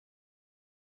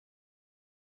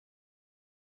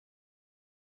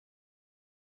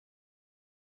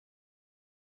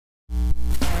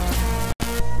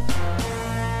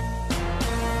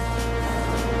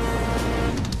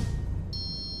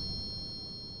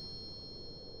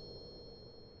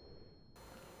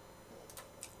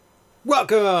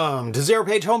Welcome to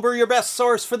ZeroPage Homebrew, your best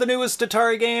source for the newest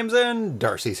Atari games, and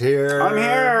Darcy's here. I'm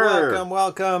here! Welcome,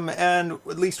 welcome, and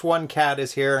at least one cat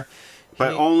is here.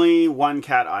 But only one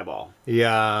cat eyeball.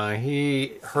 Yeah,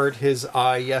 he hurt his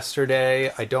eye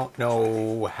yesterday. I don't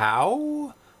know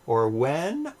how or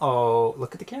when. Oh,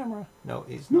 look at the camera. No,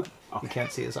 he's not. Okay. You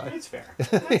can't see his eye. It's fair. It's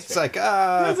fair. like,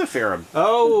 That's a fair.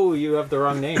 Oh, you have the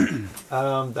wrong name.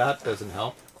 That doesn't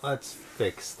help. Let's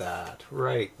fix that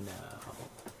right now.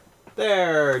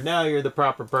 There, now you're the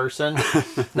proper person.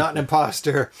 Not an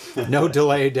imposter. No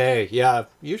delay day. Yeah,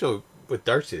 usually with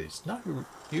Darcy, it's not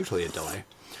usually a delay.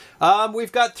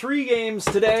 We've got 3 games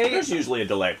today. There's usually a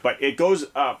delay, but it goes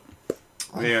up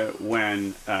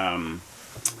when Dan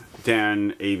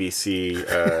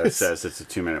AVC says it's a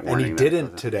 2-minute warning. And he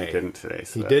didn't today. He didn't today.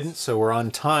 So he didn't, so we're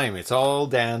on time. It's all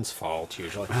Dan's fault,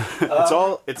 usually.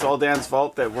 It's all Dan's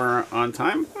fault that we're on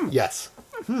time? Yes.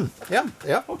 Yeah.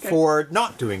 Okay. For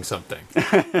not doing something.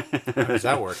 How does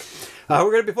that work? We're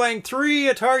going to be playing 3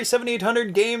 Atari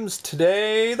 7800 games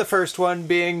today. The first one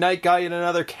being Night Guy in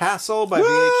Another Castle by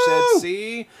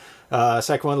VHZC.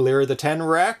 Second one, Lyra The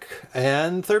Tenrec.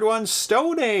 And third one,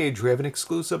 StoneAge. We have an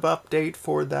exclusive update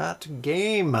for that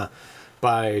game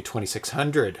by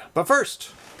 2600. But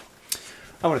first,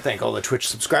 I want to thank all the Twitch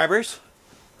subscribers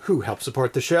who help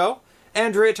support the show.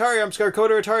 Andrea Atari, Armscar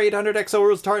Coder, Atari 800, XL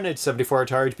Rules, Tarnage, 74,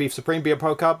 Atari, Beef Supreme, BM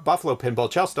Pro Cop, Buffalo,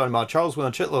 Pinball, Charleston, Mod, Charles, Will,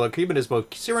 Chitlilo,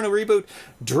 Cubanismo, Cyrano Reboot,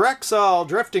 Drexel,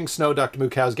 Drifting Snow, Dr. Moo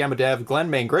Cows, Gamma Dev, Glen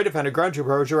Main, Great Offender, Grunge,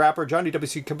 Roger Rapper, Johnny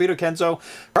WC, Computer Kenzo,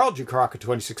 Carl G. Crocker,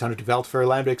 2600, Developed for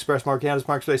Lambda Express, Marcianis,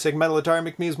 Marks Bay, Sig, Metal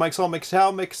Atari, McMews, Mike Sol,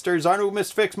 Mixtel, Mixter, Zarno,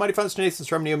 Mistfix, Mighty Funs, Nathan,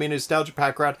 Strum, Neomina, Nostalgia,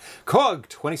 Packrat, Cog,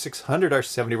 2600,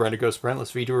 R70, Render Ghost,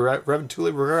 Brentless, V2, Reverend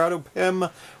Tulip, Ricardo, Pim,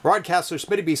 Rodcaster,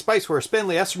 Smitty B, Spiceware,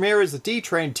 Spinley, S. Ramirez, The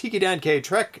D-Train, Tiki Dan K,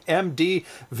 Trek MD,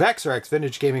 Vexrex,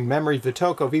 Vintage Gaming Memory,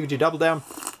 Vitoko, VVG Double Down,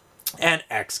 and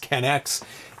XKenX.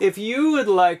 If you would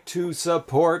like to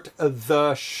support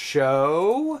the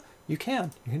show, you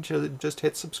can. You can just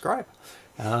hit subscribe.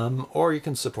 Or you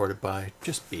can support it by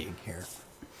just being here.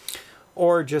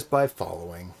 Or just by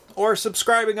following. Or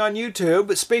subscribing on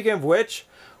YouTube. Speaking of which,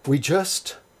 we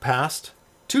just passed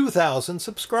 2,000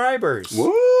 subscribers.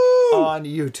 Woo! On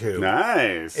YouTube.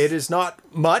 Nice. It is not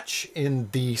much in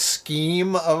the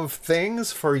scheme of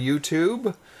things for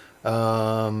YouTube.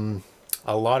 A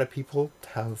lot of people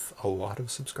have a lot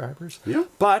of subscribers. Yeah.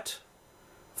 But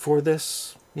for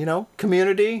this,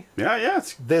 community. Yeah.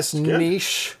 This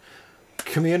niche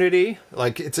community,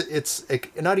 like it's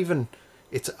not even.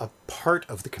 It's a part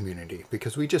of the community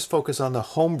because we just focus on the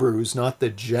homebrews, not the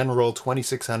general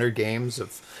 2600 games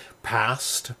of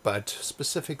past, but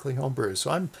specifically homebrews.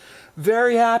 So I'm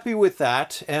very happy with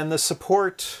that and the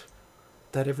support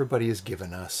that everybody has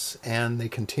given us. And they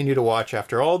continue to watch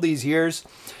after all these years.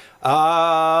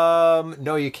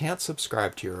 No, you can't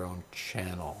subscribe to your own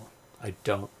channel. I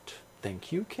don't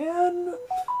think you can.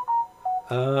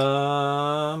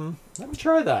 Let me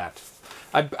try that.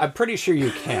 I'm pretty sure you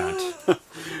can't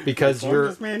because you're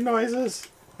just made noises.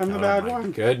 I'm the bad one. Oh my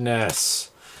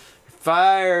goodness! You're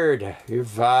fired. You're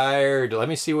fired. Let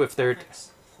me see if they're.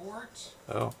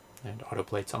 Oh, and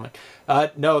autoplay something.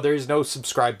 No, there's no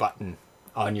subscribe button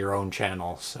on your own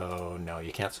channel, so no,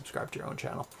 you can't subscribe to your own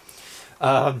channel.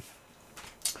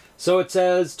 So it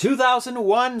says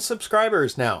 2,001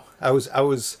 subscribers now. I was a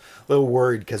little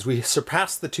worried because we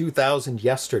surpassed the 2,000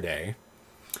 yesterday.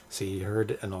 See, he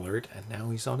heard an alert, and now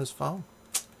he's on his phone.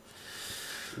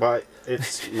 Well,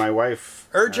 it's my wife.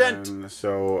 Urgent!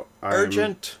 So I'm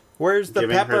urgent! Where's the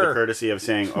giving pepper? her the courtesy of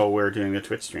saying, "Oh, we're doing the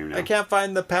Twitch stream now." I can't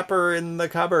find the pepper in the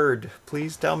cupboard.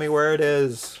 Please tell me where it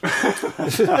is.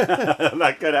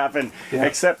 That could happen. Yeah.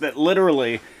 Except that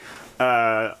literally,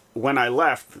 when I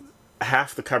left,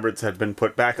 half the cupboards had been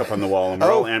put back up on the wall and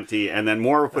were all empty, and then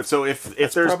more were put. So if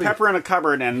there's pepper in a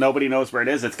cupboard and nobody knows where it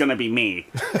is, it's going to be me.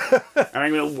 And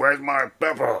I'm going, where's my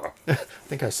pepper? I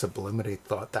think I subliminally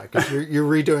thought that because you're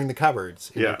redoing the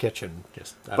cupboards in your kitchen.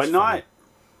 But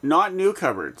not new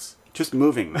cupboards, just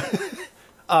moving them.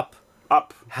 Up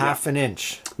half an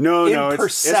inch. No,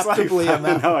 imperceptibly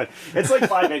amount. No, it's like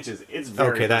 5 inches. It's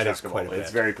very okay. That is perceptible. quite a bit. It's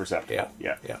very perceptible.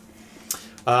 Yeah.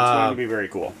 It's going to be very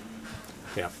cool.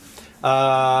 Yeah.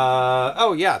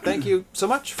 Oh yeah, thank you so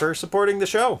much for supporting the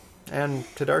show, and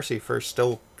to Darcy for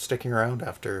still sticking around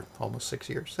after almost 6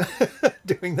 years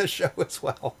doing the show as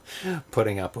well,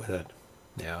 putting up with it.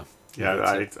 Yeah,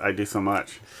 I do so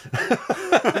much.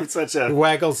 I'm such a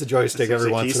waggles the joystick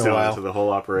every once in a while to the whole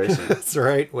operation. That's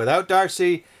right. Without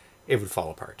Darcy, it would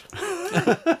fall apart.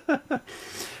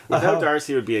 Without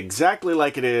Darcy, it would be exactly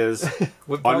like it is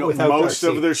on most Darcy.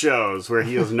 of the shows where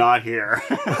he is not here.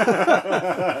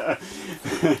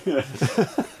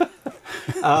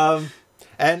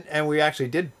 And we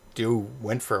actually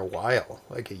went for a while,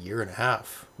 like a year and a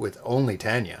half, with only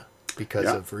Tanya because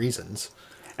of reasons.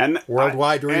 And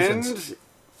worldwide reasons. And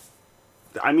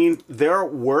I mean, there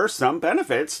were some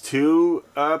benefits to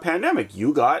a pandemic.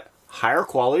 You got higher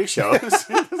quality shows.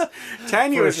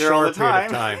 Tanya was here all the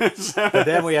time. But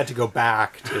then we had to go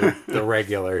back to the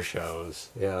regular shows.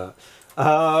 Yeah.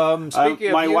 Speaking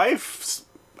of my wife's,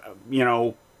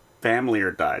 family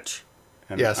are Dutch.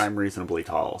 And yes. I'm reasonably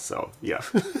tall, so yeah.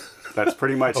 That's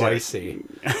pretty much it. I see.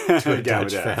 To a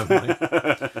Dutch family.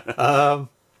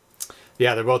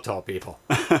 Yeah, they're both tall people.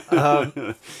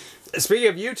 Speaking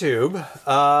of YouTube,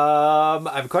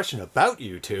 I have a question about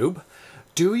YouTube.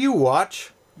 Do you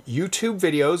watch YouTube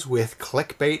videos with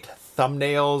clickbait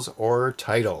thumbnails or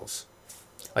titles?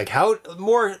 Like, how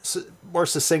more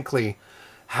succinctly,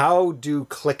 how do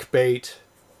clickbait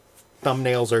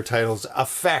thumbnails or titles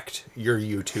affect your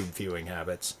YouTube viewing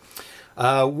habits?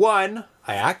 1,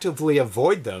 I actively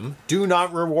avoid them. Do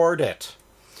not reward it.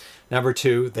 Number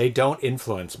 2, they don't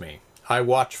influence me. I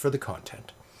watch for the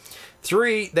content.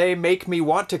 3, they make me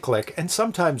want to click, and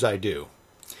sometimes I do.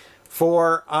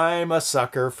 4, I'm a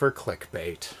sucker for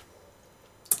clickbait.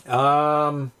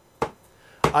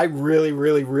 I really,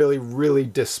 really, really, really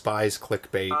despise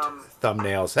clickbait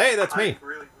thumbnails. Hey, that's me.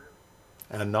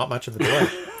 And not much of a delay.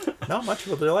 Not much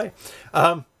of a delay.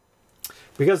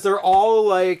 Because they're all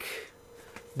like,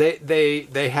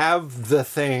 they have the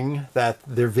thing that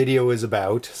their video is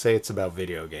about. Say it's about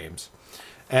video games.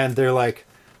 And they're like,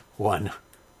 1,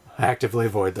 actively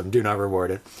avoid them. Do not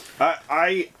reward it.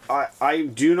 I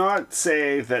do not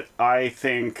say that I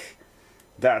think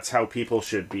that's how people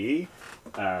should be.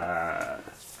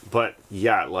 But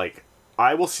yeah, like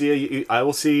I will see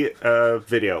a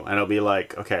video and I'll be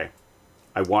like, okay,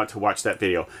 I want to watch that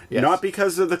video. Yes. Not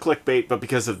because of the clickbait, but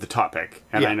because of the topic.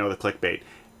 And I know the clickbait.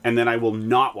 And then I will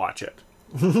not watch it.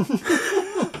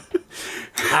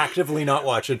 Actively not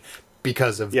watch it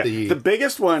because of the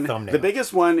biggest one. Thumbnail. The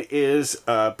biggest one is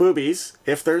boobies.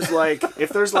 If there's like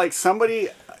some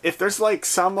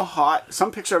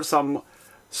picture of some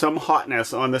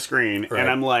hotness on the screen, right. And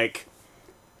I'm like,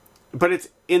 but it's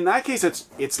in that case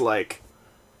it's like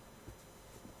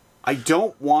I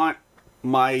don't want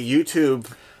my YouTube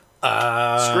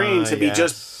screen to be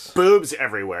just boobs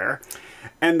everywhere,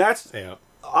 and that's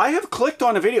I have clicked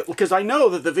on a video because I know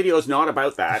that the video is not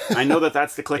about that. I know that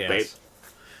that's the clickbait. Yes.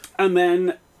 And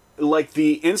then, like,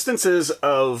 the instances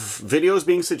of videos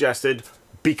being suggested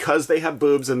because they have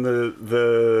boobs in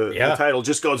the title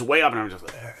just goes way up, and I'm just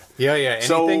like, yeah.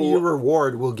 Anything you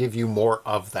reward will give you more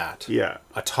of that. Yeah.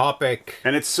 A topic,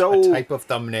 and it's so a type of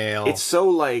thumbnail. It's so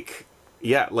like,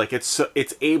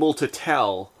 it's able to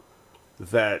tell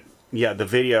that the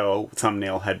video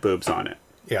thumbnail had boobs on it.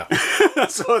 Yeah.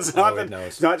 So it's not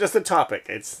it's not just a topic.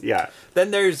 It's Then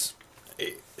there's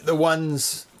the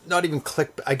ones. Not even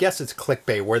I guess it's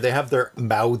clickbait where they have their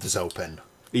mouths open.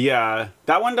 Yeah,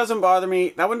 that one doesn't bother me.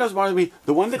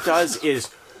 The one that does is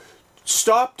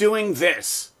stop doing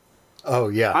this. Oh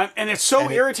yeah, and it's so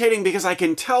irritating because I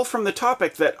can tell from the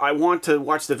topic that I want to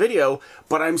watch the video,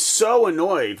 but I'm so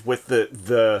annoyed with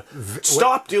the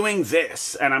stop doing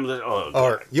this, and I'm like, oh.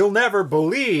 Or God. You'll never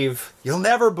believe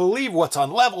what's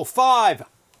on level 5.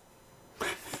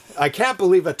 I can't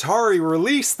believe Atari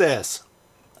released this.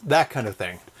 That kind of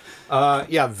thing.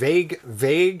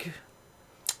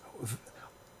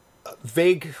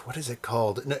 Vague, what is it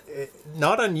called?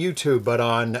 Not on YouTube, but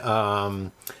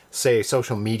on, say,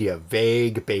 social media.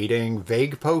 Vague baiting,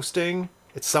 vague posting.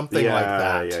 It's something like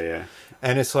that. Yeah.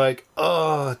 And it's like,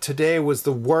 oh, today was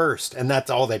the worst. And that's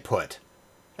all they put.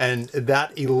 And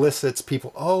that elicits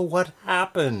people, oh, what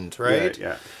happened, right?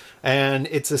 Yeah. And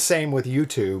it's the same with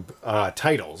YouTube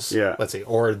titles, let's see,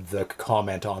 or the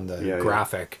comment on the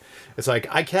graphic. It's like,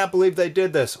 I can't believe they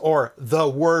did this, or the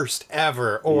worst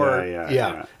ever, or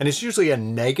and it's usually a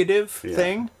negative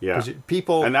thing. Yeah,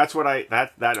 people, and that's what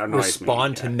that annoys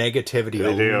respond to negativity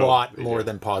a lot more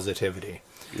than positivity.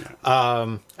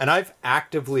 Yeah. And I've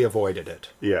actively avoided it.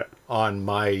 Yeah. On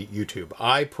my YouTube,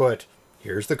 I put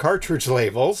here's the cartridge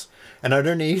labels, and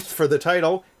underneath for the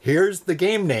title, here's the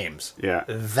game names. Yeah.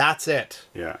 That's it.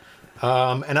 Yeah.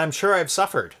 And I'm sure I've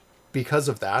suffered because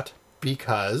of that,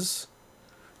 because,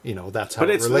 that's how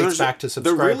it relates back to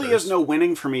subscribers. There really is no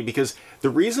winning for me, because the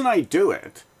reason I do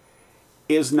it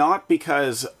is not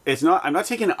because I'm not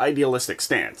taking an idealistic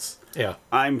stance. Yeah.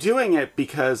 I'm doing it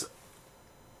because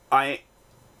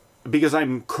because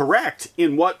I'm correct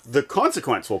in what the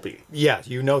consequence will be. Yeah,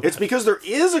 you know that. It's because there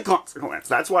is a consequence.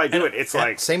 That's why I do it. It's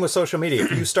like... Same with social media.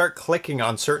 If you start clicking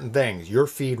on certain things, your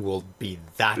feed will be,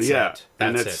 that's it.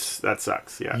 That's it. That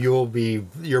sucks, yeah.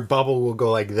 Your bubble will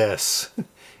go like this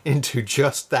into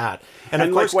just that. And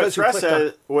of course, like what Stress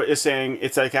is saying,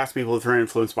 it's like ask people if they're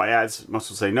influenced by ads. Most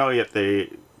will say no, yet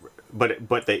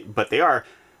but they are.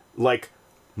 Like,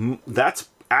 that's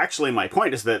actually my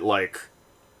point, is that like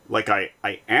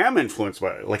I am influenced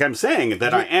by it. Like I'm saying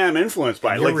that I am influenced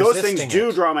by it. Like those things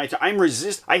do draw my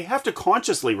I have to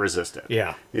consciously resist it.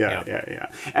 Yeah.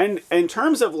 And in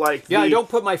terms of like I don't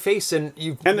put my face in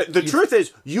the truth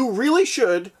is you really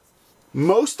should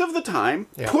most of the time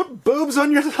put boobs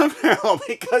on your thumbnail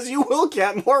because you will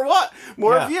get more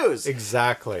views.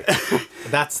 Exactly.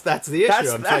 That's the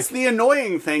issue. That's the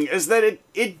annoying thing, is that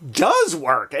it does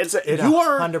work. It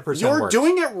 100% you're works.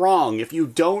 doing it wrong if you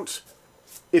don't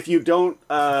you don't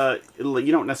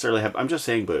necessarily have, I'm just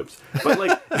saying boobs, but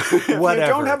like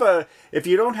whatever. if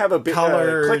you don't have a bit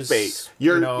clickbait,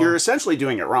 you're essentially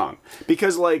doing it wrong,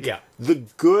 because like the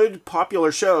good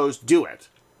popular shows do it.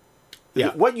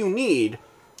 Yeah. What you need,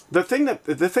 the thing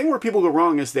where people go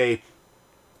wrong is they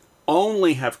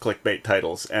only have clickbait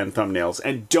titles and thumbnails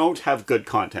and don't have good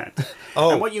content.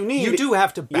 And what you need, you do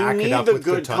have to back it up with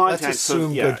good content. Let's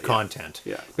assume good content.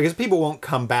 Yeah. Because people won't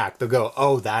come back. They'll go,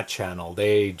 oh, that channel,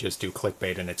 they just do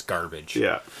clickbait and it's garbage.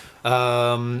 Yeah.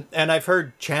 And I've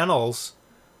heard channels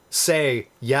say,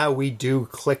 yeah, we do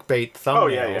clickbait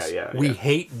thumbnails. We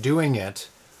hate doing it,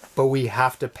 but we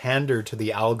have to pander to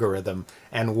the algorithm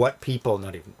and what people,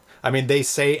 they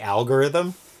say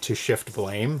algorithm to shift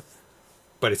blame,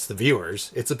 but it's the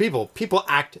viewers, it's the people. People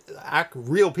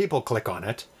real people click on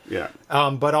it. Yeah.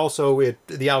 But also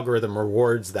the algorithm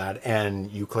rewards that,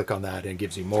 and you click on that and it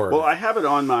gives you more. Well, I have it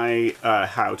on my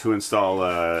how to install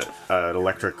an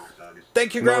electric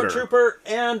Thank you, Ground Trooper,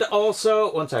 and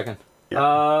also, one second.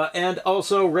 Yeah. And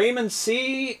also Raymond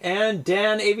C. and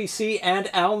Dan AVC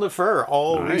and Al Nefer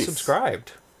all resubscribed.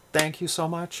 Thank you so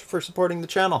much for supporting the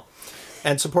channel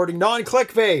and supporting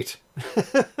non-clickbait.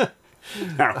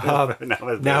 Now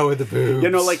with the boobs. You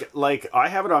know, like I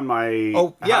have it on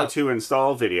my how to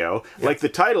install video. Yeah. Like the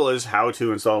title is how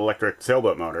to install electric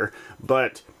sailboat motor,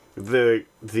 but the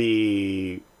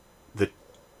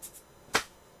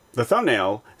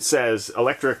thumbnail says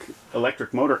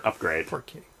electric motor upgrade. Poor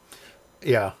kitty.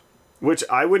 Yeah. Which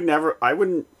I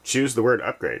wouldn't choose the word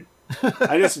upgrade.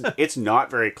 It's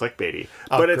not very clickbaity.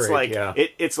 But it's like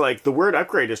it's like the word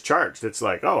upgrade is charged. It's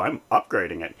like, oh, I'm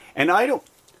upgrading it. And I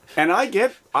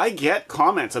get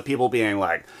comments of people being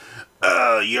like,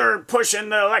 oh, you're pushing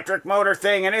the electric motor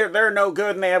thing and they're no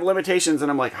good and they have limitations.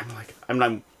 And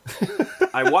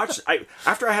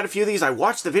after I had a few of these, I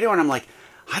watched the video and I'm like,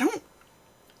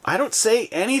 I don't say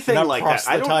anything like that.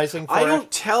 I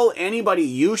don't tell anybody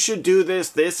you should do this.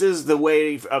 This is the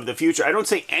way of the future. I don't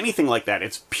say anything like that.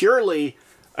 It's purely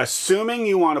assuming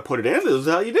you want to put it in. This is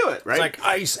how you do it, right? It's like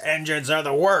ice engines are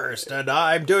the worst, and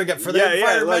I'm doing it for the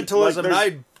environmentalism. And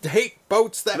I hate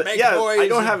boats that make noise. I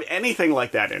don't have anything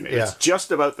like that in it. It's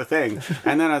just about the thing.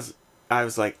 And then I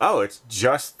was like, oh, it's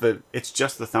just the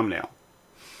thumbnail.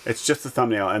 It's just the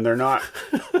thumbnail, and they're not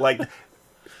like.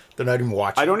 They're not even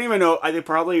watching. I don't even know.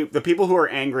 The people who are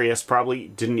angriest probably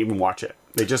didn't even watch it.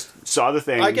 They just saw the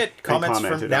thing. I get comments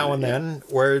from now and then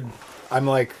where I'm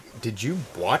like, did you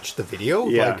watch the video?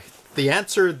 Yeah. Like, the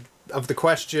answer of the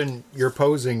question you're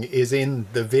posing is in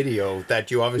the video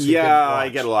that you obviously didn't watch. I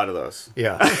get a lot of those.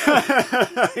 Yeah.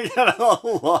 I get a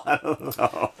lot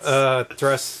of those.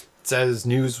 Thrust says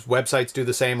news websites do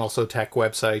the same, also tech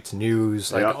websites,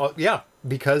 news.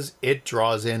 Because it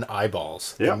draws in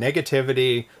eyeballs. The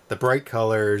negativity, the bright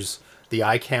colors, the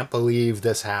I can't believe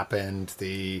this happened,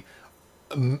 the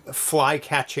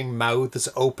fly-catching mouths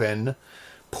open,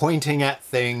 pointing at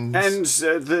things.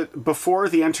 And before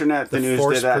the internet, the news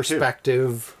did that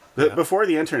perspective. Too. Before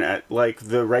the internet, like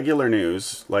the regular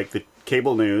news, like the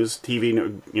cable news,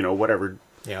 TV, whatever,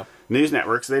 news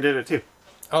networks, they did it too.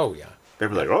 Oh, yeah. They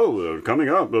were like, oh, coming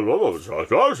up,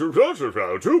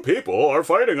 two people are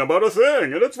fighting about a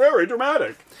thing, and it's very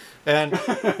dramatic. And,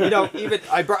 even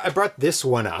I brought this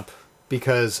one up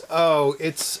because,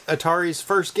 it's Atari's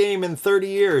first game in 30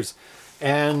 years.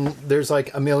 And there's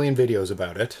like a million videos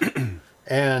about it.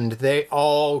 And they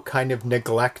all kind of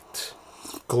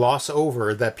gloss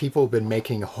over that people have been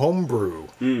making homebrew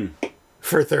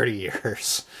for 30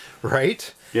 years,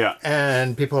 right? Yeah.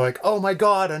 And people are like, oh my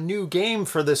god, a new game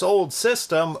for this old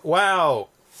system. Wow.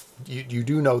 you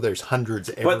do know there's hundreds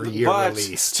every year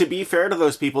released. To be fair to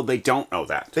those people, they don't know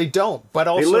that. They don't, but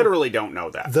also... They literally don't know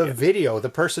that. The video, the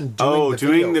person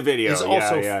doing the video is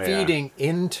also feeding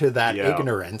into that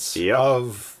ignorance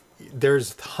of...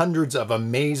 There's hundreds of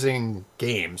amazing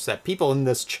games that people in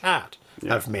this chat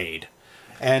have made.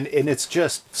 And it's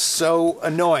just so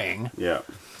annoying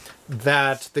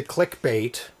that the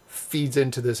clickbait feeds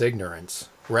into this ignorance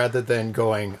rather than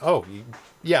going, oh,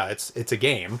 yeah, it's a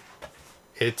game.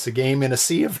 It's a game in a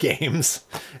sea of games.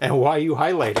 And why are you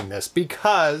highlighting this?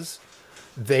 Because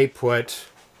they put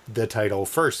the title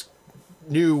first.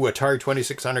 New Atari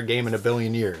 2600 game in a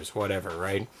billion years. Whatever,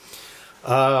 right?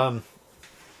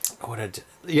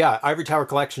 Ivory Tower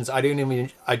Collections. I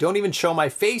don't even show my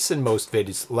face in most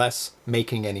vids, less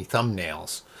making any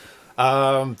thumbnails.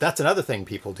 That's another thing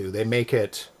people do. They make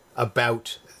it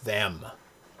about them.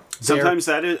 Sometimes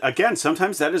that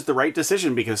is the right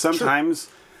decision, because sometimes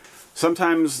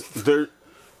they're...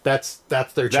 That's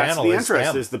their channel. That's the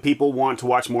interest, is the people want to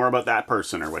watch more about that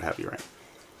person or what have you, right?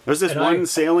 There's this one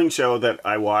sailing show that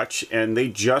I watch, and they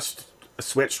just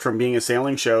switched from being a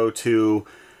sailing show to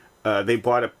they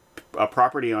bought a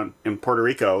property in Puerto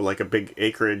Rico, like a big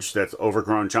acreage that's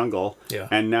overgrown jungle,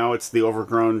 and now it's the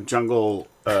Overgrown Jungle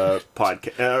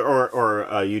podcast or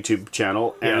YouTube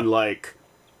channel, and like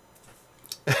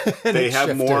they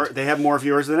have more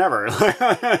viewers than ever.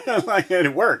 Like, and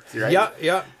it worked, right?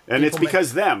 Yeah. And it's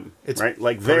because right?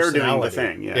 Like they're doing the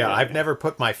thing. I've never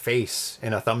put my face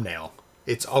in a thumbnail.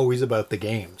 It's always about the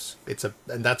games.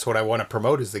 And that's what I want to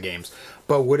promote, is the games.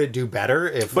 But would it do better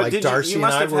if Darcy and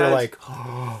I were like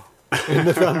in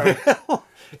the thumbnail?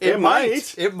 It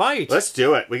might. It might. Let's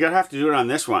do it. Have to do it on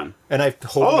this one. And it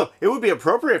would be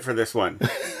appropriate for this one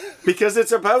because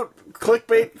it's about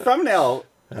clickbait thumbnail.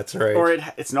 That's right. Or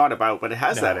it's not about, but it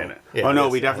has that in it. Oh no,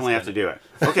 we definitely have to do it.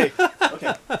 Okay.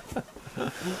 Okay.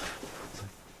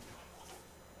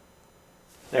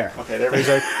 There. Okay,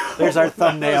 there's our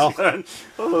thumbnail. That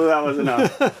was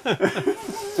enough.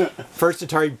 First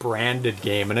Atari branded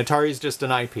game, and Atari's just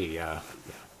an IP.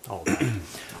 All that.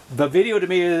 The video to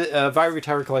me, Ivory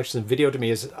Tower Collection video to me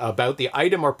is about the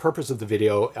item or purpose of the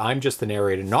video. I'm just the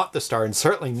narrator, not the star, and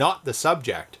certainly not the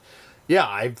subject. Yeah,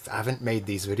 I haven't made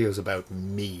these videos about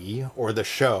me or the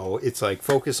show. It's like,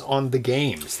 focus on the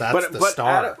games. That's the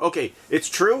star. Okay, it's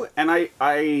true, and I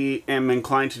am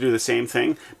inclined to do the same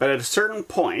thing. But at a certain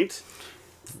point,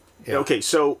 okay,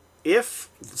 so if,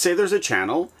 say there's a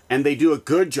channel, and they do a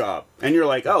good job, and you're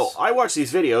like, oh, I watch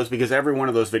these videos because every one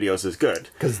of those videos is good.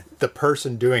 Because the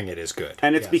person doing it is good.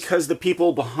 And it's because the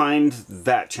people behind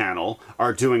that channel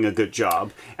are doing a good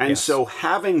job. And so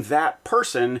having that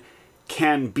person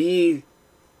can be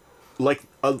like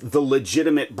the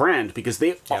legitimate brand, because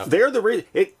they're the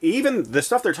even the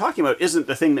stuff they're talking about isn't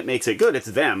the thing that makes it good, it's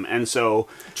them. And so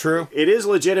it is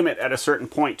legitimate at a certain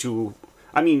point to,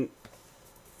 I mean,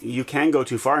 you can go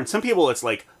too far, and some people it's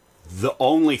like the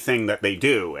only thing that they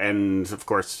do, and of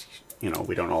course,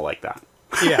 we don't all like that.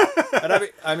 And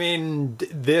I mean,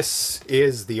 this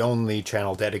is the only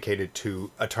channel dedicated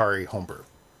to Atari Homebrew.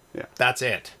 Yeah. That's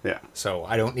it. Yeah. So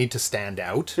I don't need to stand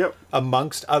out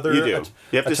amongst other... You do.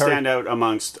 You have to stand out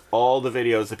amongst all the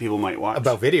videos that people might watch.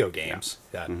 About video games.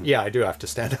 Yeah, I do have to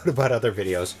stand out about other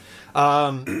videos.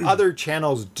 Other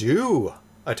channels do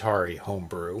Atari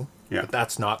Homebrew, but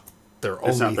that's not their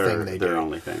only thing they do. Their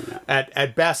only thing,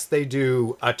 At best, they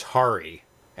do Atari,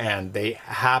 and they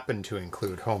happen to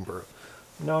include Homebrew.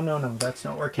 No, that's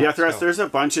not where cats go. There's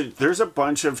a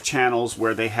bunch of channels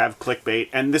where they have clickbait,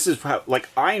 and this is how, like,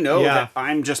 I know that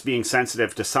I'm just being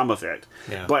sensitive to some of it,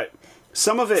 but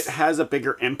some of it has a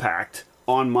bigger impact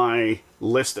on my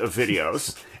list of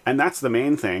videos, and that's the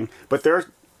main thing. But there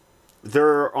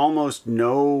are almost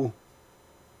no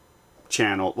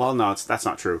channel. Well, no, that's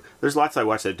not true. There's lots I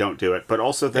watch that don't do it, but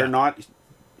also they're not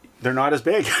as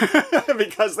big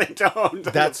because they don't.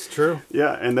 That's true.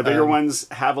 Yeah, and the bigger ones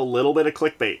have a little bit of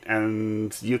clickbait,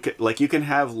 and you can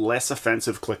have less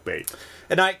offensive clickbait.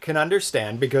 And I can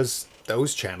understand, because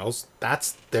those channels,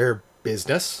 that's their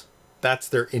business, that's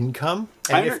their income,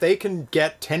 and if they can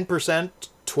get 10%,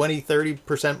 20,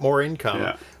 30% more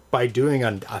income by doing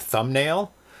a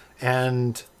thumbnail,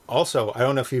 and also, I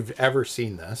don't know if you've ever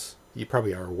seen this, you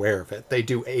probably are aware of it, they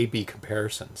do A/B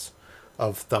comparisons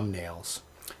of thumbnails.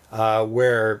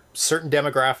 Where certain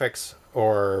demographics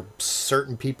or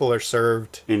certain people are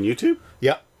served in YouTube.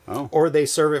 Yep. Oh. Or they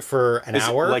serve it for an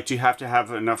hour. Do you have to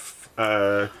have enough?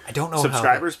 I don't know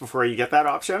subscribers before you get that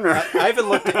option. Or? I haven't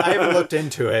looked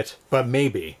into it, but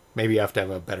maybe you have to have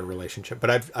a better relationship. But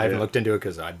I haven't looked into it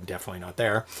because I'm definitely not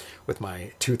there with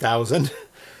my 2,000.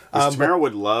 Tamara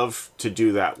would love to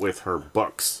do that with her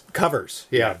books. Covers.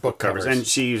 Yeah, book covers. And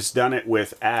she's done it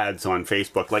with ads on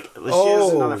Facebook. Like, she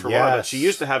hasn't done it for a while, but she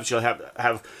used to have, she'd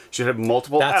have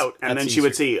multiple out, and then she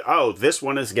would see, oh, this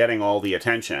one is getting all the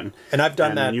attention. And I've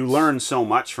done that. And you learn so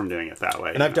much from doing it that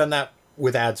way. And I've done that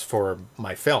with ads for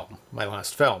my film, my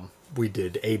last film. We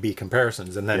did A/B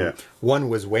comparisons, and then one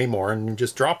was way more, and you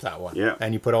just drop that one. Yeah.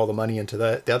 And you put all the money into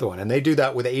the other one. And they do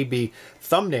that with A/B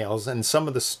thumbnails, and some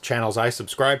of the channels I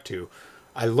subscribe to,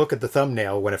 I look at the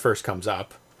thumbnail when it first comes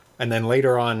up, and then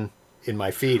later on in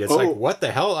my feed, it's like, what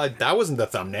the hell? That wasn't the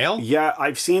thumbnail. Yeah,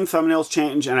 I've seen thumbnails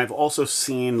change, and I've also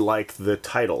seen, like, the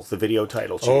title, the video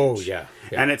title change. Oh, yeah.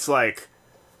 And it's like,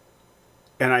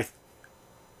 and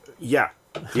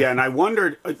and I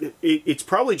wondered, it's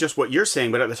probably just what you're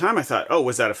saying, but at the time I thought, oh,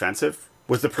 was that offensive?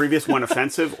 Was the previous one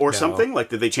offensive or something? Like,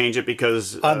 did they change it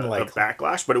because of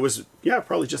backlash? But it was,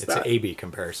 probably just that. It's A/B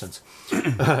comparisons.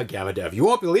 Gamma Dev. You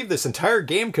won't believe this entire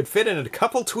game could fit in a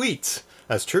couple tweets.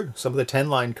 That's true. Some of the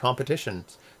 10-line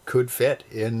competitions could fit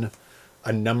in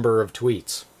a number of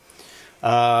tweets.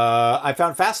 I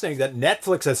found fascinating that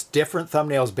Netflix has different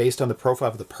thumbnails based on the profile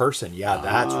of the person. Yeah,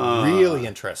 that's really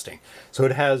interesting. So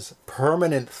it has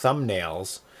permanent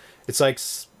thumbnails. It's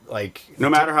like no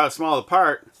matter how small the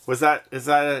part, is that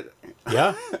it?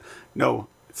 Yeah? No,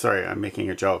 sorry, I'm making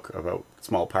a joke about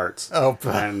small parts. Oh,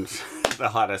 and the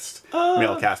hottest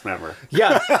male cast member.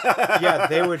 Yeah,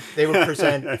 they would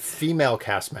present female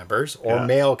cast members or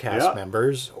male cast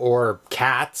members or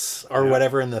cats or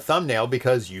whatever in the thumbnail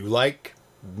because you like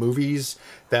movies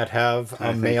that have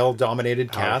a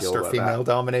male-dominated cast or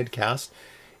female-dominated cast.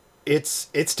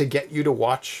 It's to get you to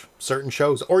watch certain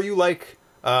shows, or you like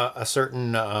a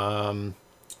certain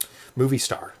movie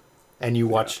star. And you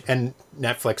watch, and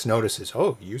Netflix notices,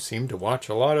 oh, you seem to watch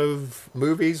a lot of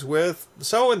movies with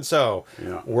so-and-so.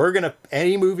 Yeah. We're going to,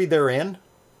 any movie they're in,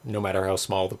 no matter how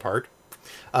small the part,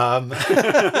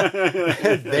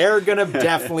 they're going to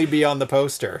definitely be on the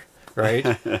poster,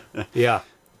 right? Yeah.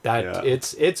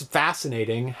 It's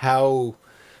fascinating how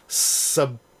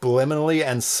subliminally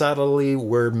and subtly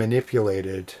we're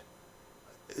manipulated,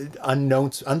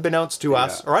 unbeknownst to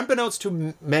us, or unbeknownst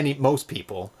to most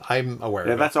people. I'm aware of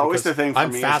it. That's always the thing for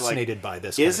I'm me. I'm fascinated by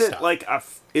this. Is it like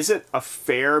is it a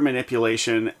fair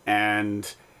manipulation,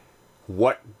 and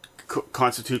what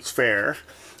constitutes fair?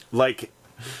 Like,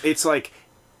 it's like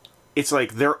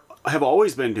they have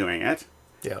always been doing it.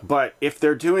 Yeah. But if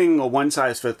they're doing a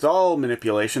one-size-fits-all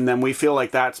manipulation, then we feel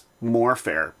like that's more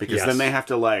fair, because then they have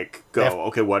to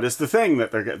okay, what is the thing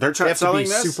that they're trying selling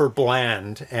this? Super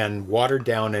bland and watered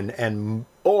down and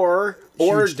or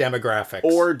huge demographics,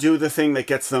 or do the thing that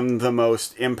gets them the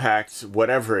most impact,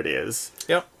 whatever it is.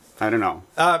 Yep. I don't know.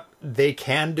 They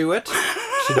can do it.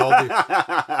 Should all do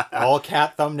all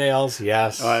cat thumbnails.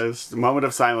 Yes. It's a moment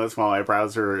of silence while my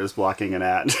browser is blocking an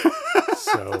ad.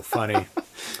 So funny.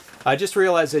 I just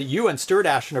realized that you and Stuart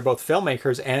Ashen are both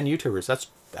filmmakers and YouTubers.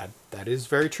 That is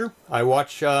very true. I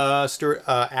watch Stuart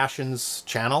Ashen's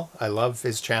channel. I love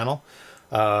his channel.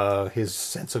 His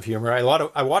sense of humor. I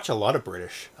watch a lot of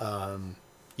British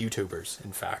YouTubers,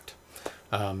 in fact,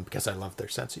 because I love their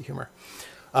sense of humor.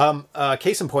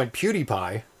 Case in point,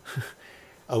 PewDiePie.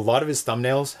 A lot of his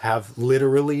thumbnails have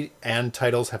literally, and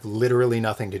titles have literally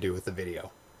nothing to do with the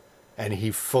video, and he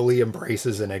fully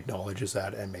embraces and acknowledges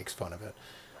that and makes fun of it.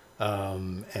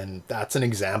 And that's an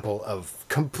example of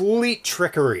complete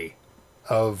trickery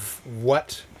of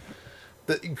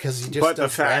because he just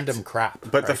does random crap.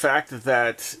 But the fact that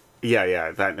that's I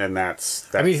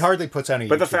mean, he hardly puts any.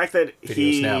 But the fact that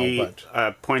he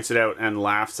points it out and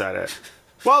laughs at it.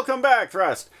 Welcome back,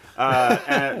 Thrust.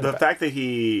 And the fact that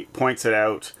he points it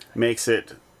out makes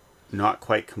it not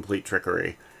quite complete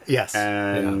trickery. Yes.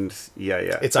 And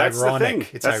it's that's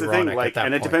ironic. That's the thing. Like,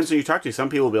 and it depends who you talk to. Some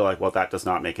people will be like, well, that does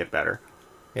not make it better.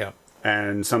 Yeah.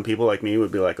 And some people like me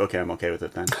would be like, okay, I'm okay with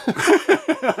it then.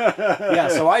 Yeah,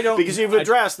 so I don't... Because you've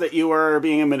addressed that you are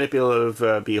being a manipulative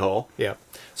beehole. Yeah.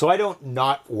 So I don't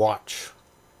not watch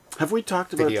Have we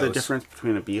talked about the difference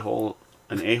between a beehole,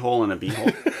 an a-hole, and a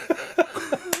beehole?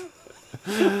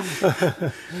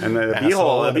 And a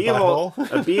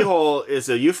beehole is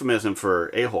a euphemism for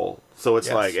a-hole. So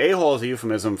it's like a-hole is a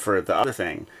euphemism for the other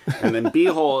thing. And then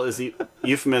b-hole is a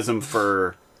euphemism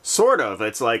for... Sort of.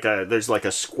 It's like there's like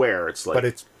a square. It's like, but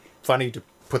it's funny to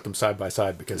put them side by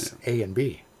side because A and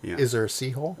B. Yeah. Is there a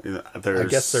C hole? I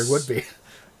guess there would be.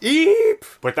 Eep.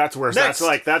 But that's worse. Next.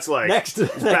 That's like next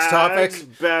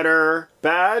topic. Better,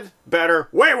 bad, better,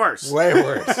 way worse. Way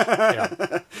worse.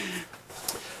 Yeah.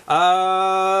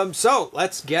 So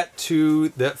let's get to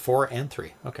the 4 and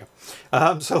 3. Okay.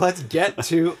 So let's get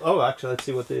to. Oh, actually, let's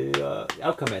see what the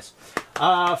outcome is.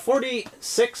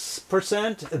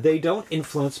 46%. They don't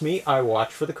influence me. I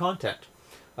watch for the content.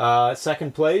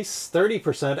 Second place,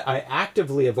 30%. I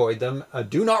actively avoid them.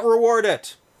 Do not reward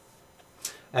it.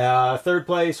 Third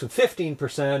place with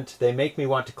 15%. They make me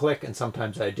want to click, and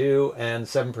sometimes I do. And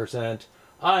 7%.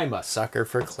 I'm a sucker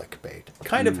for clickbait.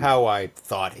 Kind of how I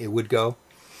thought it would go.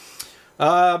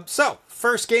 So,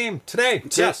 first game today.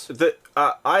 Yes.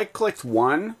 I clicked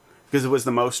 1 because it was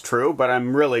the most true, but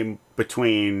I'm really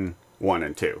between 1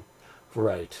 and 2.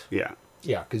 Right. Yeah.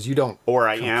 Yeah, because you don't... Or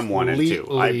I am 1 and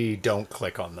 2. I don't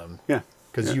click on them. Yeah.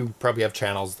 Because you probably have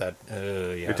channels that...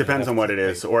 it depends on what it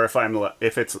is. Or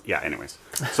if it's... Yeah, anyways.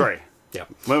 Sorry. Yeah.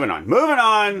 Moving on.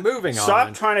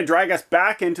 Stop trying to drag us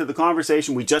back into the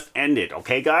conversation we just ended,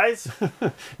 okay, guys?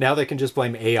 Now they can just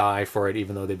blame AI for it,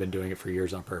 even though they've been doing it for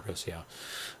years on purpose, yeah.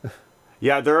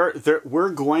 Yeah, we're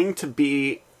going to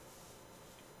be...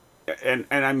 And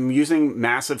I'm using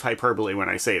massive hyperbole when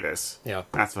I say this. Yeah.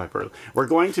 Massive hyperbole. We're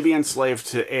going to be enslaved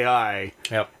to AI.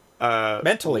 Yep.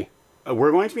 Mentally.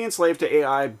 We're going to be enslaved to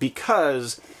AI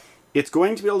because it's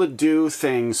going to be able to do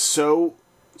things so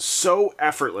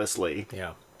effortlessly.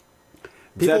 Yeah.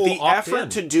 That the effort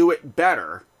to do it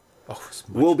better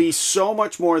will be so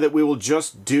much more that we will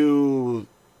just do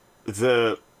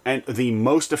the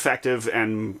most effective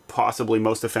and possibly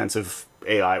most offensive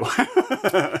AI.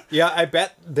 Yeah, I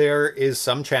bet there is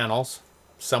some channels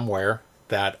somewhere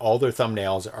that all their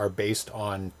thumbnails are based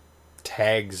on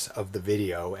tags of the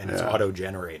video and it's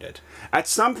auto-generated. At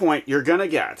some point, you're gonna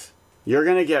get 2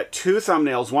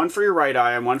 thumbnails, one for your right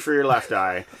eye and one for your left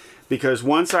eye, because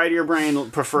one side of your brain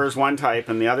prefers one type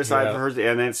and the other side prefers,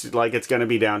 and it's like it's gonna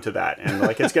be down to that, and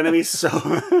like it's gonna be so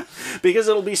because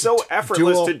it'll be so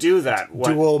effortless to do that.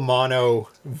 Dual mono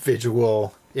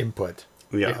visual input.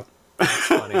 Yeah. That's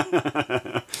funny.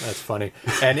 That's funny.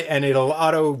 And it'll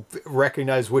auto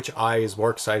recognize which eye is more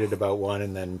excited about one,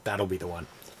 and then that'll be the one.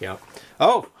 Yeah.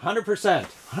 Oh, 100%.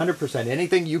 100%.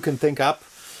 Anything you can think up,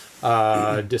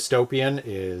 dystopian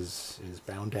is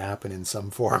bound to happen in some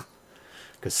form.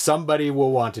 Because somebody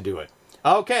will want to do it.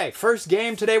 Okay, first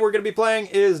game today we're going to be playing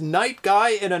is Night Guy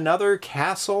in Another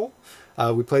Castle.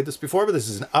 We played this before, but this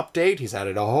is an update. He's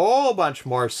added a whole bunch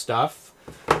more stuff.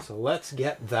 So let's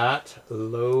get that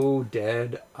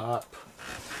loaded up.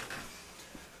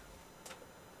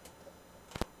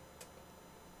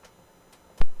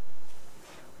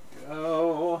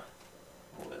 Go.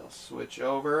 We'll switch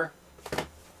over.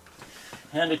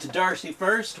 Hand it to Darcy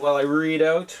first while I read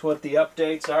out what the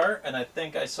updates are. And I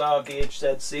think I saw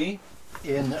VHZC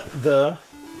in the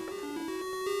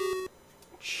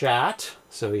chat.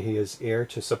 So he is here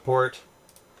to support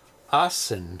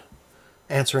us and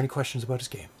answer any questions about his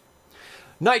game.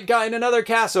 Night Guy in Another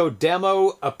Castle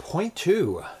Demo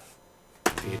 0.2.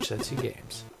 VHZC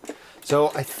Games.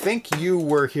 So I think you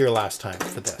were here last time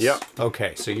for this. Yep.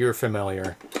 Okay, so you're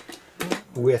familiar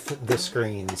with the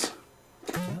screens.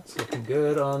 That's looking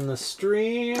good on the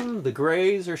stream. The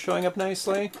grays are showing up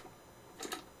nicely.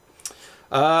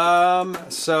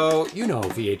 So you know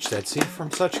VHZC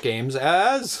from such games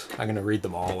as, I'm going to read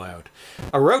them all out.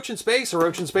 A Roach in Space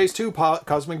 2,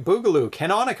 Cosmic Boogaloo,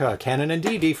 Canonica, Canon and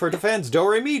DD for Defense,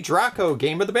 Do-Re-Mi, Draco,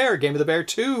 Game of the Bear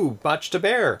 2, Much to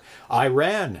Bear,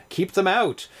 Iran, Keep Them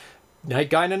Out, Night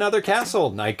Guy in Another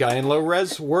Castle, Night Guy in Low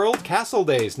Res World, Castle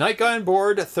Days, Night Guy on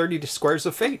Board, 30 Squares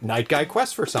of Fate, Night Guy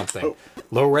Quest for Something,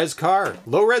 Low Res Car,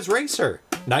 Low Res Racer,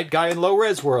 Night Guy in Low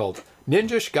Res World,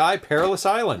 Ninja Guy Perilous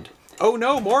Island, Oh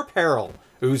No, More Peril,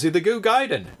 Uzi the Goo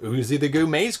Gaiden, Uzi the Goo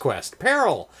Maze Quest,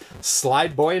 Peril,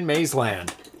 Slide Boy in Maze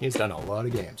Land. He's done a lot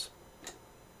of games.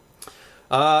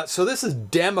 So this is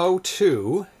Demo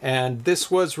 2, and this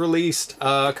was released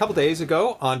a couple days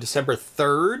ago on December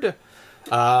 3rd.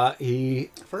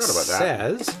 He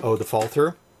says, oh, the fall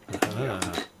through.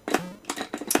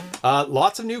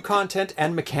 Lots of new content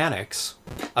and mechanics.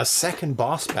 A second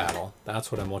boss battle.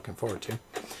 That's what I'm looking forward to.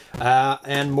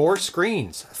 And more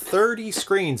screens. 30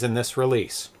 screens in this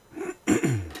release.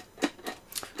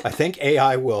 I think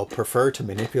AI will prefer to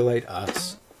manipulate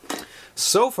us.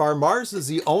 So far, Mars is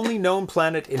the only known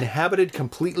planet inhabited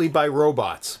completely by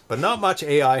robots, but not much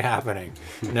AI happening.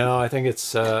 No, I think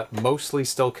it's mostly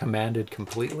still commanded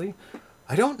completely.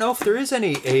 I don't know if there is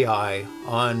any AI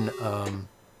on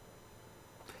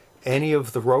any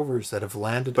of the rovers that have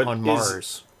landed on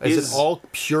Mars. Is it all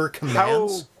pure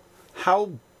commands?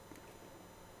 How?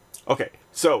 Okay,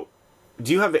 so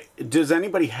does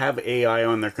anybody have AI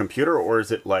on their computer, or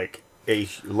is it like a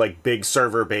like big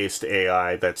server-based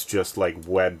AI that's just like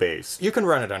web-based. You can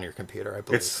run it on your computer, I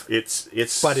believe.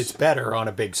 It's but it's better on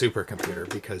a big supercomputer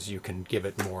because you can give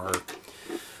it more.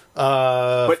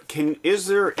 But is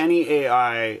there any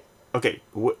AI? Okay,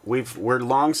 we're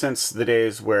long since the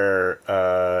days where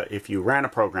if you ran a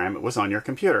program, it was on your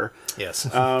computer.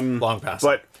 Yes, long past.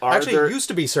 But actually, it used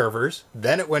to be servers.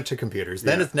 Then it went to computers.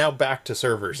 Then it's now back to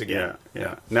servers again.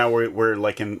 Yeah. Now we're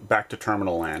like back to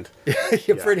terminal land.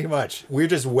 Yeah, pretty much. We're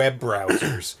just web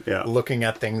browsers looking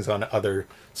at things on other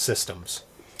systems.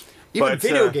 Even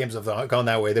video games have gone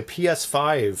that way. The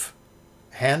PS5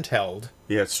 handheld.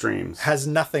 Yeah, it streams. Has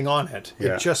nothing on it.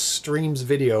 Yeah. It just streams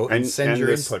video and sends your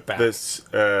input back.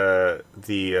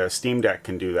 The Steam Deck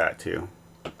can do that too.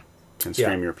 Can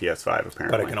stream your PS5 apparently.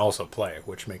 But it can also play,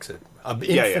 which makes it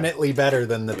infinitely better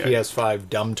than the PS5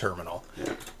 dumb terminal.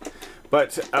 Yeah.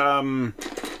 But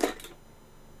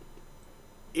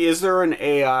is there an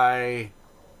AI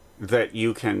that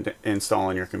you can install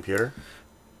on your computer?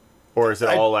 Or is it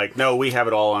all like, no, we have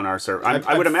it all on our server?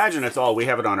 I would imagine it's all, we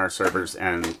have it on our servers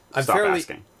and I'm stop fairly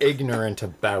asking. ignorant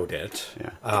about it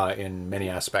in many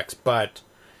aspects, but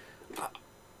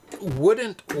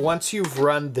wouldn't, once you've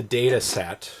run the data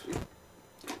set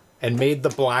and made the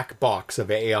black box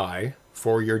of AI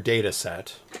for your data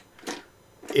set,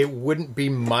 it wouldn't be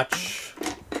much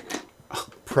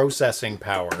processing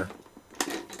power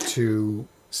to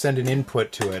send an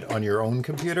input to it on your own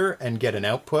computer and get an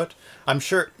output. I'm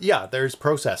sure, there's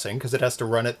processing because it has to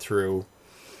run it through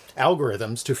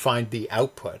algorithms to find the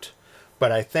output.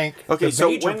 But I think the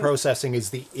major processing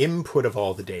is the input of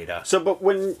all the data. So, but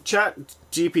when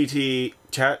ChatGPT,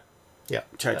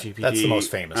 ChatGPT, that's the most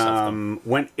famous of them.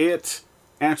 When it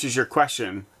answers your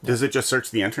question, does it just search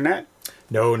the internet?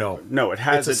 No, it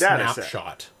has it's a data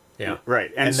snapshot. Set. Yeah,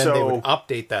 right. And then they would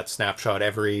update that snapshot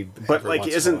every. But like,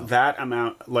 isn't that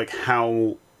amount like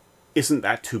how? Isn't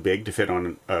that too big to fit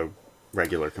on a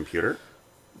regular computer?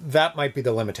 That might be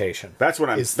the limitation. That's what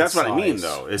I mean,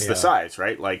 though. Is the size,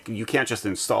 right? Like, you can't just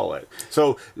install it.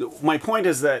 So my point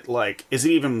is that, like, is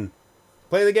it even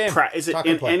play the game? Is it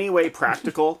in any way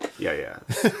practical? Yeah.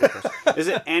 Is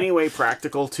it any way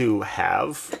practical to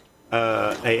have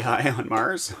AI on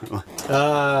Mars?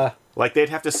 Like, they'd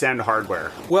have to send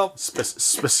hardware. Well,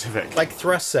 specific. Like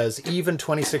Thrust says, even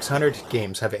 2600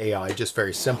 games have AI, just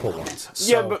very simple ones. So,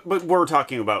 yeah, but we're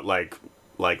talking about like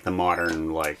the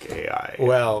modern AI.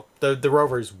 Well, the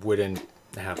rovers wouldn't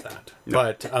have that. No.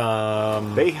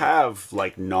 But they have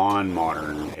like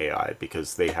non-modern AI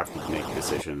because they have to make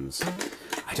decisions.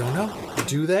 I don't know.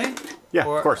 Do they? Yeah,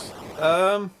 of course.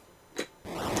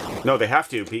 No, they have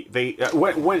to.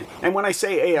 When I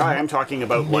say AI, I'm talking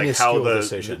about like how the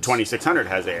decisions. 2600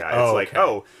 has AI. It's like,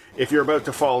 if you're about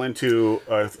to fall into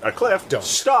a cliff,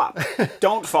 stop.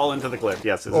 Don't fall into the cliff.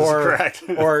 Yes, this is correct.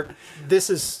 Or this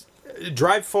is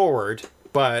drive forward,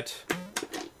 but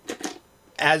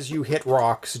as you hit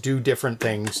rocks, do different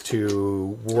things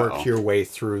to work your way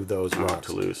through those rocks.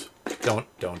 To lose.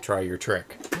 Don't try your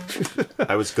trick.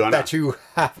 I was gonna. That you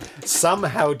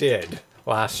somehow did.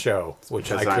 Last show,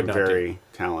 which I could not do. I'm very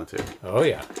talented. Oh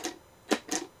yeah.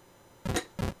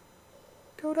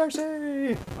 Go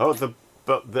Darcy! Oh,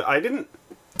 I didn't.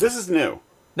 This is new.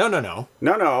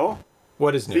 No.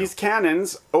 What is new? These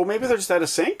cannons. Oh, maybe they're just out of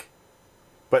sync.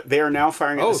 But they are now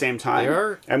firing at the same time. They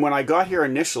are. And when I got here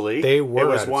initially, it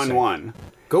was 1-1.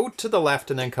 Go to the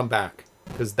left and then come back,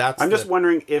 because that's. I'm just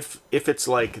wondering if it's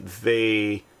like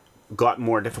they got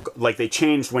more difficult, like they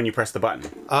changed when you press the button.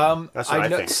 That's what I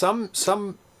think. Some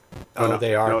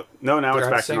they are. No, now it's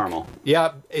back to normal.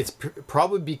 Yeah, it's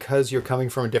probably because you're coming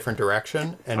from a different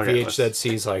direction, and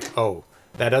VHZC's like,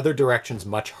 that other direction's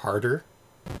much harder.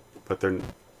 But they're.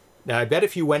 Now, I bet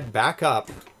if you went back up,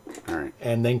 all right,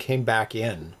 and then came back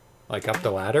in, like up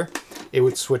the ladder, it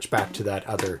would switch back to that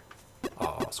other,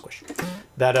 squish,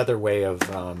 that other way of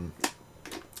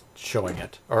showing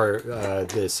it, or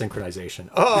the synchronization.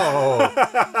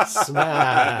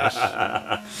 Smash!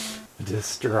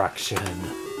 Destruction.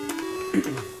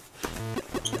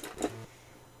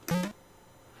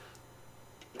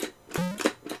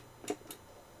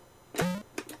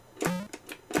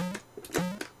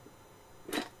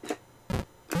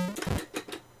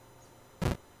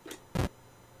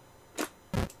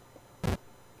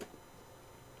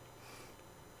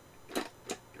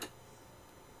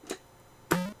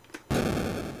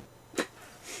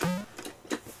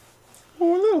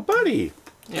 Buddy.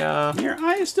 Yeah. Your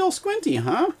eye is still squinty,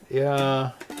 huh?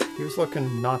 Yeah. He was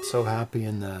looking not so happy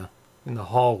in the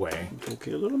hallway.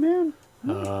 Okay, little man.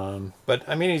 But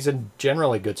I mean, he's in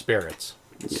generally good spirits.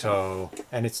 So,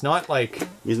 and it's not like...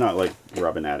 He's not, like,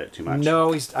 rubbing at it too much.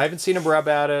 No, I haven't seen him rub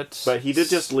at it. But he did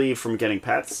just leave from getting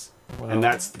pets. Well, and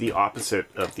that's the opposite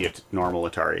of the normal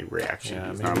Atari reaction. Yeah,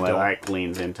 He's normally, like,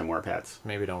 leans into more pets.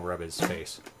 Maybe don't rub his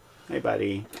face. Hey,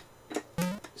 buddy.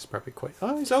 He's probably quite...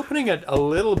 Oh, he's opening it a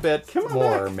little bit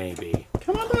more, back. Maybe.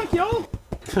 Come on back, y'all.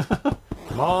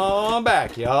 Come on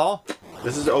back, y'all.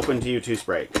 This is open to you too,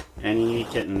 Sprite. Any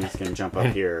kittens can jump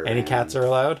up here. Any cats are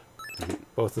allowed?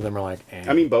 Both of them are like... Eh.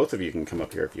 I mean, both of you can come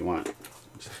up here if you want.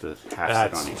 Just to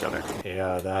half sit on each other.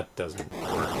 Yeah, that doesn't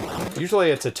work. Usually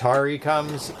it's Atari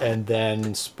comes, and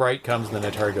then Sprite comes, and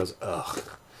then Atari goes, ugh,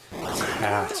 this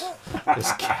cat.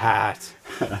 This cat.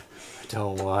 I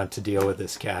don't want to deal with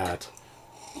this cat.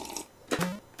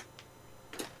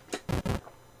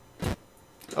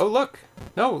 Oh, look.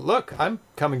 No, look, I'm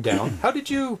coming down. How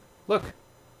did you... Look.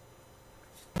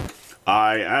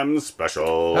 I am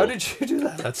special. How did you do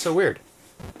that? That's so weird.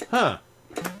 Huh.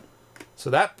 So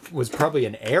that was probably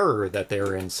an error that they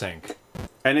were in sync.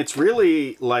 And it's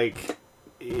really like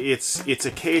it's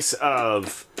a case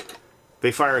of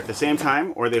they fire at the same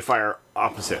time or they fire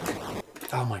opposite.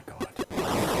 Oh my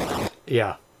god.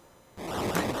 Yeah.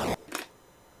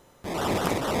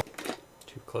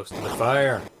 Too close to the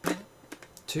fire.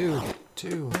 Too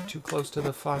close to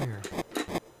the fire.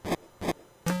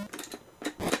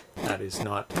 That is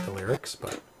not the lyrics,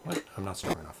 but what? I'm not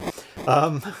strong enough.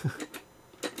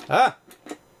 Ah!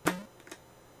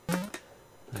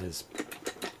 That is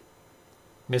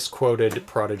misquoted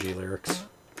Prodigy lyrics.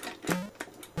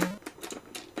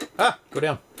 Ah! Go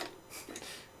down.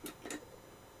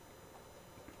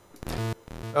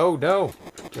 Oh no!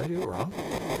 Did I do it wrong?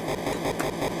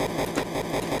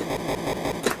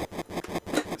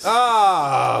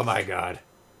 Oh my god.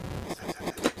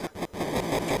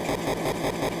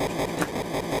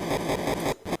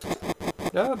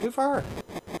 No, too far.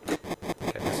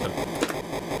 Okay, missed him.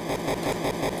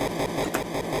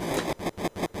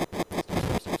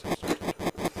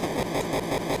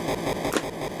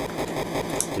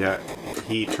 Yeah,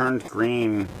 he turned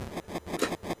green.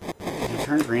 Did he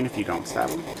turn green if you don't stab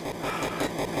him?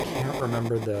 I can't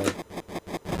remember the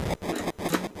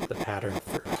pattern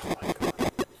for... Oh my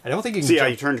god. I don't think you can... See, yeah,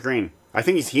 he turned green. I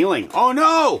think he's healing. Oh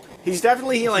no! He's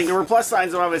definitely healing. There were plus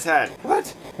signs above his head.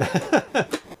 What?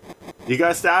 You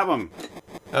gotta stab him.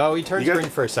 Oh, he turns green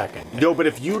for a second. No, but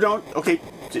if you don't... Okay,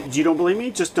 you don't believe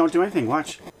me? Just don't do anything.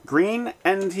 Watch. Green,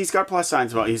 and he's got plus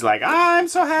signs above. He's like, I'm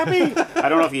so happy. I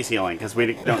don't know if he's healing, because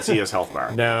we don't see his health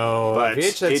bar. No, but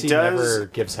VHS never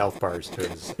gives health bars to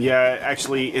his... Yeah,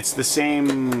 actually, it's the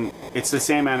same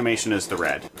animation as the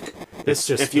red. This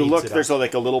just if you look, there's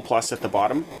like a little plus at the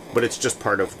bottom, but it's just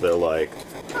part of the like,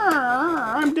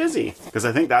 I'm dizzy. Because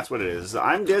I think that's what it is.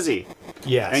 I'm dizzy.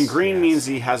 Yes. And green means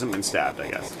he hasn't been stabbed, I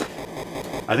guess.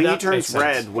 I think he turns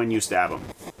red when you stab him.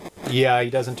 Yeah, he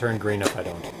doesn't turn green if I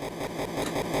don't.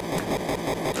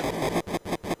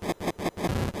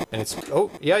 And it's... Oh,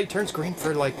 yeah, he turns green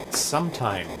for like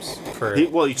sometimes.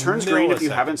 Well, he turns green if you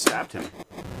haven't stabbed him.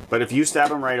 But if you stab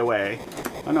him right away...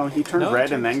 Oh no, he turned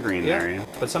red and then green there, yeah.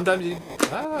 But sometimes he...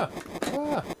 Hurry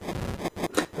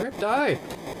up, die.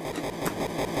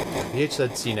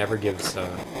 VHC never gives... Oh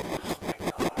my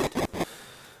god.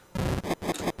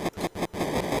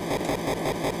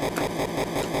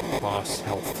 Boss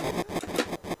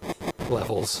health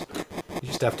levels. You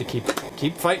just have to keep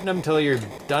fighting them till you're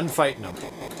done fighting them.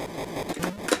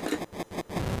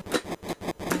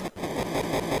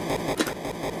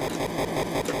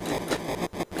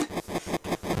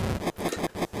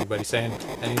 Anybody saying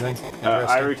anything?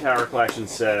 Ivory Tower Collection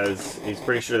says he's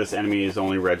pretty sure this enemy is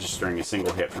only registering a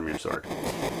single hit from your sword.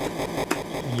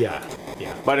 Yeah.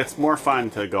 But it's more fun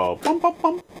to go bump, bump,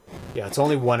 bump. Yeah, it's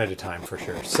only one at a time for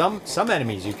sure. Some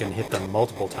enemies you can hit them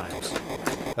multiple times.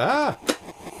 Ah!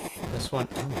 This one,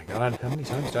 oh my god, how many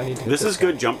times do I need to hit this is guy?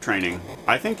 Good jump training.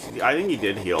 I think he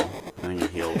did heal. I think he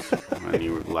healed when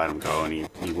you let him go, and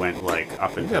he went like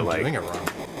up Maybe into I'm like doing it wrong.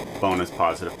 bonus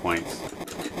positive points.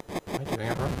 Am I doing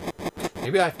it wrong?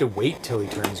 Maybe I have to wait till he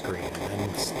turns green and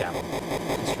then stab him.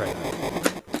 Let's try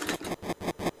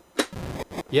that.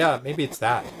 Yeah, maybe it's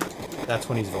that. That's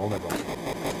when he's vulnerable.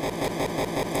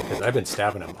 Because I've been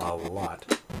stabbing him a lot.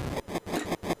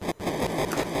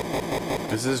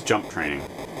 This is jump training.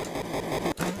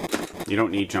 You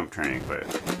don't need jump training, but...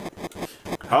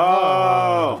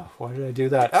 Oh! Why did I do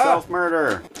that?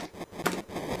 Self-murder!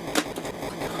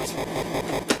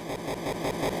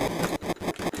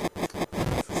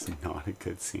 This is not a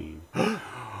good scene.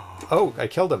 Oh, I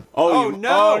killed him. Oh,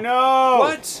 no! Oh, no!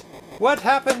 What? What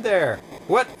happened there?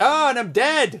 What? Oh, and I'm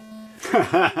dead!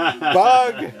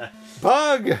 Bug!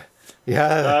 Bug!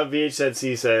 Yeah.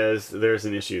 VHZC says there's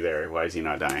an issue there. Why is he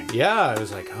not dying? Yeah, I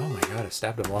was like, oh my god, I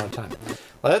stabbed him a lot of time.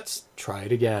 Let's try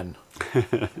it again.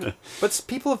 But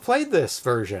people have played this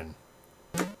version.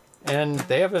 And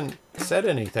they haven't said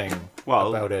anything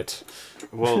about it.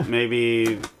 Well,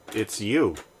 maybe it's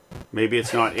you. Maybe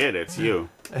it's not it's you.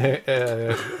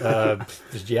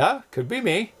 Yeah, could be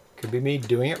me. Could be me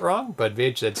doing it wrong, but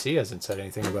VHZC hasn't said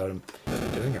anything about him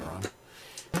doing it wrong.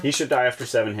 He should die after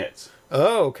 7 hits.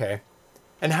 Oh, okay.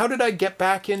 And how did I get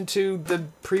back into the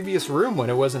previous room when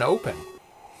it wasn't open?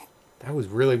 That was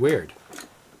really weird.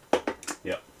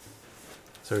 Yep.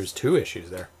 So there's 2 issues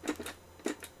there.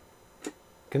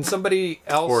 Can somebody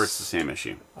else... Or it's the same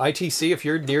issue. ITC, if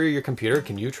you're near your computer,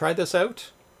 can you try this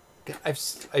out? I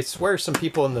swear some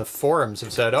people in the forums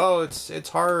have said, oh, it's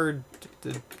hard.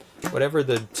 Whatever,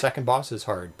 the second boss is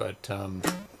hard, but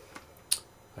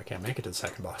I can't make it to the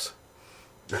second boss.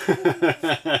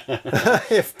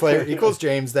 If player equals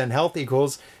James, then health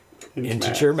equals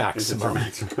integer maximum.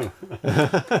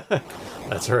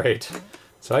 That's right.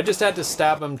 So I just had to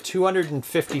stab him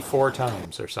 254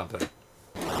 times or something.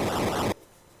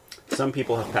 Some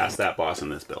people have passed that boss in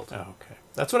this build. Oh, okay.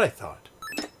 That's what I thought.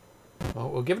 Well,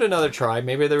 we'll give it another try.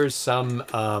 Maybe there was some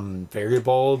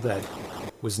variable that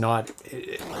was not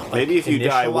maybe if you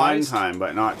die 1 time,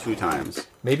 but not 2 times.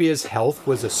 Maybe his health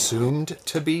was assumed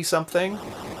to be something,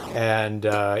 and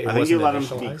it wasn't I think you let him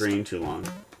initialized. be green too long.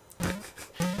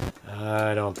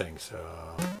 I don't think so.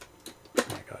 Oh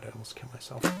my god, I almost killed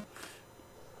myself.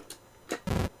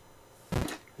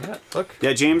 Yeah, look.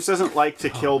 Yeah, James doesn't like to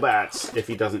kill bats if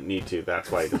he doesn't need to.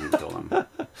 That's why he doesn't kill them.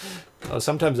 Oh,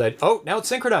 sometimes oh, now it's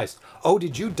synchronized. Oh,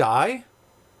 did you die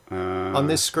on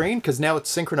this screen? Because now it's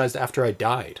synchronized after I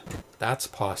died. That's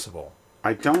possible.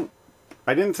 I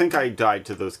didn't think I died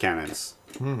to those cannons.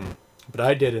 But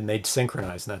I did, and they'd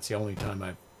synchronized, and that's the only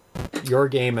time your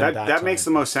game and that makes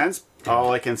the most sense.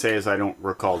 All I can say is I don't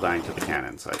recall dying to the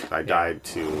cannons. I died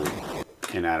to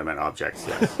inanimate objects,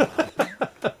 yes.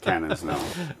 Cannons, no.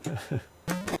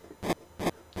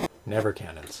 Never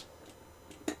cannons.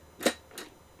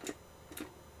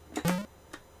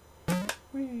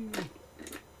 Whee.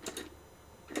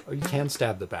 Oh, you can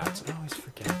stab the bats. I always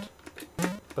forget.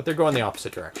 But they're going the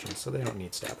opposite direction, so they don't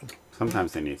need stabbing.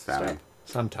 Sometimes they need stabbing.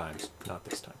 Sometimes. Not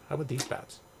this time. How about these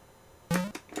bats?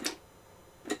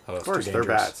 Oh, of course, they're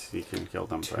bats. You can kill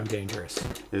them. Too dangerous.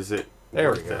 Is it?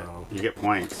 There we go. You get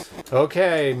points.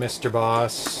 Okay, Mr.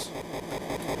 Boss.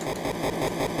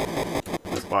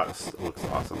 This boss looks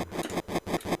awesome.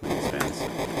 When he spins.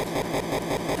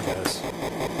 Yes.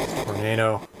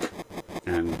 Tornado.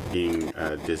 And being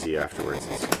dizzy afterwards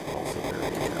is also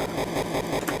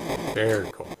very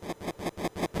cool.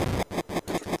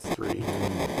 It's 3.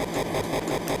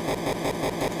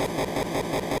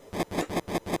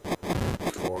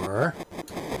 4.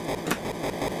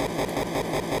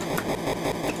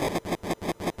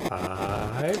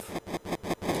 5.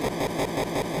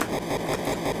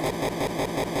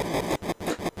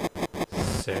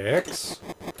 6.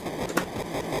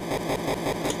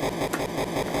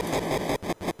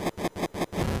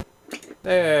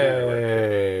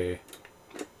 'Hey!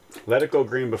 Let it go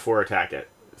green before attack it,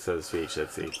 says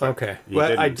VHZC. Okay.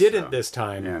 Well, I didn't this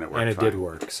time, and it did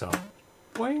work, so.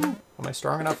 Boing. Am I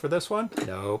strong enough for this one?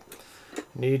 Nope.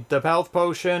 Need the health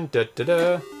potion.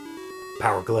 Da-da-da.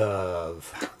 Power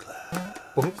glove. Power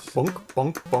glove. Bunk, bunk,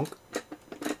 bunk, bunk.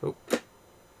 Oh.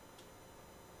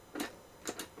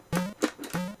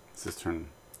 It's his turn.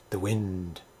 The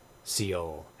wind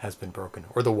seal has been broken.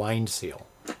 Or the wind seal.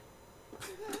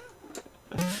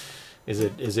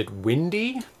 Is it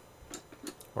windy?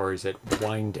 Or is it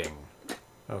winding?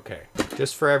 Okay.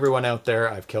 Just for everyone out there,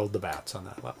 I've killed the bats on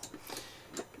that level.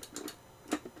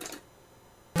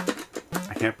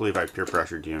 I can't believe I peer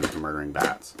pressured you into murdering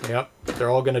bats. Yep. They're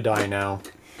all gonna die now.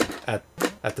 At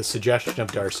the suggestion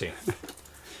of Darcy.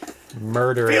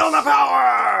 Murderous. Feel the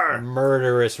power!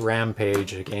 Murderous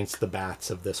rampage against the bats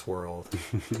of this world.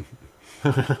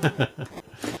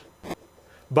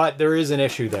 But there is an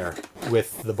issue there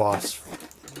with the boss.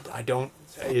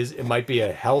 It might be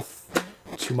a health,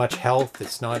 too much health.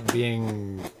 It's not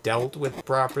being dealt with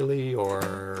properly,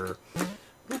 or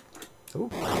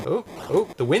oh,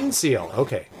 the wind seal.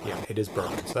 Okay, yeah, it is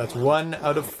broken. So that's 1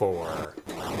 out of 4.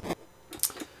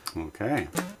 Okay.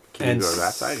 Can you go to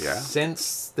that side? Yeah.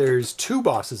 Since there's 2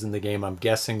 bosses in the game, I'm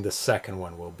guessing the second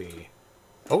one will be.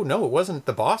 Oh no, it wasn't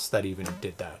the boss that even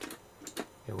did that.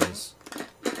 It was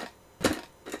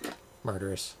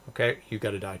murderous. Okay, you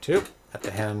gotta die too. At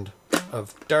the hand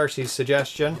of Darcy's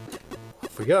suggestion.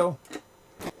 Off we go.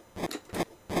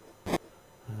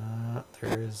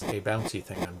 There is a bouncy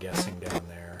thing, I'm guessing, down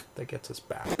there. that gets us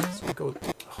back. So we go.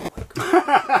 Oh my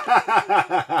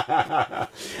god.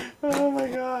 Oh my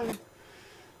god.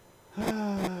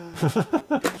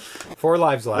 4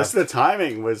 lives left. The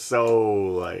timing was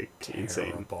so like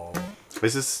insane.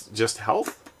 Is this just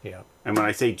health? Yeah. And when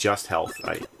I say just health,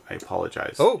 I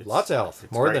apologize. Oh, lots of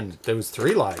health. More right. than there was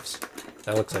 3 lives.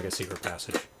 That looks like a secret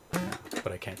passage,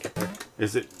 but I can't get there.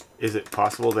 Is it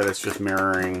possible that it's just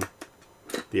mirroring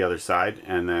the other side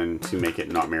and then to make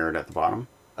it not mirrored at the bottom?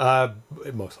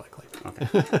 Most likely. Okay.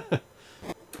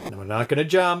 No, I'm not gonna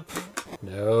jump.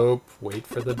 Nope. Wait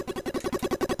for the.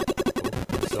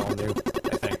 Oh, it's all new,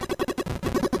 I think.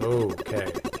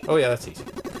 Okay. Oh yeah, that's easy.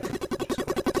 Okay. Just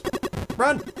go like this.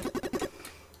 Run.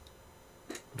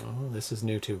 Oh, this is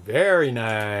new too. Very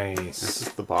nice. This is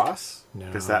the boss? No.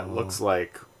 Because that looks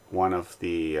like one of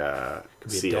the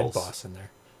Could be seals. a dead boss in there.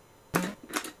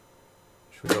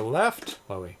 Should we go left?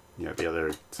 Oh wait. Yeah, the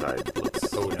other side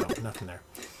looks... Oh no, nothing there.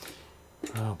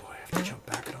 Oh boy, I have to jump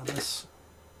back on this.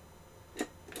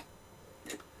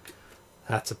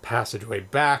 That's a passageway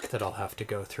back that I'll have to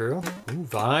go through. Ooh,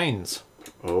 vines.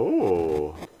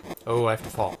 Oh. Oh, I have to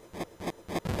fall.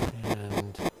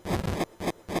 And...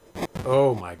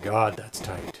 oh my god, that's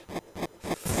tight.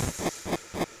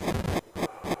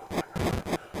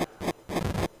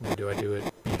 Now do I do it?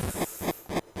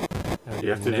 You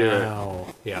have to do it. Now.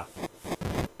 Yeah.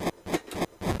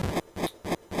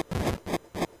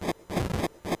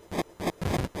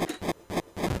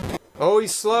 Oh,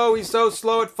 he's slow. He's so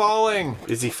slow at falling.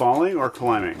 Is he falling or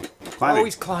climbing? Climbing. Oh,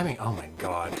 he's climbing. Oh my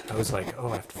god. I was like,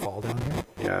 oh, I have to fall down here?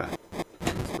 Yeah.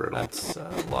 That's brutal. That's a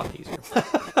lot easier.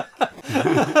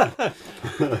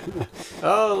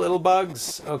 Oh, little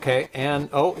bugs. Okay, and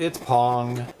oh, it's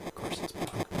Pong. Of course it's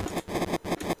Pong.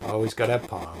 Always gotta have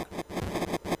Pong.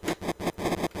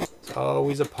 It's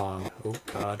always a Pong. Oh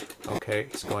god. Okay,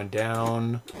 it's going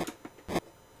down.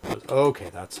 Okay,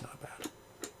 that's not bad.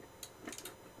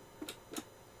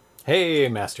 Hey,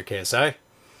 Master KSI.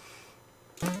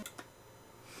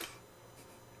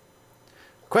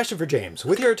 Question for James.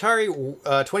 With your Atari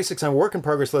 2600 work in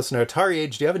progress list on Atari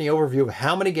Age, do you have any overview of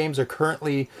how many games are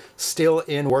currently still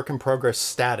in work in progress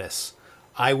status?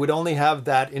 I would only have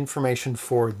that information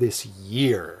for this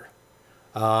year.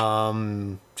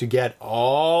 To get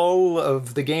all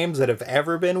of the games that have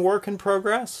ever been work in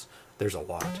progress, there's a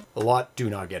lot. A lot do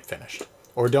not get finished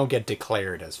or don't get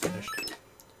declared as finished.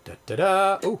 Da, da,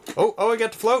 da. Oh, I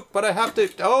get to float, but I have to...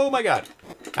 oh my god.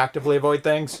 Actively avoid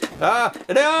things. Ah,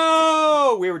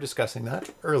 no! We were discussing that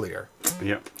earlier.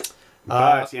 Yep.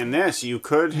 But in this, you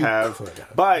could have...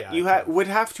 but yeah, you would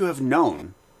have to have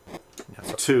known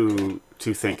to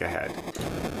think ahead.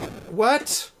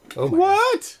 What? Oh my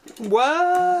what? God.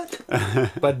 What?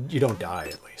 But you don't die,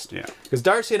 at least. Yeah. Because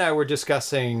Darcy and I were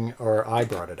discussing, or I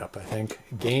brought it up, I think,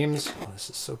 games... oh,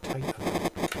 this is so tight.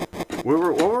 What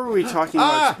were we talking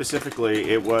about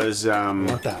specifically? It was... I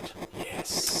want that.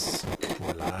 Yes.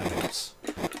 More lives.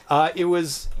 It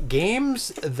was games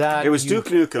that... it was Duke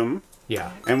Nukem.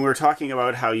 Yeah. And we were talking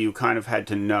about how you kind of had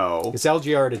to know... it's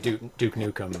LGR to Duke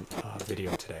Nukem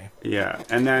video today. Yeah.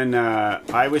 And then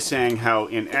I was saying how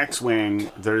in X-Wing,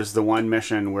 there's the one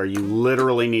mission where you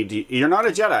literally need to... you're not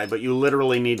a Jedi, but you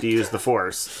literally need to use the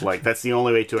Force. Like, that's the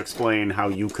only way to explain how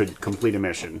you could complete a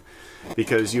mission.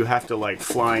 Because you have to, like,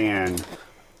 fly in.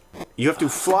 You have to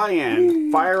fly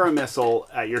in, fire a missile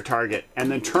at your target,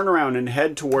 and then turn around and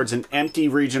head towards an empty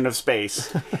region of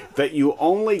space that you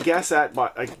only guess at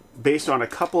based on a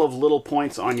couple of little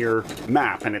points on your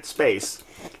map and its space,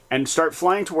 and start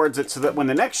flying towards it so that when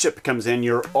the next ship comes in,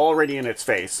 you're already in its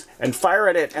face, and fire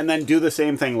at it, and then do the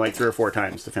same thing like 3 or 4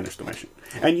 times to finish the mission.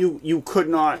 And you could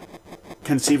not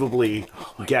conceivably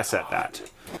guess at that.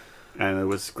 And there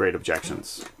was great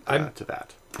objections to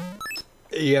that.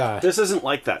 Yeah. This isn't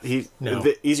like that.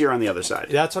 Easier on the other side.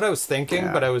 That's what I was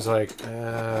thinking, but I was like,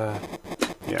 yeah.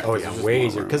 Oh yeah, way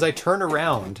easier. Because I turn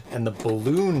around and the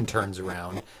balloon turns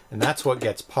around, and that's what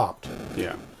gets popped.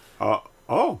 Yeah.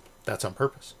 Oh. That's on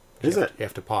purpose. Is it? You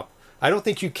have to pop. I don't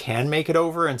think you can make it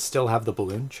over and still have the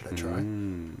balloon. Should I try?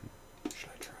 Should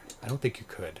I try? I don't think you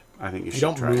could. I think you should try.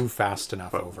 You don't try. move fast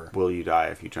enough over. Will you die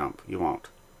if you jump? You won't.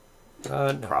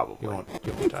 No, probably. You won't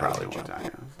die. Probably won't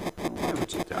die. Why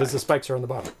would you die? Because the spikes are on the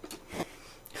bottom.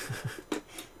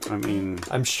 I mean...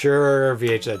 I'm sure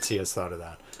VHZC has thought of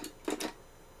that.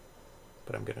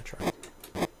 But I'm going to try.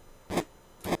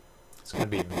 It's going to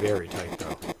be very tight,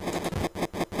 though.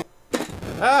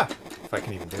 Ah! If I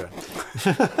can even do it.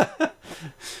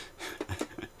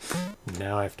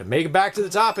 Now I have to make it back to the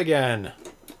top again.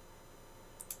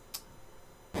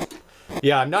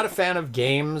 Yeah, I'm not a fan of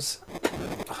games.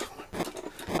 Oh my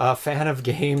A fan of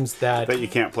games that you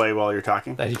can't play while you're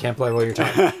talking. That you can't play while you're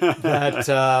talking.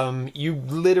 That you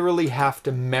literally have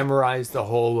to memorize the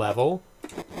whole level.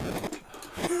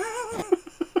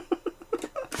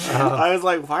 I was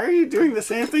like, why are you doing the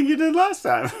same thing you did last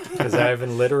time? Because I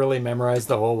haven't literally memorized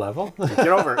the whole level. Get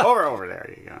over.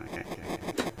 There you go. Okay.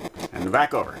 And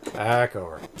back over. Back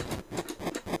over.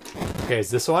 Okay, is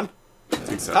this one? I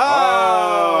think so. Oh!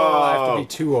 I have to be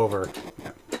 2 over.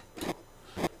 Yeah.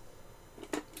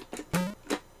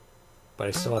 But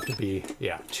I still have to be,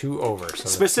 2 over. So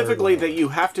specifically that you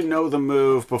have to know the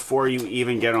move before you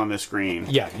even get on the screen.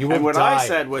 Yeah, you will. And what die. I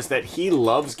said was that he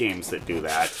loves games that do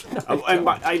that. No, and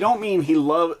I don't mean he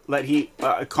can't.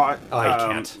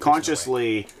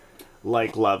 Consciously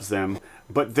loves them,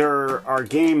 but there are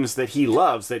games that he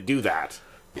loves that do that.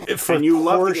 For and you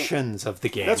portions of the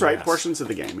game. That's right, yes. portions of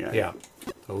the game. Yeah.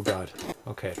 Oh god.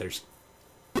 Okay, there's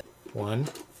 1.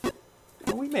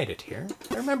 Oh, we made it here.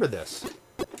 I remember this.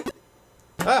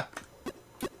 Ah!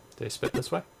 Did I spit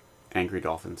this way? Angry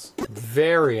dolphins.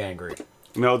 Very angry.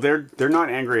 No, they're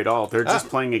not angry at all. They're just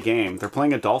playing a game. They're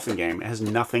playing a dolphin game. It has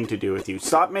nothing to do with you.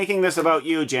 Stop making this about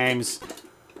you, James.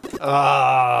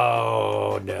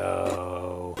 Oh,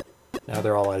 no. Now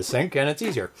they're all out of sync, and it's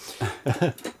easier.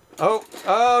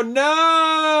 Oh no!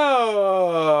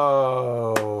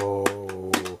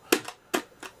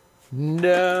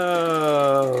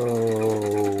 No!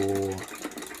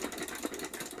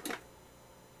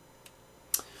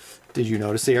 Did you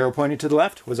notice the arrow pointing to the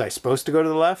left? Was I supposed to go to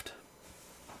the left?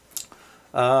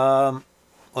 Well,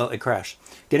 it crashed.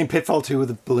 Getting Pitfall 2 with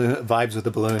the balloon vibes with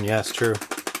the balloon. Yes, true.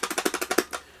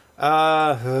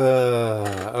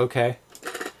 Okay.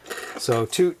 So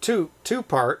two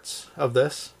parts of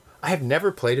this. I have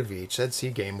never played a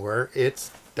VHZC game where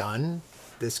it's done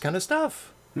this kind of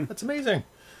stuff. That's amazing.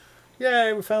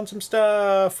 Yay, we found some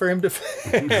stuff for him to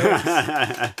fix.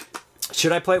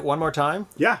 Should I play it one more time?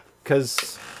 Yeah.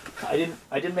 Because I didn't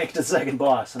make it to the second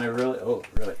boss, and I really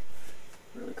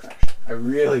crashed. I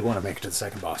really want to make it to the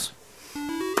second boss.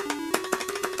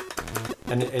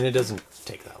 And it doesn't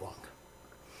take that long.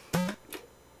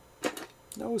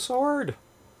 No sword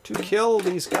to kill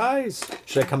these guys.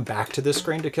 Should I come back to this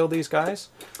screen to kill these guys?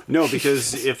 No,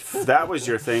 because if that was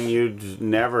your thing, you'd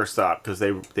never stop because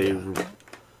they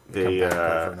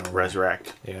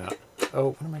resurrect. Yeah.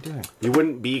 Oh, what am I doing? You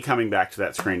wouldn't be coming back to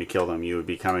that screen to kill them. You would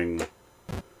be coming.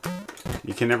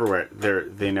 You can never.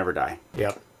 They never die.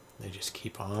 Yep. They just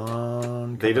keep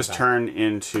on. They just back. turn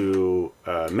into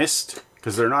mist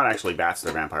because they're not actually bats.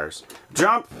 They're vampires.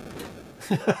 Jump.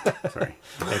 Sorry.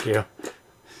 Thank you.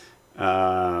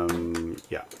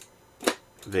 Yeah.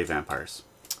 They vampires.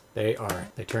 They are.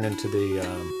 They turn into the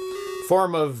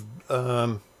form of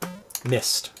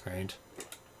mist, right?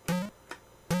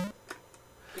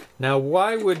 Now,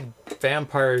 why would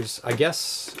vampires... I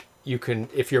guess you can...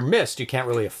 If you're mist, you can't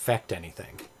really affect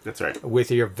anything. That's right. With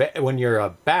your when you're a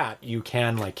bat, you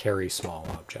can like carry small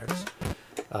objects.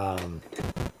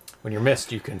 When you're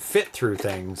mist, you can fit through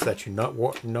things that you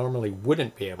normally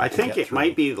wouldn't be able to I think get it through.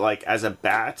 might be like as a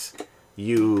bat,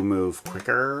 you move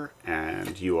quicker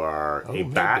and you are a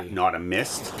bat, maybe. not a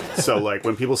mist. So like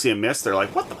when people see a mist, they're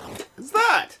like, what the f is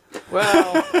that?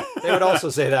 Well, they would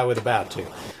also say that with a bat too.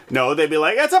 No, they'd be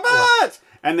like, it's a bat!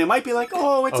 And they might be like,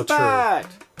 oh, it's a true. bat!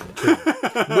 True.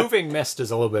 Moving mist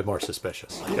is a little bit more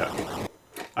suspicious. Yeah.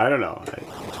 I don't know.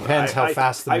 Depends how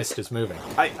fast the mist is moving.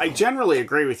 I generally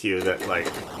agree with you that, like,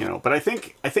 you know, but I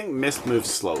think mist moves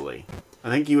slowly. I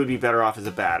think you would be better off as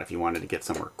a bat if you wanted to get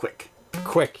somewhere quick.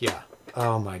 Quick, yeah.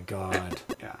 Oh my god.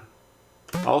 Yeah.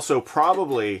 Also,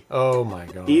 probably... Oh my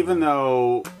god. Even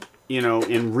though, you know,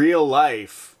 in real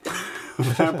life,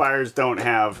 vampires don't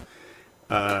have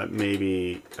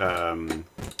maybe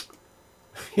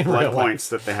blood points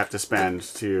that they have to spend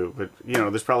to... But, you know,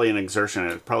 there's probably an exertion.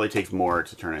 It probably takes more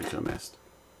to turn into a mist.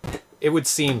 It would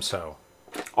seem so.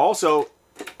 Also,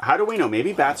 how do we know?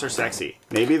 Maybe bats are sexy.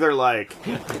 Maybe they're like...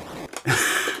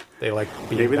 They like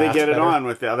being Maybe they get better. it on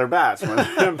with the other bats when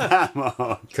they're in bat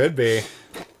mode. Could be.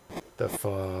 The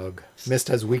fog. Mist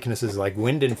has weaknesses like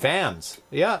wind and fans.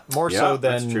 Yeah, more so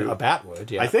than a bat would.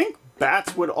 Yeah. I think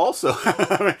bats would also,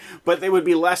 but they would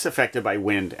be less affected by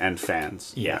wind and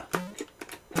fans. Yeah.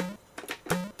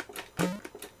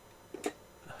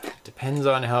 Depends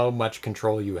on how much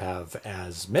control you have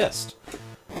as Mist.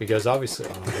 Because obviously...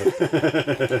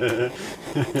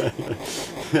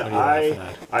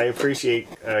 I appreciate,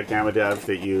 Gamadov,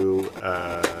 that you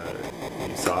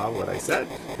saw what I said.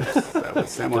 That was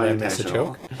semi-intentional. Did I miss a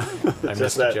joke? I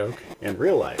missed a joke. In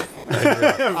real life.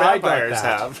 Vampires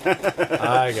have.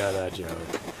 I got that joke.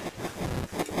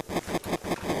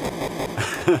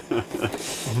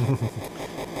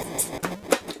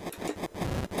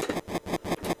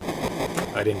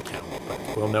 I didn't count, but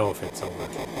we'll know if it's over.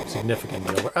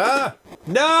 Significantly over. Ah!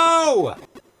 No!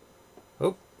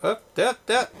 Oh,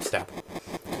 stab.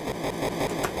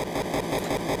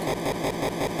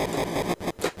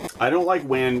 I don't like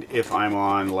wind if I'm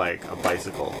on, like, a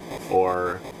bicycle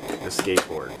or a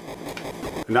skateboard.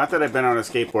 Not that I've been on a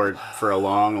skateboard for a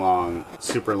long,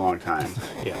 super long time.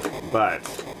 Yeah. But,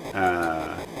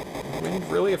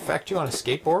 Wind really affect you on a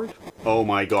skateboard? oh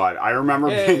my god. I remember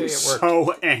being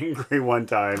so angry one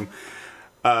time.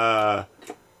 I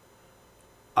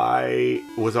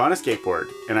was on a skateboard,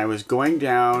 and I was going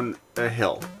down a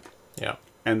hill. Yeah.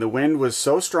 And the wind was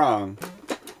so strong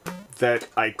that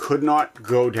I could not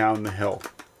go down the hill.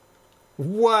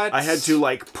 What? I had to,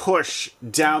 like, push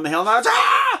down the hill, and I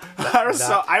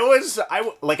was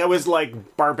I was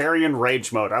like barbarian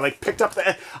rage mode. I like picked up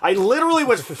I literally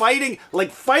was fighting, picked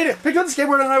up the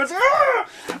skateboard, and I was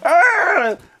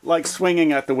like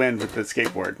swinging at the wind with the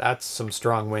skateboard. That's some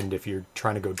strong wind if you're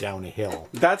trying to go down a hill.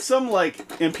 That's some,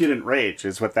 like, impudent rage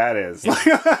is what that is.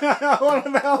 Yeah.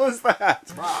 What the hell is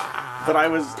that? But I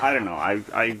don't know,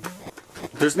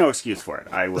 there's no excuse for it.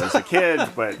 I was a kid,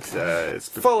 but it's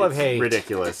full of hate.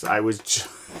 Ridiculous. I was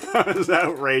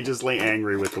outrageously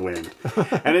angry with the wind,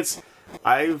 and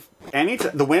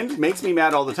the wind makes me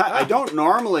mad all the time. I don't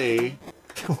normally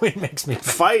The wind makes me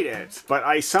fight it, but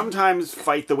I sometimes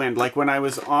fight the wind. Like when I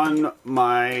was on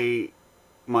my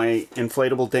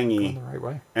inflatable dinghy, going the right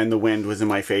way. And the wind was in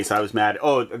my face, I was mad.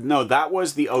 Oh no, that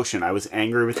was the ocean. I was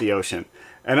angry with the ocean.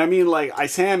 And I mean, like, I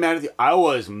say I'm mad at I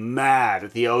was mad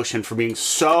at the ocean for being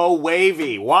so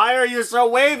wavy. Why are you so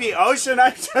wavy, ocean?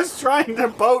 I'm just trying to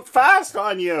boat fast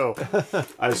on you.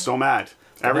 I was so mad.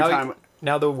 Every time.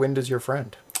 Now the wind is your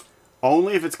friend.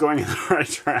 Only if it's going in the right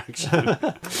direction.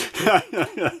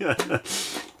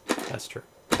 That's true.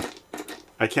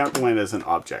 I count the wind as an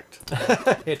object.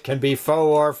 It can be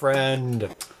foe or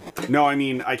friend. No, I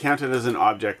mean, I count it as an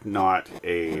object, not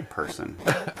a person.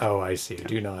 Oh, I see.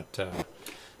 Do not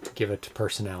give it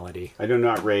personality. I do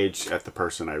not rage at the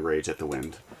person, I rage at the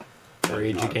wind.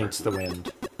 Rage against the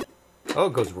wind. Oh,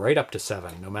 it goes right up to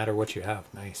 7, no matter what you have.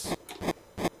 Nice.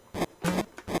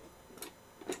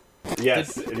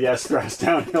 Yes, yes, thrust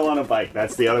downhill on a bike.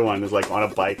 That's the other one. Is like on a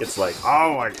bike, it's like,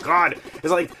 oh my god. It's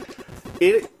like,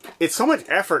 it's so much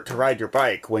effort to ride your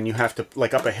bike when you have to,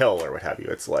 like, up a hill or what have you.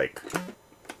 It's like...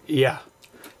 Yeah.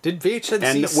 Did VHC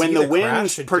and when the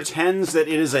wind pretends that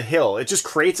it is a hill, it just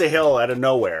creates a hill out of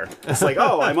nowhere. It's like,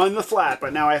 oh, I'm on the flat,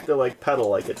 but now I have to, like, pedal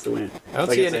like it's the wind. I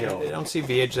don't see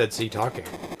VHC talking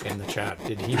in the chat.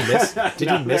 Did he miss?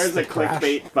 Did he miss there's the a crash?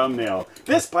 Clickbait thumbnail.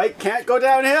 This bike can't go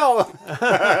downhill.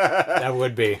 That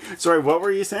would be. Sorry, what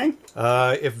were you saying?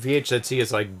 If VHC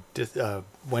is like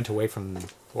went away from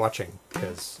watching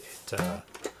because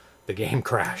the game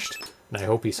crashed, and I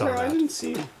hope he saw that. I didn't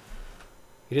see.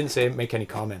 He didn't make any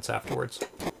comments afterwards.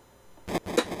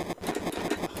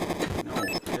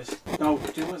 No,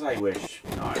 do as I wish,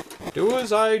 not. Do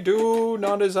as I do,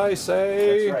 not as I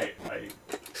say. That's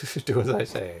right. Do as I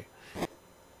say.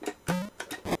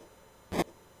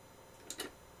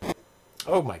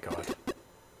 Oh my god.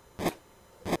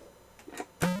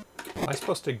 Am I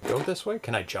supposed to go this way?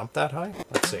 Can I jump that high?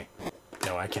 Let's see.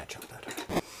 No, I can't jump that high.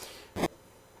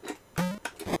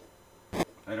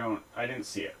 I didn't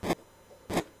see it.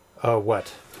 Oh,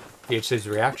 what? VHC's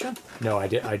reaction? No,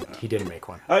 he didn't make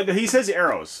one. He says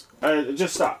arrows.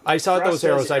 Just stop. I saw those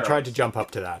arrows. I tried to jump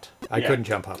up to that. I couldn't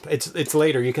jump up. It's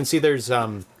later. You can see there's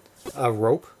a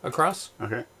rope across.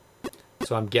 Okay.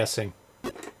 So I'm guessing.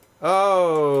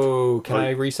 Oh, can I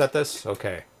reset this?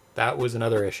 Okay. That was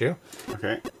another issue.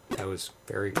 Okay. That was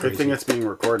very crazy. Good thing it's being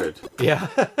recorded. Yeah.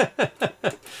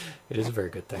 It is a very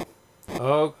good thing.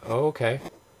 Oh, okay.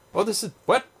 Oh, this is...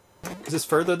 What? Is this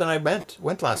further than I went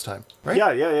last time, right? Yeah.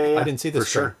 I didn't see this. For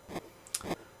sure.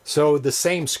 So the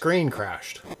same screen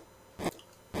crashed.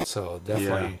 So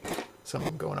definitely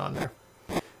something going on there.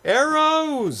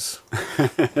 Arrows!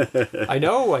 I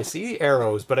know, I see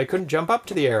arrows, but I couldn't jump up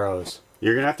to the arrows.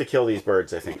 You're going to have to kill these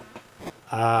birds, I think.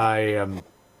 I am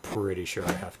pretty sure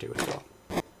I have to as well.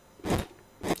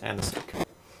 And the snake.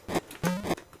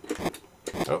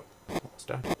 Oh, almost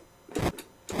died.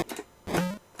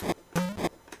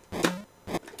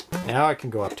 Now I can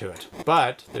go up to it,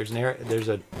 but there's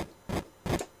a...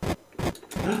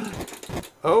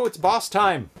 Oh, it's boss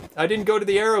time! I didn't go to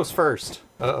the arrows first.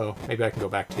 Uh-oh, maybe I can go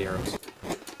back to the arrows.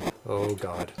 Oh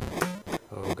god.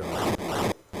 Oh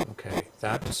god. Okay,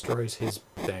 that destroys his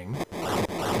thing.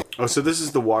 Oh, so this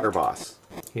is the water boss.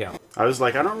 Yeah. I was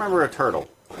like, I don't remember a turtle.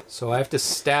 So I have to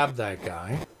stab that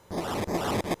guy.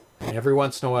 And every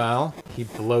once in a while, he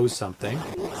blows something.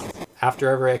 After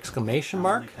every exclamation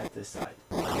mark, Cut this side.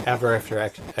 Ever after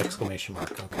exclamation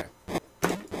mark. Okay.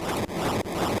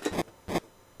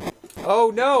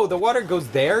 Oh no, the water goes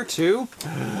there too?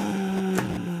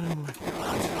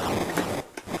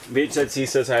 VHZC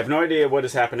says, I have no idea what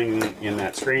is happening in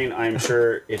that screen. I'm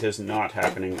sure it is not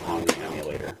happening on the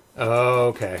emulator.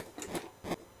 Okay.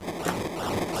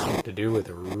 Something to do with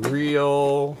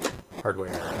real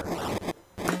hardware.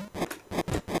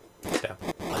 Stab.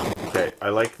 Okay, I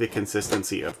like the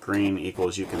consistency of green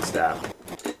equals you can stab.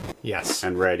 Yes.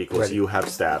 And red equals you have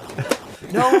stabbed.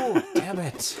 No! Damn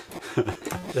it!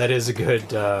 That is a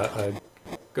good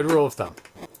rule of thumb.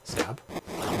 Stab.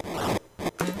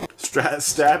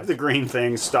 Stab the green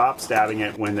thing, stop stabbing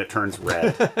it when it turns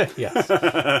red. Yes.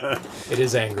 It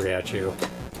is angry at you.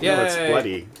 Yeah, no, it's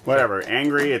bloody. Whatever.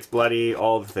 Angry, it's bloody,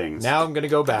 all the things. Now I'm going to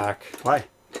go back. Why?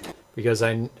 Because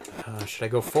should I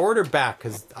go forward or back?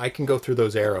 Because I can go through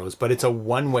those arrows, but it's a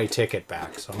one-way ticket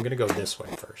back, so I'm going to go this way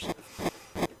first.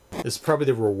 This is probably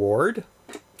the reward.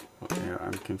 Yeah,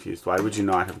 I'm confused. Why would you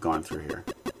not have gone through here?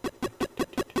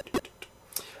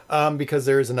 Because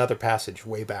there is another passage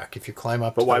way back. If you climb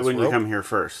up. But why wouldn't you come here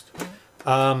first?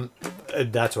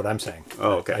 That's what I'm saying.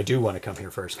 Oh, okay. I do want to come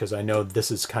here first because I know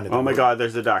this is kind of. Oh my God!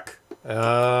 There's a duck.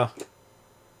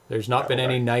 There's not been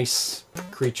any nice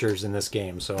creatures in this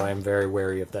game, so I am very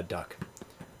wary of that duck.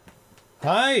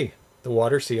 Hi! The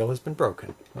water seal has been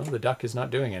broken. Well, the duck is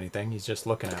not doing anything. He's just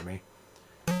looking at me.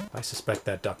 I suspect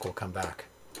that duck will come back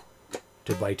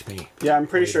to bite me. Yeah, I'm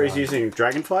pretty sure he's using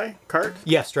Dragonfly cart.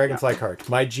 Yes, Dragonfly cart.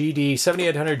 My GD,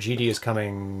 7800 GD is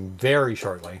coming very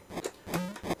shortly.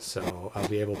 So I'll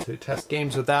be able to test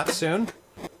games with that soon.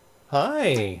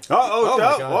 Hi.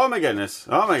 Oh my goodness.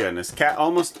 Oh my goodness. Cat,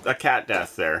 almost a cat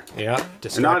death there. Yeah.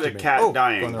 Not a cat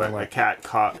dying, but a cat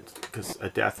caught, because a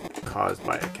death caused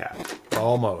by a cat.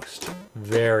 Almost.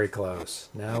 Very close.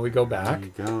 Now we go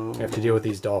back. There you go. We have to deal with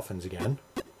these dolphins again.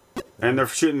 And they're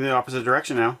shooting the opposite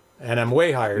direction now. And I'm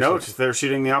way higher. No, they're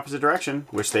shooting the opposite direction,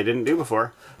 which they didn't do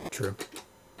before. True.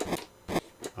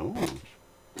 Oh.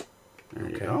 There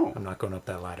you go. I'm not going up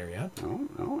that ladder yet.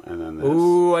 No. And then this.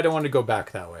 Ooh, I don't want to go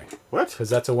back that way. What? Because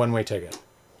that's a one-way ticket.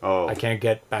 Oh. I can't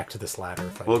get back to this ladder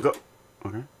if I We'll go.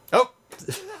 Okay. Oh!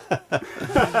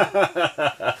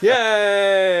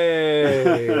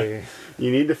 Yay!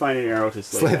 You need to find an arrow to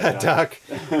slay that duck.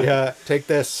 Yeah, take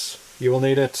this. You will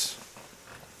need it.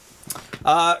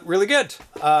 Really good.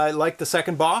 I like the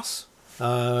second boss.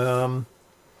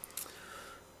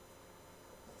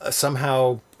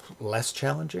 Somehow less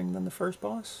challenging than the first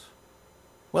boss.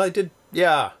 Well, I did.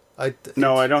 Yeah.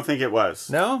 No, I don't think it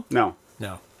was. No. No.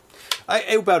 No.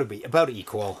 About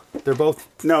equal. They're both.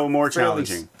 No, more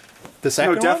challenging. The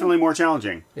second No, definitely more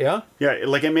challenging. Yeah? Yeah,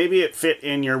 like maybe it fit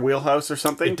in your wheelhouse or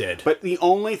something. It did. But the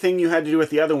only thing you had to do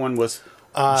with the other one was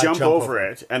jump over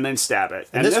it and then stab it.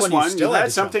 And this one you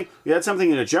had something. You had something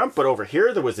in a jump, but over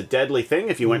here there was a deadly thing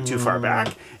if you went too far back,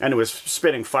 and it was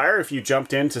spitting fire if you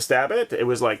jumped in to stab it. It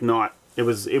was like not. It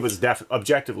was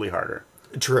objectively harder.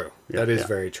 True. That is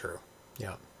very true.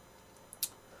 Yeah.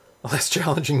 Less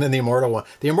challenging than the Immortal one.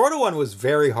 The Immortal one was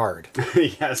very hard.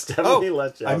 Yes, definitely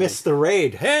less challenging. I missed the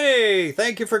raid. Hey,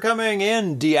 thank you for coming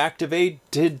in,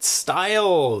 Deactivated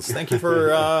Styles. Thank you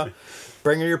for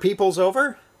bringing your peoples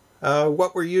over.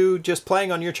 What were you just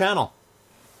playing on your channel?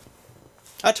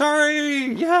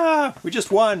 Atari! Yeah! We just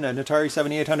won an Atari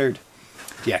 7800.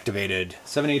 Deactivated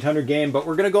 7800 game, but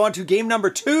we're going to go on to game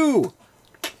number 2.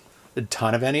 A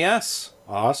ton of NES.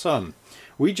 Awesome.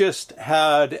 We just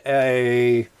had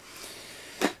a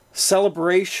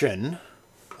celebration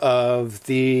of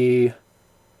the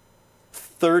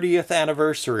 40th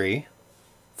anniversary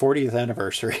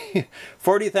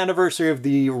of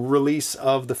the release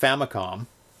of the Famicom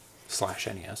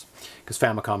 /NES, because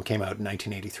Famicom came out in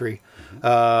 1983,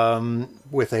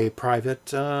 with a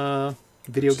private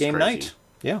video game night.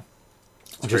 Yeah.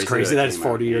 Which is crazy that it's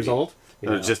 40 years old.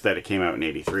 It's just that it came out in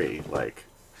 83, like...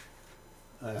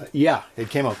 yeah, it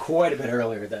came out quite a bit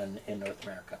earlier than in North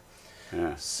America.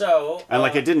 Yeah. So... and,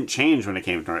 like, it didn't change when it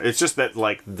came to... It's just that,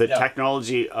 like, the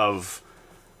technology of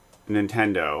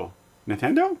Nintendo...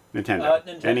 Nintendo? Nintendo.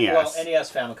 NES. Well,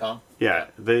 NES Famicom. Yeah,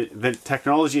 the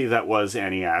technology that was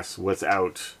NES was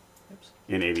out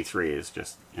in 83 is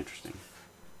just interesting.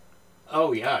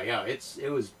 Oh, yeah.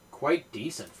 It was quite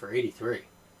decent for 83.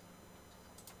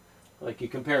 Like, you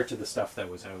compare it to the stuff that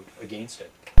was out against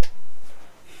it.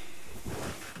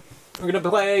 We're going to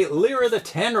play Lyra The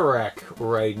Tenrec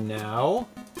right now.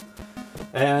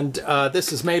 And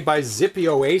this is made by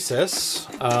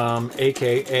ZippyOasys,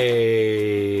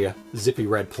 a.k.a. Zippy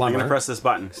Red Plumber. I'm going to press this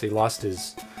button. So he lost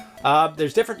his...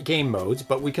 there's different game modes,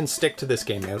 but we can stick to this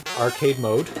game mode. Arcade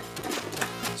mode.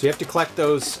 So you have to collect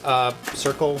those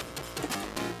circle.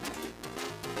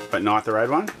 But not the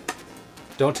red one?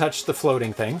 Don't touch the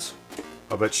floating things.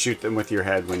 Oh, but shoot them with your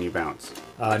head when you bounce.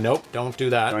 Nope, don't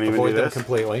do that. Don't even Avoid do them this?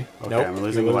 completely. Okay, Nope, I'm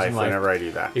losing you're life whenever I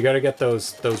do that. You got to get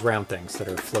those round things that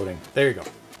are floating. There you go.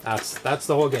 That's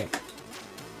the whole game.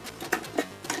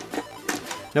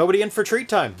 Nobody in for treat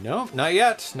time? No, not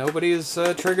yet. Nobody has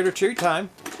triggered a treat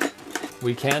time.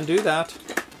 We can do that.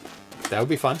 That would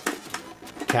be fun.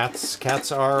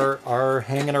 Cats are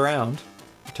hanging around.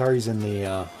 Atari's in the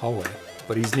hallway,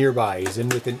 but he's nearby. He's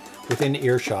within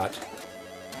earshot.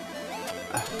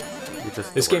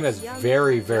 This game has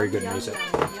very, very good music.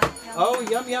 Oh,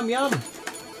 yum, yum, yum.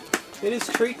 It is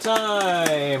treat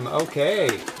time.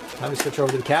 Okay. Time to switch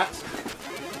over to the cats.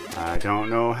 I don't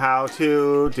know how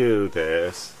to do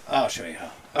this. I'll show you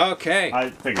how. Okay.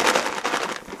 I figured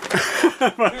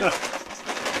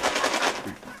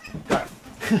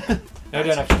it. No, you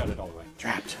don't have to cut it all the way.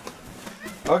 Trapped.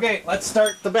 Okay, let's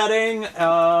start the betting.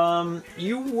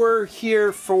 You were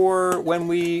here for when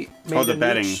we made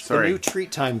the new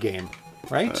treat time game,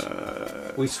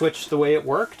 right? We switched the way it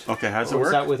worked. Okay, how does it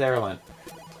work? work? Was that with Airline?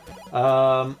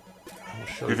 I'll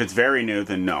show you. If it's very new,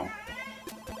 then no.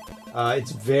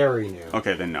 It's very new.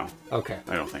 Okay, then no. Okay.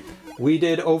 I don't think. We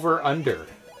did over-under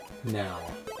now.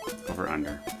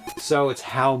 Over-under. So it's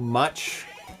how much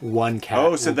one cat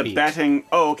Oh, so the beat. betting...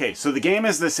 Oh, okay. So the game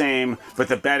is the same, but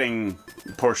the betting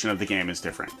portion of the game is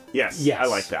different. Yes. Yes. I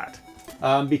like that.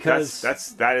 Because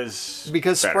that is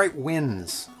because better. Sprite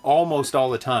wins almost all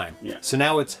the time. Yeah. So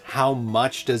now it's how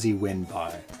much does he win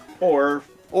by? Or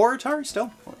Atari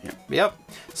still. yeah. Yep.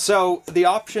 So the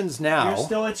options now. You're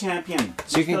still a champion.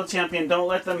 So you You're can- still a champion. Don't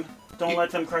let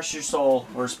them crush your soul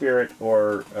or spirit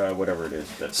or whatever it is.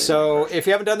 That So if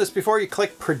you haven't done this before, you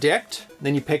click predict,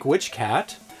 then you pick which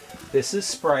cat. This is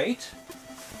Sprite,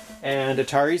 and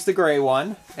Atari's the gray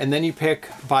one, and then you pick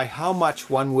by how much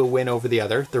one will win over the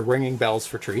other. They're ringing bells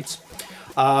for treats.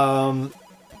 Will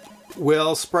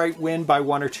Sprite win by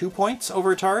 1 or 2 points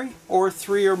over Atari, or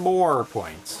 3 or more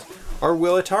points? Or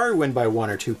will Atari win by 1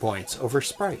 or 2 points over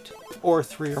Sprite, or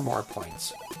 3 or more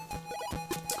points?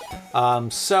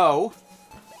 And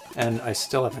I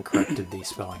still haven't corrected these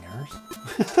spelling errors,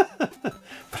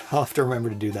 but I'll have to remember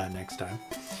to do that next time.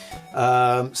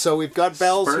 So we've got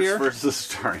bells Spurs here. versus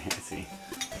Atari, I see.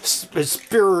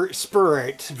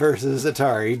 Spirit versus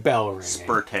Atari, bell ringing.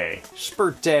 Spurte.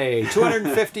 Spurte.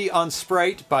 250 on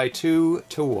Sprite by 2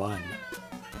 to 1.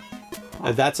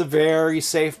 That's a very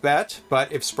safe bet, but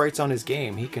if Sprite's on his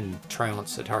game, he can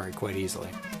trounce Atari quite easily.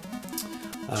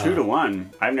 2 to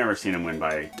 1. I've never seen him win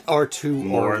by. Or 2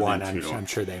 More or than 1, 2 to 1. I'm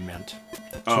sure they meant.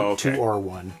 Oh, okay. 2 or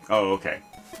 1. Oh, okay.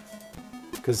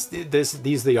 Because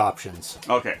these are the options.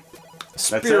 Okay.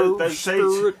 Spirit.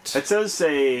 That says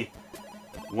say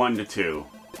 1 to 2.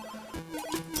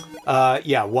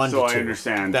 Yeah, 1 to 2. So I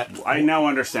understand. I now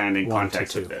understand in 1 to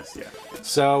context 2. of this. Yeah.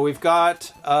 So we've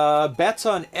got bets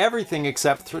on everything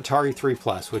except Atari 3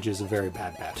 Plus, which is a very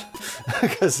bad bet.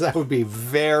 Because that would be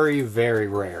very, very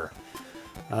rare.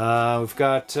 We've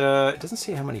got, it doesn't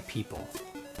say how many people,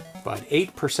 but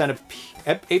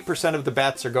 8% of the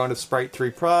bets are going to Sprite 3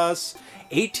 Plus.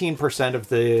 18% of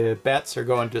the bets are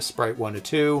going to Sprite 1 to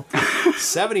 2.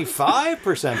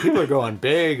 75% people are going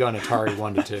big on Atari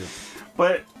 1 to 2.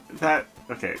 But that,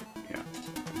 okay, yeah.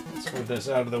 Let's move this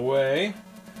out of the way.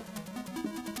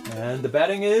 And the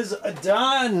betting is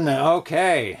done.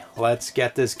 Okay, let's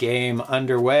get this game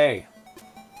underway.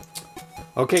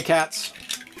 Okay, cats,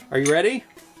 are you ready?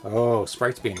 Oh,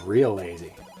 Sprite's being real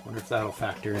lazy. Wonder if that'll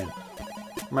factor in.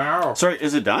 Meow. Sorry,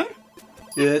 is it done?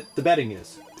 The betting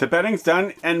is. The betting's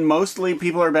done, and mostly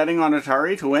people are betting on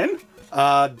Atari to win?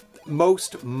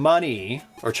 Most money,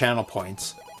 or channel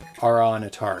points, are on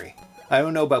Atari. I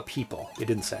don't know about people. It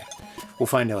didn't say. We'll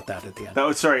find out that at the end.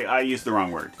 Oh, sorry, I used the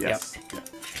wrong word. Yes. Yep.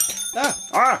 Yeah.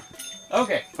 Ah!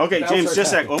 Okay. Okay, Bells James, are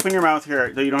just a sec. tapping. Open your mouth here.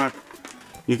 You don't have.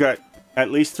 You got at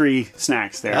least 3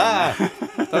 snacks there. Ah,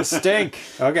 those stink.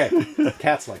 Okay,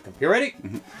 cats like them. You ready?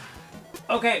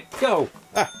 Okay, go.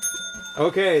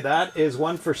 Okay, that is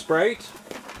 1 for Sprite.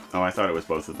 Oh, I thought it was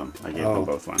both of them. I gave them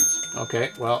both ones.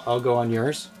 Okay, well, I'll go on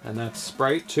yours. And that's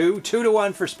Sprite 2. 2 to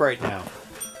 1 for Sprite now.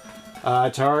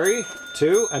 Atari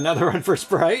 2. Another one for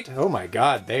Sprite. Oh my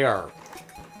god, they are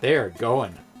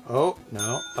going. Oh,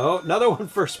 no. Oh, another one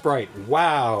for Sprite.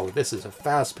 Wow, this is a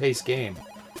fast-paced game.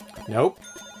 Nope.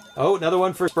 Oh, another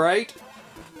one for Sprite.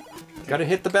 Gotta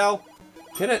hit the bell.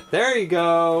 Hit it. There you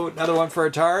go. Another one for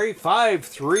Atari.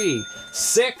 5-3.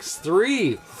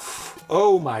 6-3.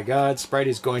 Oh my god, Sprite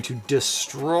is going to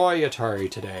destroy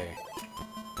Atari today.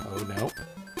 Oh, no.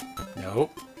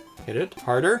 Nope. Hit it.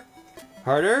 Harder.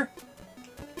 Harder.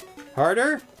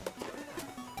 Harder.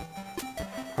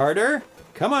 Harder.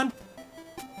 Come on.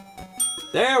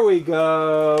 There we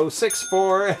go.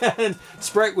 6-4. And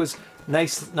Sprite was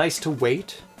nice to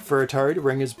wait for Atari to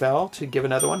ring his bell to give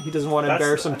another one. He doesn't want to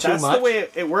embarrass him too much. That's the way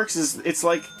it works. Is it's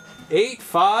like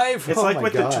 8-5. It's like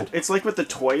with it's like with the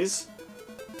toys.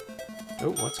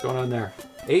 Oh, what's going on there?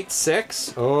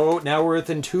 8-6. Oh, now we're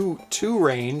within two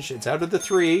range. It's out of the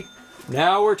 3.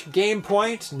 Now we're to game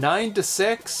point.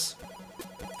 9-6.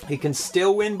 He can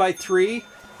still win by 3.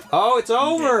 Oh, it's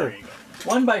over.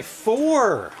 Won by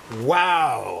 4.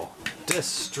 Wow.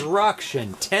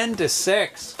 Destruction.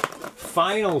 10-6.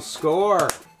 Final score.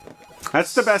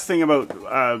 That's the best thing about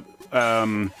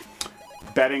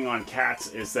betting on cats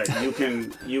is that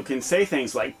you can say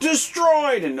things like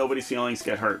destroyed and nobody's feelings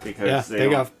get hurt because they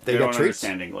don't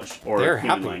understand English or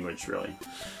human language really.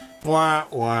 Wow.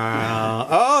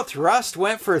 Oh, Thrust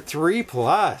went for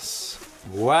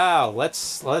 3+. Wow.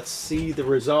 Let's see the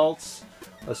results.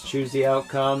 Let's choose the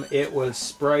outcome. It was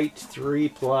Sprite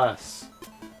 3+.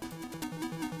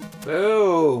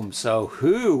 Boom. So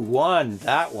who won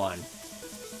that one?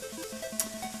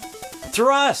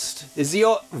 Thrust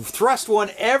won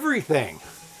everything.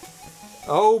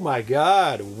 Oh my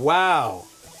God. Wow.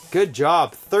 Good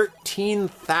job.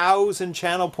 13,000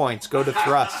 channel points go to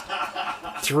Thrust.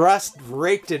 Thrust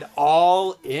raked it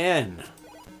all in.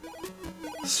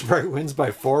 Sprite wins by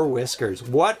 4 whiskers.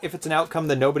 What if it's an outcome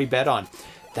that nobody bet on?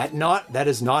 That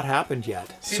has not happened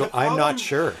yet. So I'm not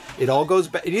sure. It all goes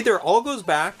back. It either all goes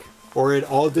back or it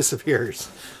all disappears.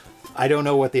 I don't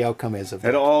know what the outcome is of that.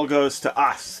 It all goes to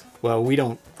us. Well, we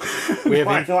don't. We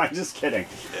have. No, I'm just kidding.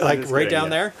 Like right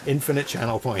down there, infinite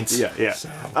channel points. Yeah. So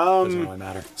doesn't really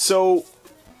matter. So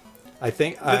I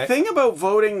think the thing about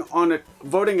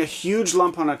voting a huge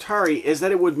lump on Atari is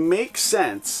that it would make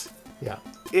sense. Yeah.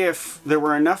 If there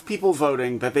were enough people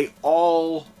voting that they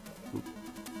all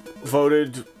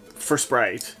voted for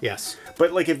Sprite. Yes.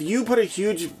 But like if you put a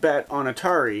huge bet on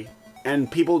Atari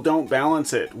and people don't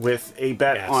balance it with a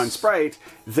bet on Sprite,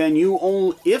 then you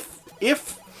only if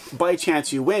by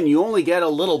chance you win, you only get a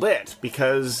little bit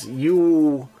because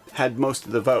you had most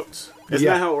of the votes. Isn't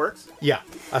that how it works? Yeah.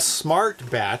 A smart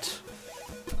bet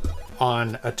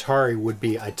on Atari would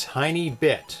be a tiny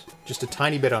bit. Just a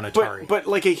tiny bit on Atari.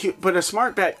 But a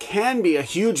smart bet can be a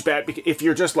huge bet if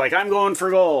you're just like, I'm going for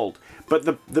gold. But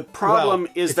the problem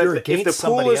is that if the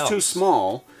pool is too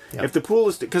small, if the pool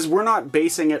is, because we're not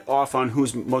basing it off on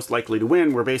who's most likely to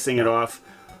win, we're basing it off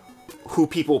who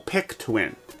people pick to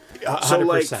win. 100%. So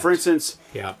like, for instance,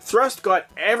 Thrust got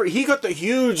the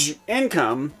huge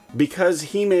income because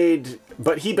he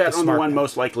bet on the one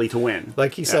most likely to win.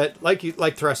 Like he said, like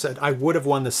Thrust said, I would have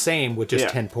won the same with just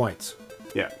 10 points.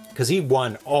 Yeah. Because he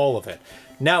won all of it.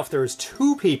 Now, if there's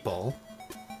 2 people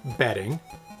betting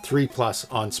 3+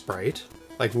 on Sprite,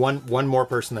 like one more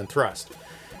person than Thrust,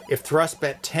 if Thrust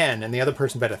bet 10 and the other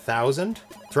person bet 1,000,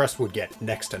 Thrust would get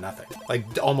next to nothing, like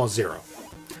almost 0.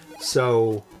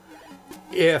 So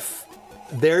if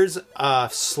there's a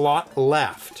slot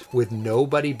left with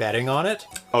nobody betting on it,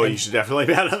 you should definitely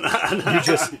bet on that. You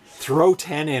just throw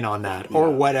 10 in on that or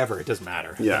whatever. It doesn't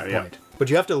matter. At that point. But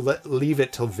you have to leave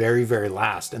it till very, very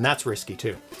last, and that's risky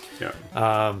too.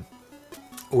 Yeah.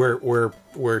 We're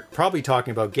probably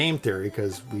talking about game theory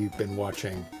because we've been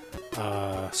watching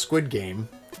Squid Game,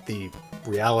 the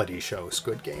reality show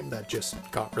Squid Game that just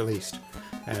got released,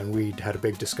 and we had a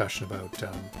big discussion about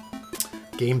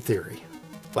game theory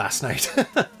last night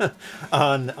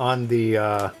on one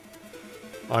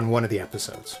of the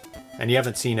episodes. And you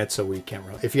haven't seen it, so we can't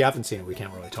really. If you haven't seen it, we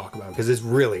can't really talk about it because it's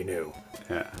really new.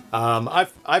 Yeah. I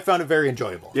found it very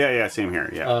enjoyable. Yeah. Same here.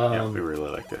 Yeah. We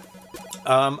really liked it.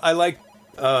 I like.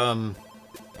 What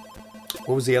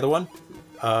was the other one?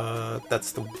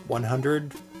 That's the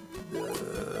 100.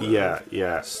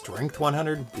 Yeah. Strength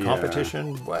 100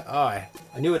 competition. What? Oh, I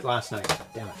knew it last night.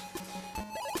 Damn it.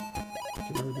 Do you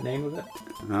remember the name of it?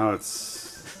 No, it's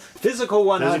Physical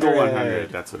 100. Physical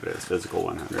 100. That's what it is. Physical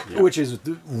 100. Yeah. Which is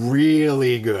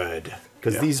really good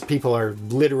because these people are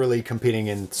literally competing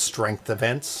in strength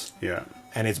events. Yeah.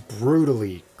 And it's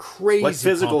brutally crazy. Like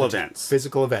physical events.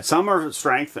 Physical events. Some are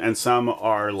strength and some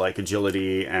are like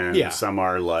agility and some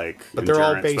are like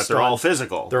endurance, but they're all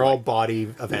physical. They're all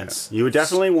body events. Yeah. You would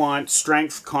definitely want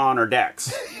strength, con, or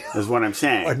dex, is what I'm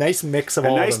saying. A nice mix of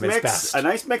all of them is best. A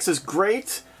nice mix is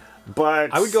great,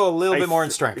 but I would go a little bit more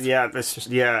in strength. Yeah,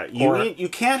 you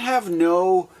can't have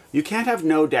no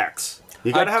dex.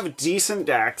 You got to have a decent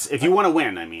dex if you want to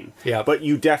win, I mean. Yeah. But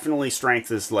you definitely strength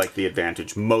is like the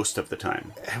advantage most of the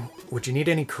time. Would you need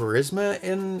any charisma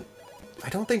in? I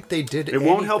don't think they did. It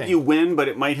won't help you win, but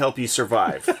it might help you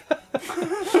survive.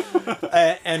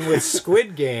 And with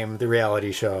Squid Game, the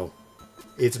reality show,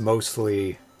 it's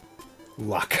mostly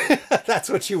luck. That's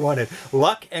what you wanted.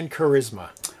 Luck and charisma.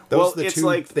 Those are the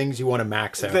two things you want to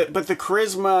max out. But the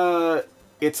charisma,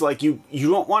 it's like you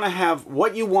don't want to have...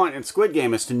 What you want in Squid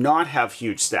Game is to not have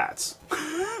huge stats.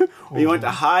 You want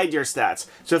to hide your stats.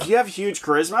 So if you have huge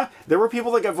charisma, there were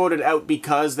people that got voted out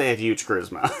because they had huge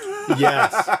charisma.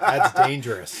 Yes, that's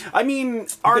dangerous. I mean,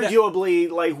 arguably,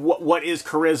 like, what is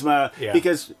charisma? Yeah.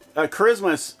 Because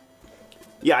charisma's...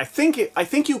 Yeah, I think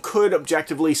you could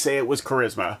objectively say it was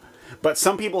charisma. But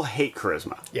some people hate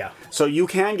charisma. Yeah. So you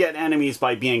can get enemies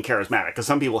by being charismatic, because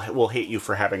some people will hate you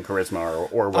for having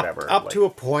charisma or whatever. Up to a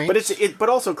point. But but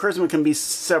also charisma can be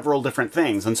several different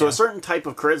things, and so a certain type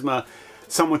of charisma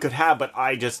someone could have. But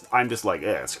I'm just like,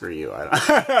 screw you.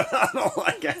 I don't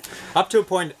like it. Up to a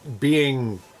point,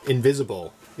 being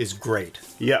invisible is great.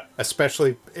 Yeah.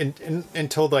 Especially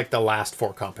until like the last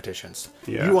 4 competitions.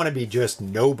 Yeah. You want to be just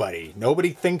nobody. Nobody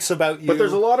thinks about you. But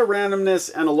there's a lot of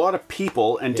randomness and a lot of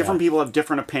people, and different people have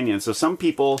different opinions. So some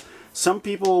people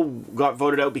got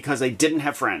voted out because they didn't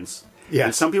have friends. Yeah.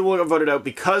 And some people got voted out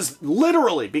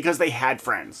literally because they had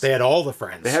friends. They had all the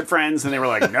friends. They had friends and they were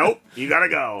like, nope, you gotta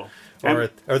go.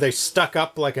 Or they stuck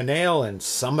up like a nail and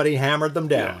somebody hammered them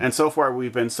down. Yeah. And so far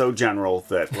we've been so general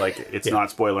that like it's not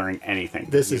spoilering anything.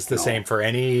 This is the same for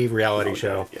any reality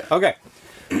show. Yeah. Okay.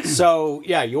 So,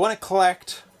 yeah, you want to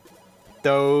collect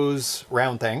those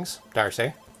round things,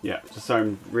 Darcy. Yeah, just so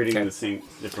I'm reading the thing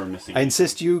if we're missing. I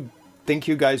insist you think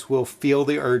you guys will feel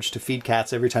the urge to feed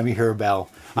cats every time you hear a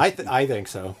bell. I think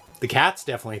so. The cats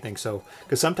definitely think so.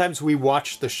 Because sometimes we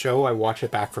watch the show, I watch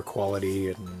it back for quality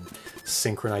and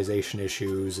synchronization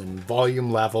issues and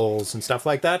volume levels and stuff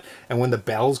like that. And when the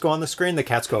bells go on the screen, the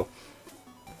cats go,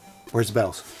 "Where's the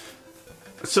bells?"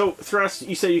 So, Thrust,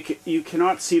 you say you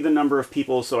cannot see the number of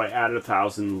people, so I added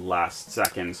 1,000 last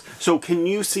seconds. So, can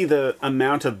you see the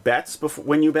amount of bets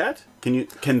when you bet? Can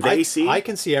they see? I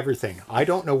can see everything. I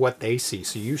don't know what they see,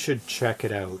 so you should check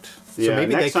it out. So yeah,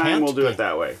 maybe next time we'll do it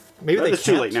that way. Maybe it's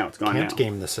too late now. It's gone can't now.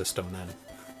 game the system then,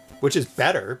 which is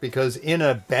better because in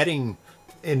a betting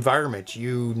environment,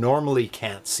 you normally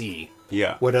can't see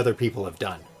what other people have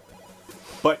done.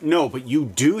 But you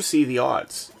do see the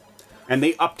odds. And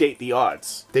they update the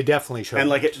odds. They definitely show. And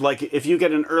like if you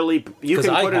get an early, you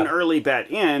can put an early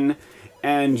bet in,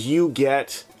 and you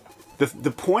get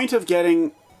the point of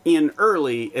getting in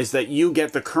early is that you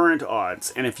get the current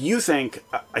odds. And if you think,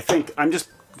 I think I'm just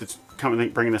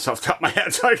bringing this off the top of my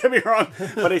head, so I could be wrong,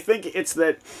 but I think it's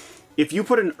that if you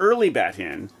put an early bet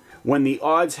in when the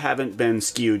odds haven't been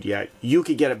skewed yet, you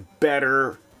could get a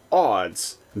better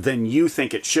odds than you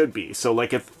think it should be. So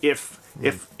like if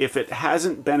it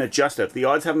hasn't been adjusted, if the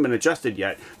odds haven't been adjusted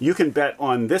yet, you can bet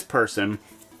on this person,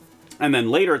 and then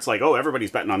later it's like, oh,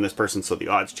 everybody's betting on this person, so the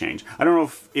odds change. I don't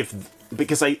know if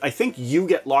because I think you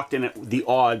get locked in at the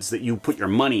odds that you put your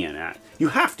money in at. You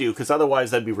have to, because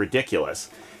otherwise that'd be ridiculous.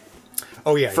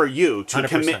 Oh yeah, for you to 100%.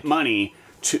 Commit money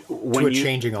to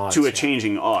changing odds.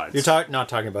 Changing odds. You're not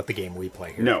talking about the game we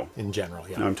play here. No, in general.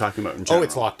 Yeah. No, I'm talking about in general. Oh,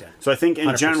 it's locked in. So I think in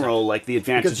 100%. general, like the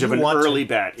advantage of an early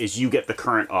bet is you get the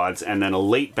current odds, and then a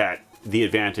late bet, the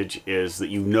advantage is that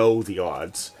you know the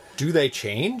odds. Do they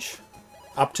change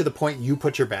up to the point you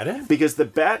put your bet in? Because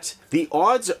the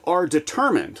odds are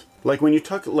determined. Like when you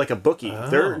took like a bookie,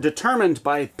 they're determined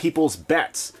by people's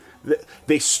bets.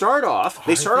 They start off.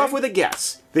 They start off with a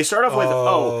guess. They start off with,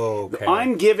 okay.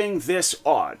 I'm giving this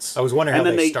odds. I was wondering how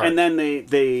they start. And then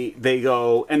they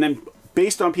go, and then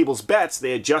based on people's bets,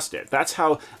 they adjust it. That's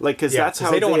how, like, because that's how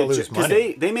they don't want to lose money.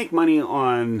 Because they make money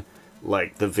on,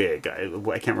 like, the VIG. I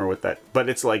can't remember what that, but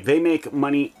it's like they make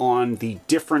money on the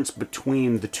difference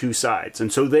between the two sides,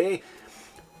 and so the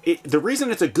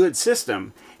reason it's a good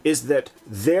system is that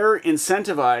they're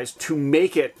incentivized to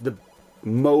make it the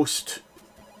most.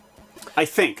 I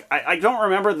think I don't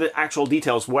remember the actual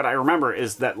details. What I remember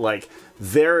is that like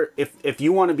if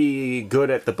you want to be good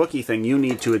at the bookie thing, you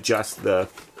need to adjust the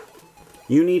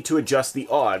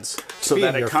odds so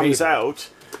that it comes out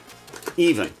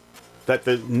even. That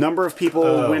the number of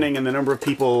people winning and the number of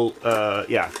people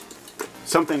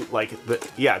something like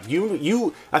that. Yeah,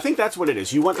 you I think that's what it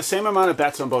is. You want the same amount of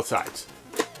bets on both sides.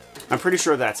 I'm pretty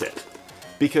sure that's it.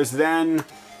 Because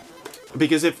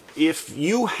if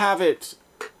you have it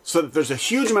so that there's a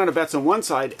huge amount of bets on one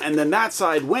side, and then that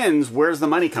side wins, where's the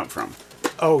money come from?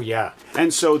 Oh, yeah.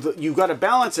 And so you've got to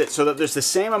balance it so that there's the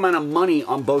same amount of money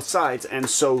on both sides, and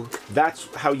so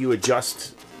that's how you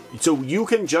adjust. So you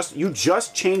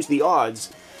just change the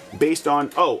odds based on,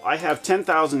 I have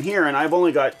 10,000 here, and I've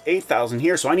only got 8,000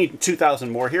 here, so I need 2,000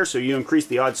 more here, so you increase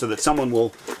the odds so that someone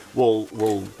will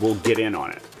get in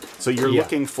on it. So you're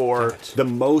looking for the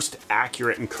most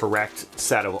accurate and correct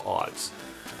set of odds.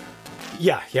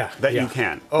 Yeah, That you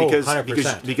can. Oh, because,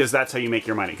 100%. because that's how you make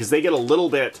your money. Because they get a little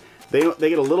bit. They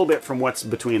get a little bit from what's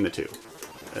between the two,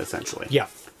 essentially. Yeah.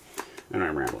 And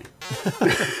I'm rambling.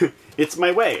 It's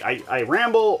my way. I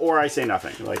ramble or I say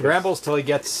nothing. Like Rambles till he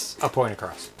gets a point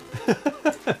across.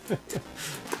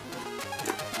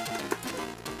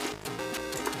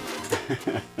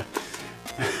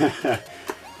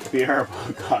 Pierre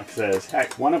Pocock says,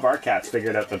 heck, one of our cats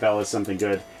figured out the bell is something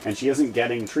good, and she isn't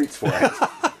getting treats for it.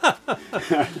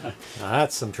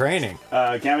 That's some training.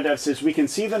 Gamadev says, we can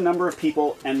see the number of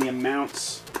people and the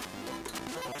amounts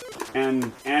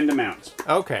and amounts.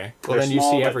 Okay. Well, They're then you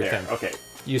small, see but everything. there. Okay.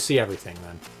 You see everything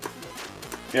then.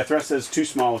 Yeah, Thrust says, too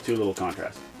small, too little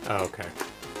contrast. Oh, okay.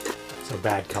 So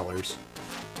bad colors.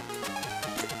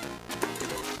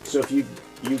 So if you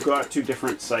got two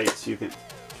different sites, you can...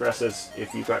 Thrust says,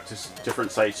 if you got to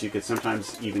different sites, you could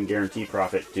sometimes even guarantee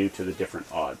profit due to the different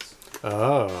odds.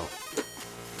 Oh.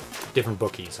 Different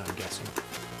bookies, I'm guessing.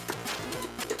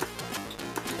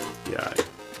 Yeah.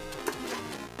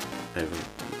 I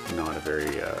have not a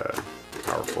very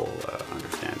powerful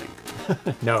understanding.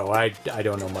 No, I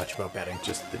don't know much about betting.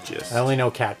 Just the gist. I only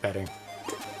know cat betting.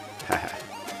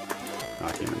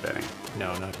 Not human betting.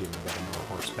 No, not human betting or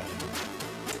horse betting.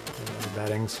 Any other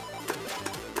bettings?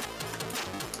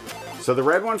 So the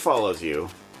red one follows you.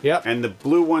 Yep. And the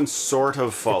blue one sort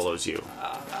of follows you.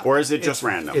 Or is it just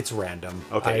random? It's random.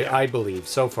 Okay. I believe.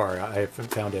 So far, I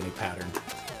haven't found any pattern.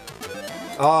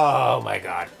 Oh my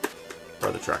god.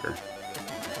 Brother Trucker.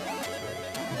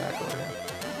 Back over here.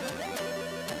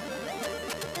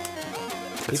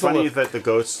 It's funny that the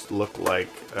ghosts look like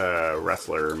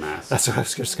wrestler masks. That's what I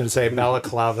was just going to say.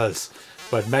 Balaclavas.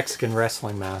 But Mexican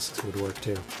wrestling masks would work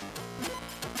too.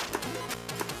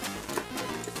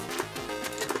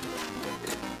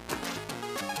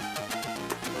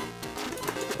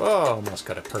 Oh, almost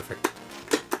got a perfect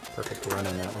run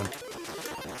on that one.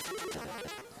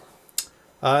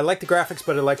 I like the graphics,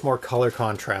 but I like more color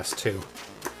contrast too.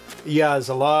 Yeah, there's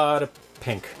a lot of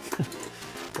pink.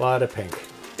 A lot of pink.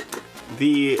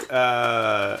 The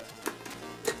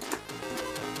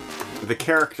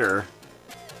character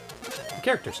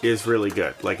is really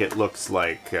good. Like, it looks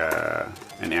like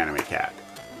an anime cat.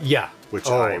 Yeah. Which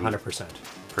I'm 100%.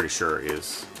 Pretty sure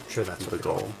is sure that's the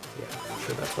goal. Yeah, I'm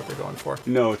sure that's what they're going for.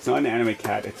 No, it's not an anime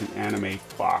cat. It's an anime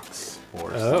fox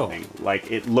or something. Like,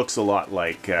 it looks a lot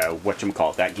like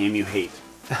whatchamacallit, that game you hate.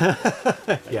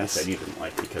 That yes. You said you didn't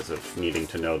like because of needing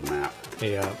to know the map.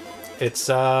 Yeah. It's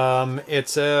a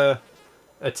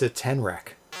Tenrec.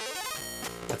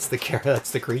 That's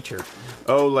the creature.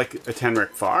 Oh, like a Tenrec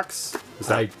fox? Is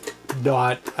that...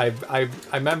 I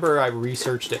remember I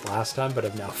researched it last time, but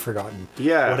I've now forgotten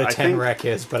what a Tenrec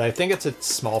is. But I think it's a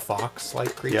small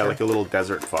fox-like creature. Yeah, like a little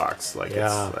desert fox. Like,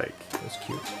 yeah, it's like those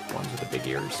cute ones with the big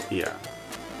ears. Yeah.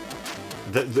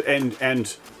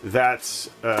 And that's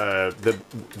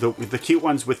the cute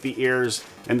ones with the ears.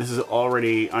 And this is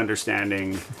already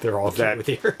understanding. They're all cute with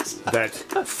ears. That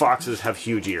foxes have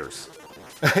huge ears.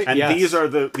 And yes. these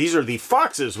are the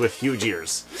foxes with huge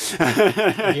ears.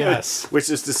 Yes. Which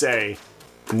is to say,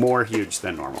 more huge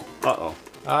than normal. Uh-oh.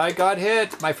 I got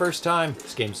hit my first time.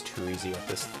 This game's too easy at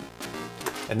this.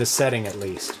 In this setting, at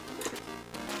least.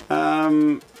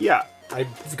 Yeah. I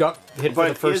got hit for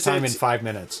the first time in 5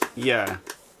 minutes. Yeah.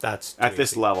 That's at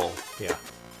this level. Yeah.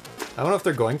 I don't know if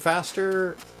they're going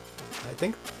faster. I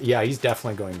think, yeah, he's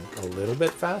definitely going a little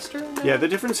bit faster now. Yeah, the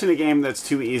difference in a game that's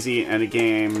too easy and a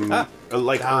game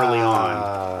like early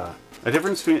on. The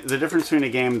difference between a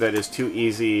game that is too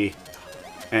easy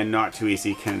and not too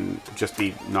easy can just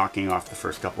be knocking off the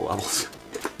first couple levels.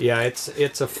 Yeah,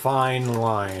 it's a fine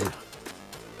line.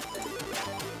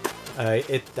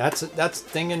 That's the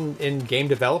thing in game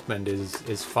development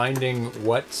is finding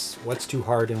what's too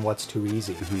hard and what's too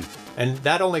easy, and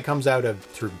that only comes out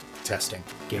through testing,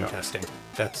 game testing.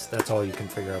 That's all you can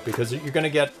figure out, because you're going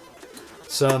to get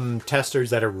some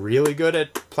testers that are really good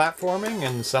at platforming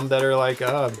and some that are like,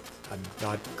 I'm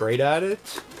not great at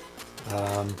it,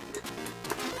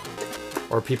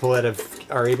 or people that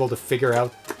are able to figure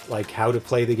out like how to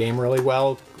play the game really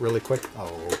well, really quick. Oh,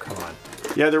 come on.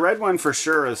 Yeah, the red one for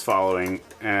sure is following,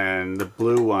 and the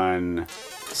blue one...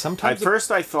 Sometimes at first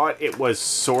I thought it was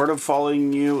sort of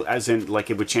following you, as in, like,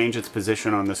 it would change its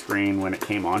position on the screen when it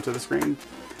came onto the screen.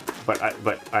 But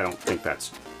I don't think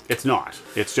that's... It's not.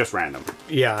 It's just random.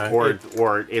 Yeah. Or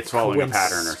it's following a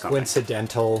pattern or something.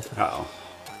 Coincidental. Uh-oh.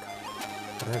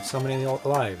 But I have so many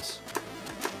lives.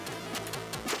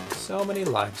 So many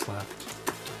lives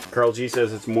left. Carl G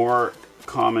says it's more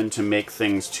common to make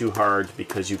things too hard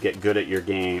because you get good at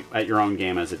your own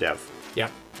game as a dev. Yeah,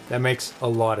 that makes a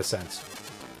lot of sense.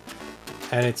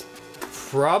 And it's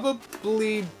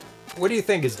probably, what do you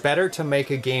think, is better to make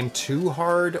a game too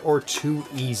hard or too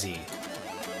easy?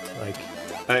 Like,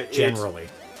 generally.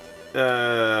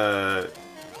 So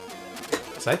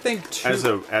I think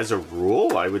as a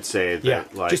rule, I would say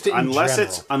that like just unless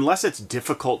it's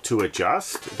difficult to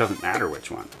adjust, it doesn't matter which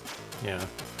one. Yeah.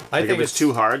 Like if it's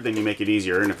too hard, then you make it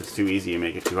easier, and if it's too easy, you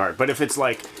make it too hard. But if it's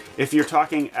like, if you're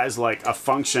talking as like a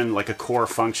function, like a core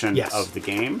function of the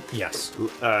game,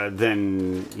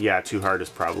 then yeah, too hard is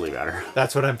probably better.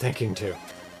 That's what I'm thinking too.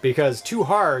 Because too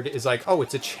hard is like, oh,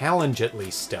 it's a challenge at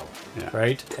least still,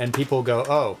 right? And people go,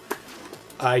 oh,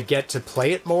 I get to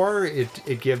play it more.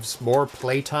 It gives more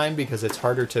play time because it's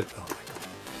harder to,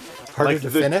 harder to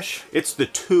finish. It's the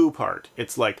too part.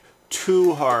 It's like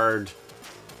too hard.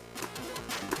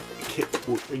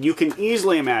 You can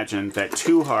easily imagine that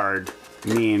too hard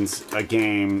means a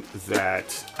game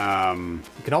that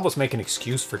you can almost make an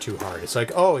excuse for too hard. It's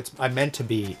like, oh, it's meant to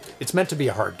be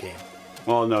a hard game.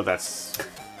 Well, no, that's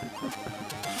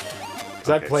because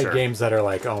I've played games that are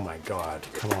like, oh my god,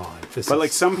 come on. But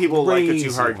like some people like a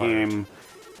too hard game,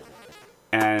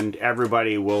 and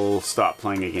everybody will stop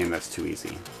playing a game that's too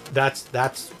easy.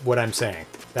 That's what I'm saying.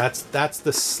 That's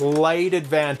the slight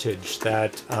advantage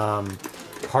that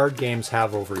hard games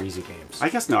have over easy games. I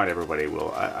guess not everybody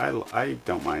will. I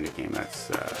don't mind a game that's...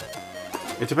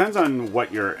 it depends on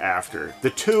what you're after.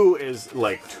 The too is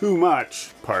like too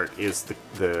much part is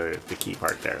the key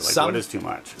part there. Like what is too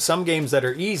much? Some games that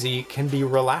are easy can be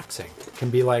relaxing.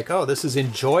 Can be like, oh, this is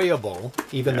enjoyable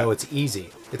even though it's easy.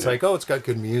 It's like, oh, it's got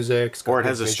good music. It's got or it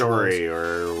has a story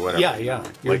or whatever. Yeah, yeah.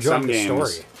 You're like some games,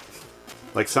 story.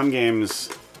 Like some games...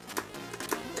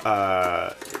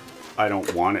 I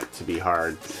don't want it to be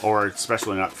hard, or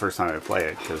especially not the first time I play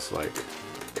it, because like,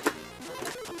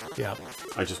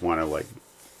 I just want to like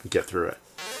get through it.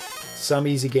 Some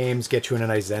easy games get you in a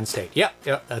nice zen state. Yeah,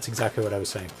 that's exactly what I was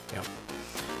saying. Yeah.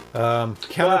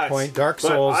 Counterpoint: Dark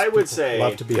Souls. I would say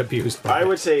love to be abused. I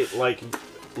would say like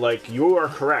you are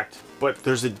correct, but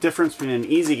there's a difference between an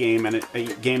easy game and a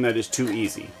game that is too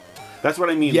easy. That's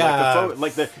what I mean. Yeah.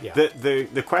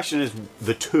 The question is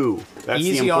the two. That's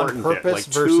easy the important on purpose bit. Like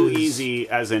versus... too easy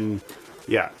as in,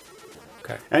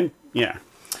 Okay. And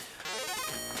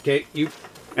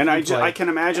Okay, I can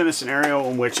imagine a scenario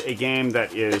in which a game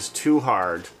that is too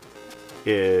hard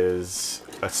is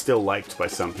still liked by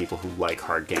some people who like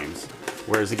hard games,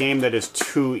 whereas a game that is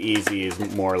too easy is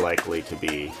more likely to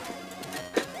be.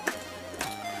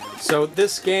 So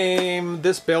this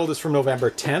build is from November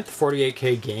 10th,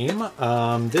 48K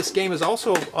game. This game is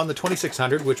also on the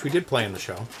 2600, which we did play in the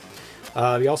show.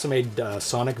 He also made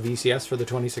Sonic VCS for the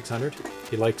 2600.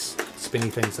 He likes spinny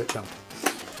things that jump.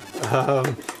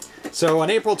 So on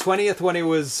April 20th, when he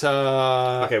was...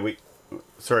 Sorry,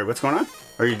 what's going on?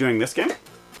 Are you doing this game?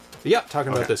 Yeah,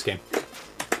 talking about this game.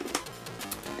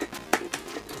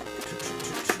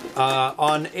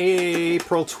 On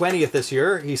April 20th this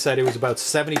year, he said it was about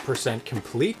 70%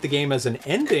 complete. The game has an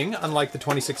ending, unlike the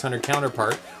 2600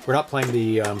 counterpart. We're not playing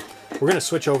the... we're going to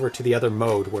switch over to the other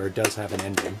mode where it does have an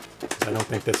ending. I don't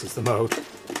think this is the mode.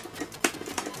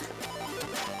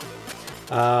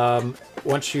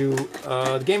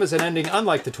 The game has an ending,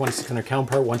 unlike the 2600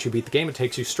 counterpart. Once you beat the game, it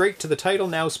takes you straight to the title,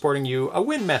 now sporting you a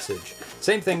win message.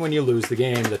 Same thing when you lose the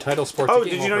game. The title sports a game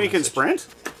did you know you can sprint?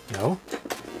 No.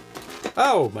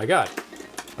 Oh my god.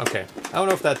 Okay. I don't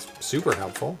know if that's super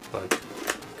helpful, but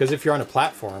because if you're on a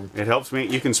platform, it helps me.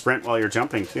 You can sprint while you're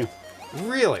jumping too.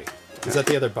 Really? Is that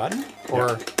the other button?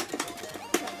 Or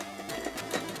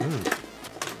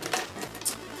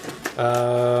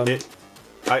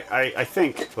I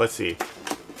think. Let's see.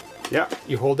 Yeah.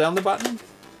 You hold down the button,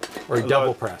 or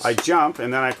double press. I jump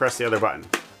and then I press the other button.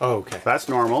 Oh, okay. That's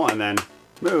normal, and then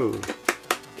move.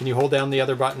 Can you hold down the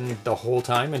other button the whole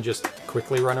time and just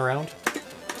quickly run around?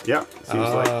 Yeah,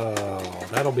 seems like. Oh,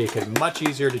 that'll make it much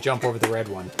easier to jump over the red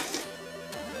one.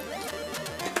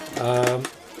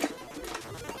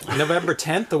 November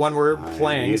 10th, the one we're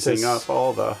playing. Using up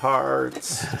all the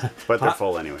hearts, but they're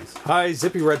full anyways. Hi,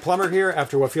 Zippy Red Plumber here.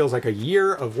 After what feels like a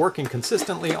year of working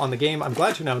consistently on the game, I'm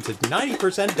glad to announce it's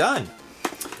 90% done.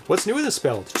 What's new in this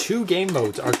build? 2 game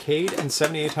modes, Arcade and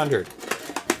 7800.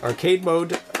 Arcade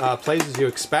mode plays as you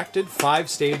expected.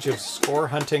 5 stages of score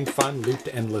hunting fun looped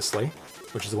endlessly,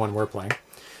 which is the one we're playing.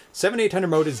 7800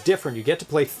 mode is different. You get to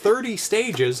play 30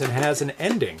 stages and has an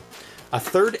ending. A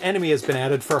 3rd enemy has been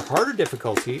added for harder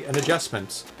difficulty and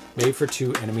adjustments made for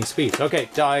 2 enemy speeds. Okay,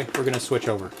 Die, we're going to switch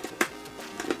over.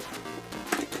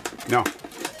 No.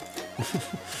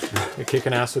 You're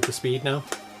kicking ass with the speed now.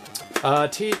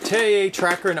 TIA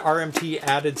tracker and RMT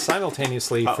added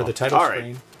simultaneously for the title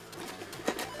screen.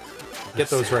 Get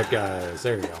those red guys.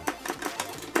 There you go.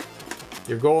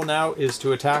 Your goal now is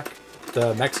to attack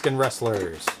the Mexican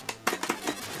wrestlers.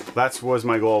 That was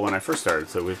my goal when I first started,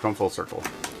 so we've come full circle.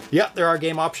 Yeah, there are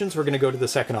game options. We're going to go to the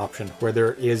second option, where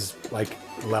there is, like,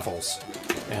 levels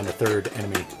and a third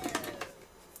enemy.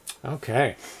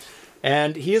 Okay.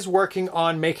 And he is working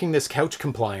on making this couch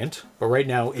compliant, but right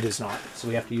now it is not. So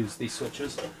we have to use these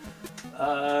switches.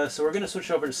 So we're going to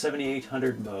switch over to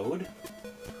 7800 mode.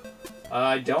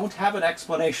 I don't have an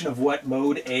explanation of what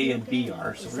mode A and B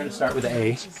are, so we're going to start with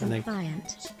A. And then...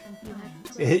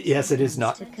 Yes, it is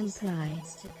not.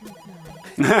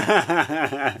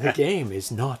 The game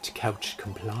is not couch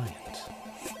compliant.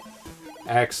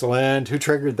 Excellent. Who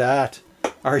triggered that?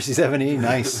 RC7E,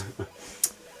 nice.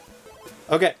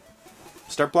 Okay,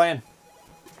 start playing.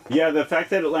 Yeah, the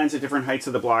fact that it lands at different heights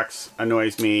of the blocks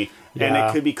annoys me. Yeah. And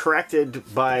it could be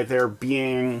corrected by there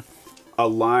being a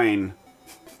line.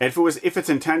 If it's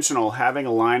intentional, having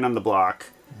a line on the block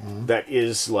that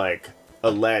is like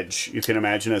a ledge, you can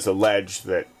imagine as a ledge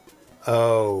that...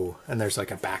 Oh, and there's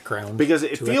like a background. Because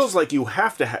it feels like you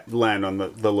have to land on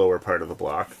the lower part of the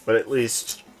block, but at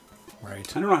least...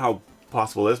 Right. I don't know how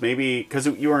possible it is. Maybe, because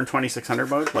you were in 2600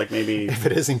 mode, like maybe... If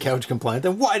it isn't couch compliant,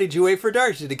 then why did you wait for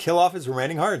Darcy to kill off his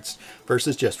remaining hearts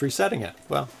versus just resetting it?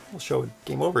 Well, we'll show a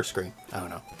game over screen. I don't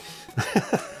know.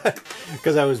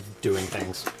 Because I was doing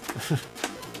things.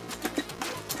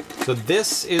 So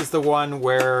this is the one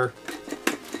where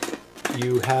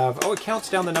you have... Oh, it counts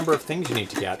down the number of things you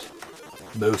need to get.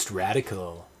 Most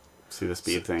radical. See the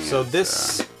speed thing. So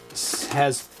this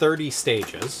has 30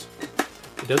 stages.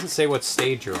 It doesn't say what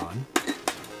stage you're on.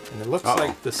 And it looks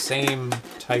like the same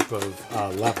type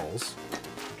of levels.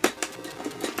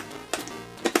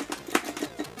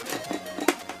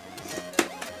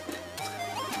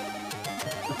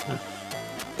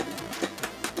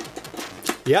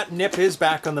 Yeah, Nip is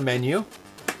back on the menu.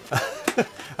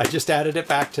 I just added it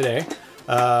back today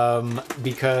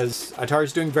because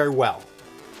Atari's doing very well.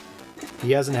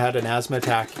 He hasn't had an asthma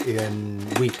attack in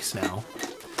weeks now.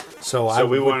 So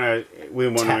we want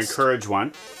to encourage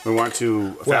one. We want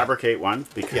to fabricate one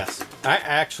because yes, I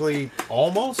actually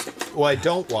I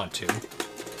don't want to.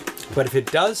 But if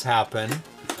it does happen,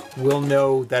 we'll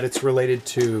know that it's related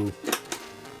to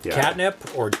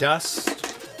catnip or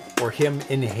dust or him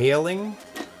inhaling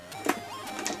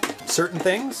certain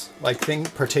things, like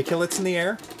particulates in the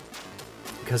air,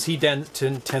 because he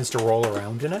tends to roll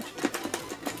around in it.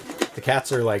 The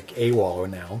cats are like AWOL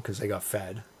now because they got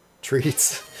fed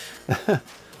treats.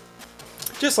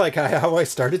 Just like how I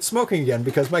started smoking again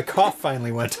because my cough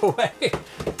finally went away.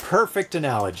 Perfect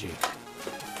analogy.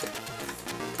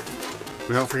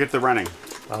 We don't forget the running.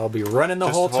 I'll be running the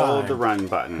whole time. Just hold the run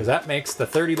button. Because that makes the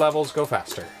 30 levels go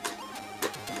faster.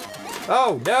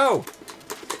 Oh, no!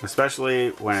 Especially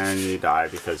when you die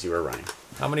because you were running.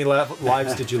 How many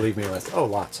lives did you leave me with? Oh,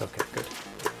 lots. Okay, good.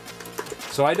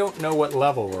 So I don't know what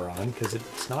level we're on because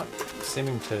it's not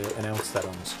seeming to announce that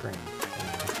on the screen.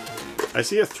 I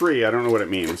see a 3. I don't know what it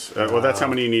means. Well, that's how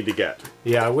many you need to get.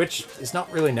 Yeah, which is not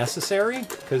really necessary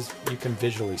because you can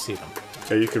visually see them.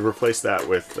 Yeah, you could replace that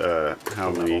with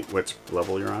which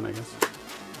level you're on, I guess.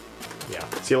 Yeah.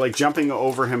 See, like jumping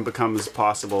over him becomes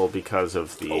possible because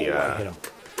of the... I hit him.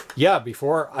 Yeah,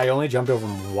 before I only jumped over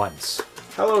him once.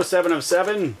 Hello, 7 of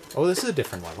 7. Oh, this is a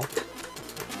different level.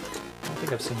 I don't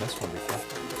think I've seen this one before.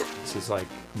 This is like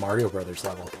Mario Brothers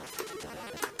level.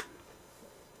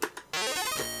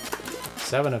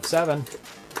 7 of 7.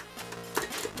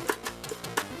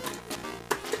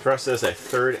 For us, as a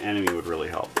third enemy would really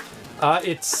help.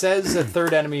 It says a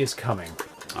third enemy is coming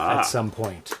at some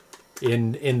point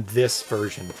in this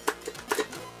version.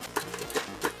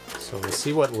 So we'll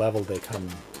see what level they come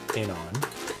in on.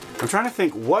 I'm trying to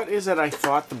think, what is it I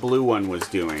thought the blue one was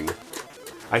doing?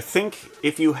 I think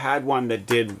if you had one that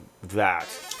did that,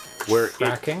 where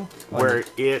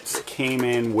it came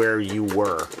in where you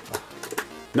were.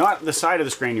 Not the side of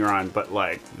the screen you're on, but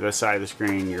like the side of the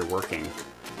screen you're working.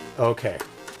 Okay.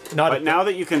 But now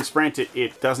that you can sprint,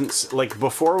 it doesn't... Like,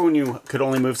 before when you could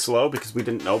only move slow because we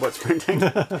didn't know about sprinting,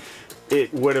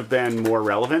 it would have been more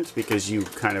relevant because you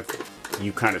kind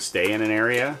of stay in an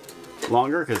area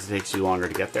longer because it takes you longer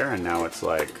to get there, and now it's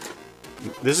like...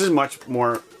 This is much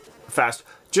more fast.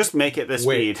 Just make it the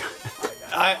speed.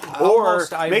 Or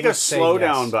make a slow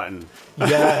down button.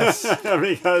 Yes.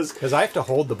 Because I have to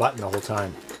hold the button the whole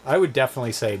time. I would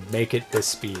definitely say make it this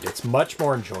speed. It's much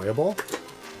more enjoyable.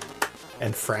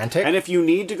 And frantic. And if you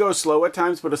need to go slow at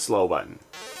times, put a slow button.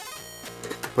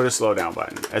 Put a slow down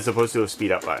button as opposed to a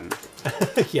speed up button.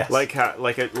 Yes. Like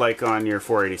on your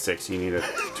 486, you need a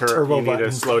Turbo you need button.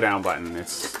 a slow down button.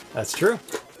 That's true,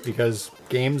 because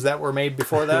games that were made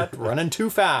before that running too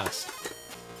fast.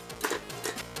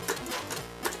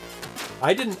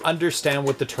 I didn't understand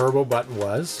what the turbo button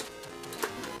was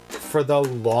for the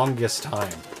longest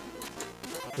time.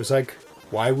 It was like,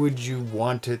 why would you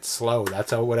want it slow?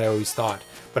 That's what I always thought.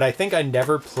 But I think I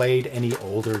never played any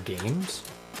older games.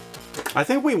 I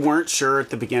think we weren't sure at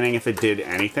the beginning if it did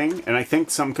anything, and I think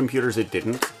some computers it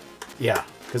didn't. Yeah,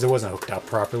 because it wasn't hooked up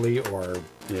properly, or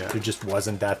Yeah. it just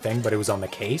wasn't that thing, but it was on the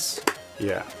case.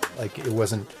 Yeah. Like, it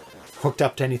wasn't hooked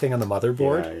up to anything on the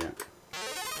motherboard. Yeah, yeah.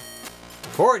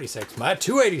 486. My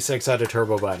 286 had a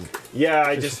turbo button. Yeah,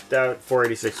 I just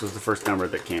 486 was the first number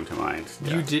that came to mind.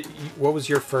 Yeah. You did. What was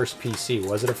your first PC?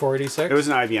 Was it a 486? It was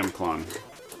an IBM clone.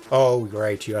 Oh,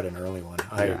 right. You had an early one.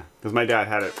 Yeah, because my dad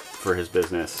had it for his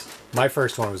business, My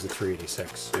first one was a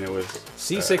 386. and it was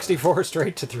C64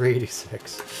 straight to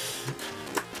 386.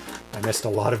 I missed a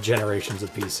lot of generations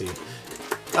of PC.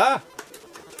 Ah!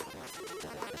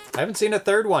 I haven't seen a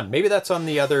third one. Maybe that's on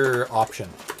the other option.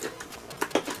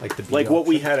 Like the B like what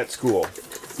we option. had at school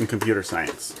in computer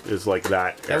science is like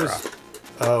that That era. was.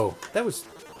 Oh, that was.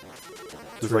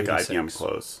 It was like 386. IBM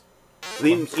close.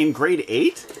 In grade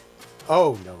 8?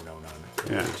 Oh no.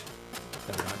 Yeah. No,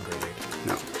 not in grade 8.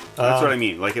 No. That's what I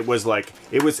mean. Like it was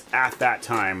at that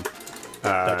time.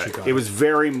 That you got It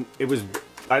was.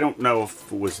 I don't know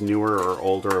if it was newer or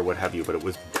older or what have you, but it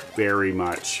was very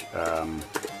much.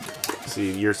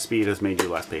 See, your speed has made you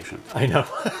less patient. I know.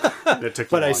 It took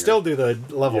you But I longer. still do the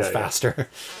levels Yeah, yeah. faster.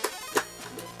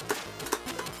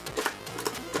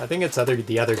 I think it's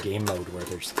the other game mode where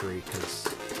there's 3, because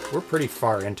we're pretty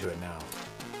far into it now.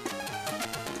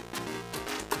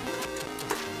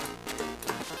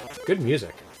 Good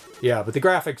music. Yeah, but the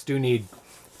graphics do need...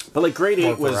 But like grade 8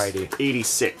 more was variety.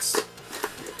 86.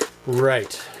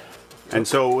 Right. And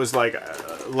so it was like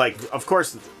of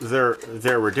course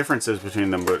there were differences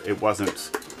between them, but it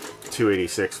wasn't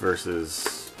 286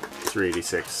 versus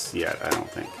 386 yet. I don't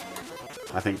think.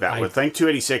 I think I think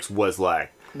 286 was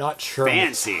like Not sure.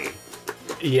 fancy.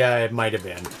 Yeah, it might have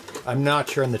been. I'm not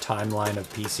sure in the timeline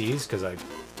of PCs, because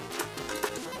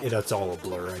it's all a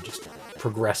blur. I just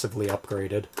progressively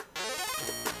upgraded.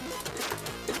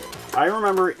 I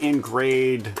remember in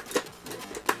grade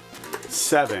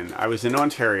 7, I was in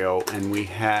Ontario, and we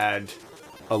had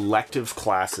elective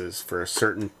classes for a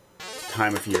certain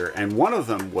time of year, and one of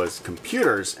them was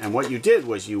computers, and what you did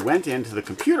was you went into the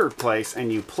computer place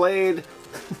and you played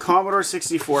Commodore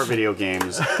 64 video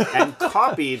games and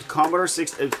copied Commodore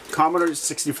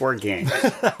 64 games.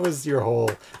 That was your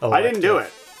whole... I didn't do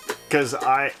it because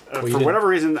for whatever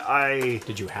reason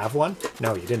Did you have one?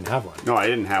 No, you didn't have one. No, I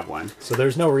didn't have one. So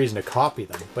there's no reason to copy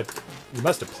them, but you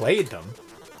must have played them,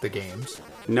 the games.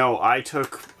 No, I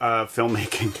took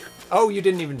filmmaking. Oh, you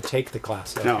didn't even take the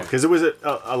class. Okay. No, because it was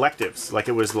electives. Like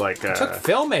it was like You took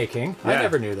filmmaking? I yeah.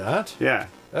 never knew that. yeah.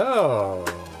 Oh.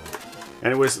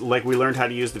 And it was like we learned how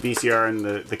to use the VCR and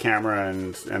the camera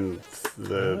and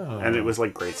it was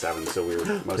like grade 7, so we were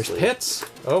There's mostly pits.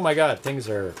 Oh my god, things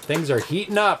are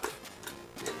heating up.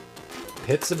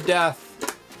 Pits of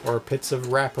death, or pits of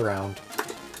wraparound,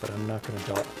 but I'm not going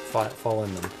to fall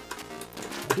in them.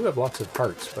 I do have lots of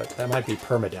hearts, but that might be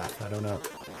permadeath. I don't know.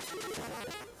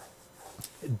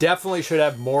 Definitely should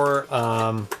have more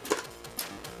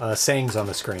sayings on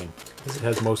the screen, because it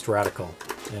has most radical,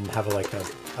 and have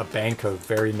a bank of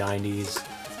very 90s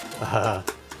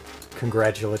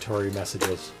congratulatory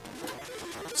messages.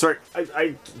 Sorry,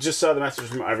 I just saw the message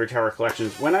from Ivory Tower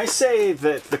Collections. When I say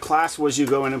that the class was you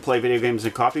go in and play video games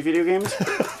and copy video games,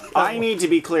 I need to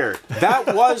be clear.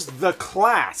 That was the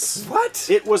class. What?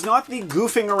 It was not the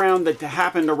goofing around that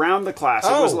happened around the class.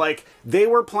 It was like they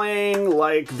were playing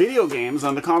like video games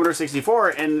on the Commodore 64,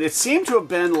 and it seemed to have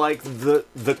been like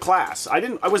the class. I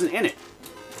wasn't in it.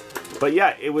 But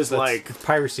yeah, it was like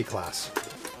piracy class.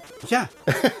 yeah.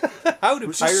 How do It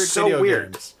was pirate just so video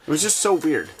weird. games? It was just so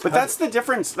weird. But that's the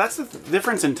difference. That's the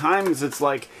difference in times. It's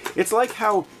like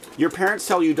how your parents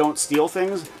tell you don't steal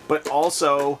things, but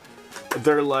also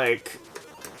they're like,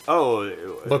 oh,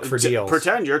 Look for deals.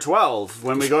 Pretend you're 12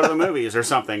 when we go to the movies or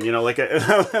something. You know, like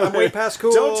I'm way past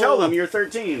cool. Don't tell them you're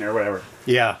 13 or whatever.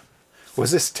 Yeah.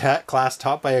 Was this class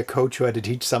taught by a coach who had to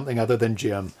teach something other than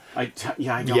gym? I don't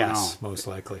know. Yes, most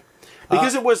likely.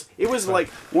 Because it was like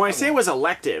when I say it was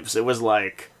electives, it was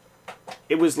like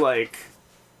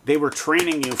they were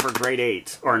training you for grade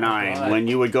 8 or 9 when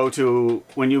you would go to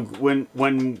when you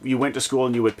went to school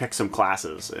and you would pick some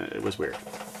classes. It was weird.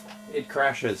 It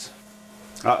crashes.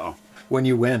 Uh-oh. When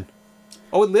you win.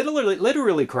 Oh, it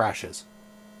literally crashes.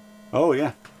 Oh,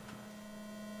 yeah.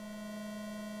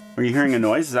 Are you hearing a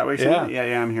noise? Is that what you're saying? Yeah.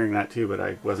 Yeah, I'm hearing that too, but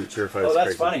I wasn't sure if I was Oh, that's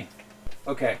crazy. funny.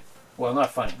 Okay. Well,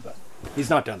 not funny, but... He's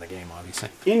not done the game, obviously.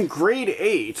 In grade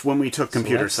 8, when we took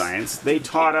computer science, they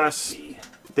taught us...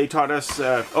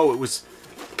 oh, it was...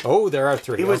 Oh, there are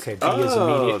 3. It was- Okay, B is there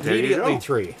you immediately go.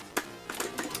 3.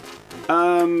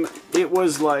 It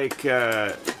was like...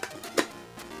 I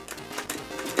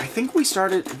think we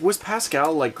started... Was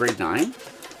Pascal like grade 9?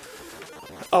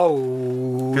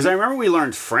 Oh. Because I remember we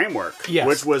learned Framework, Yes.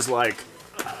 which was like...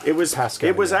 It was Pascal,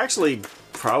 It was yeah. actually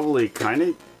probably kind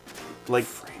of like...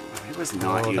 It was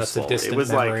not Oh, that's useful. a distant It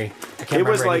was memory. like... I can't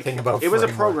remember like anything about it was a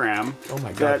Framework. program Oh my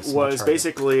God, that it's so much was harder.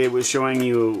 basically it was showing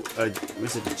you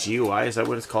was it a GUI? Is that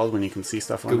what it's called when you can see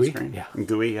stuff on GUI? the screen? Yeah.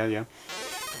 GUI, yeah.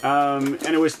 And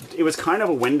it was kind of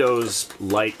a Windows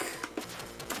like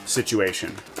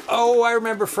situation. Oh, I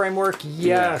remember Framework.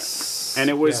 Yes. And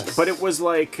it was, Yes. but it was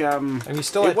like And you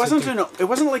still it had to wasn't do- it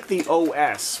wasn't like the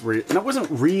OS, and it wasn't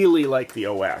really like the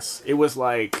OS. It was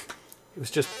like, It was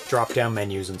just drop-down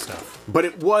menus and stuff. but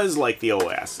it was like the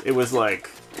OS. It was like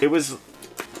it was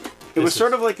This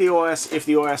sort is- of like the OS if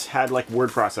the OS had like word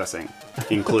processing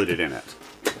included in it,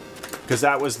 because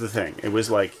that was the thing. It was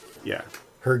like, yeah.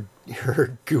 Her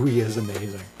GUI is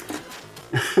amazing.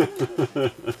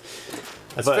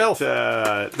 That's But filth.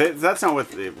 that's not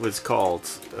what it was called,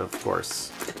 of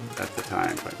course, at the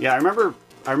time. But yeah, I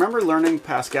remember learning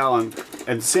Pascal,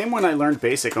 and same when I learned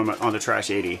BASIC on the Trash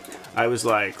 80. I was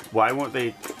like, why won't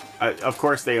they? Of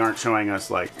course, they aren't showing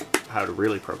us like how to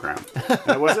really program. And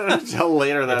it wasn't until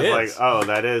later that I was like, is. oh,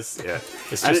 that is, yeah.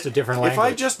 It's just a different If I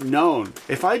language. just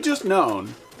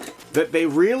known that they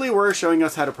really were showing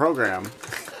us how to program,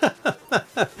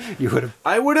 You would have.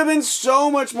 I would have been so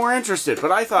much more interested.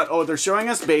 But I thought, oh, they're showing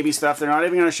us baby stuff. They're not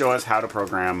even going to show us how to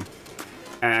program.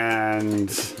 And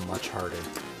Much harder.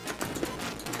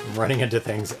 I'm running into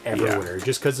things everywhere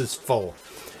just because it's full.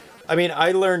 I mean,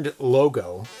 I learned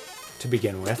Logo to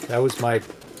begin with. That was my...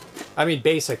 I mean,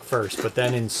 BASIC first, but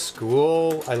then in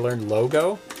school, I learned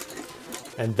Logo.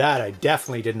 And that I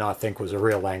definitely did not think was a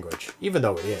real language. Even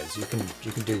though it is. You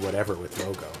can do whatever with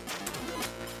Logo.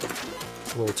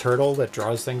 It's a little turtle that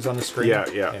draws things on the screen.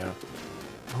 Yeah.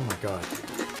 Oh my god.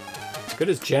 As good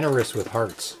as generous with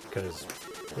hearts, because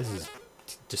this is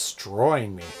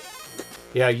destroying me.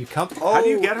 Yeah, you come... Oh, how do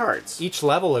you get hearts? Each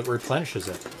level, it replenishes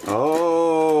it.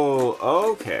 Oh,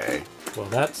 okay. Well,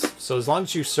 that's... So as long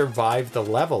as you survive the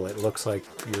level, it looks like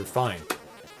you're fine.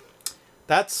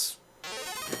 That's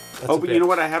Oh, a but bit- you know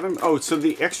what I haven't... Oh, so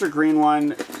the extra green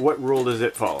one, what rule does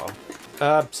it follow?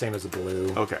 Same as the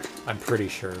blue. Okay. I'm pretty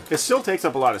sure. It still takes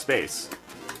up a lot of space.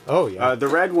 Oh, yeah. The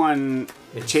red one,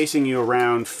 It's- chasing you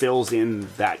around, fills in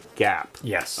that gap.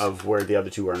 Yes. Of where the other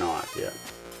two are not,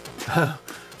 yeah.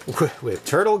 With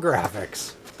turtle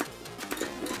graphics.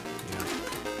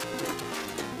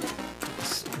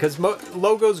 Because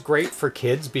Logo's great for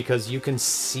kids because you can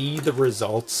see the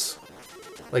results,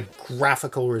 like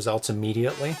graphical results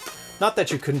immediately. Not that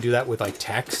you couldn't do that with like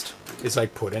text. It's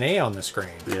like put an A on the screen.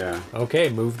 Yeah. Okay,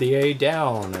 move the A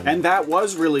down. And that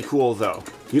was really cool, though.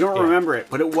 You don't Yeah. remember it,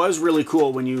 but it was really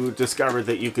cool when you discovered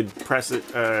that you could press it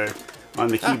on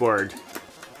the keyboard,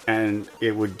 and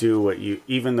it would do what you...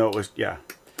 Even though it was... Yeah.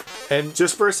 and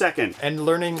Just for a second. and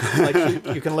learning, like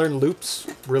you can learn loops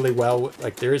really well.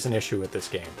 Like there is an issue with this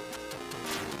game.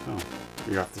 Oh,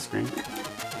 you're off the screen?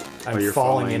 I'm you're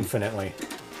falling falling. infinitely.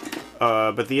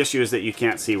 But the issue is that you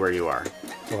can't see where you are.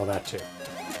 Well, that too.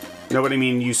 No, but I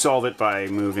mean, you solve it by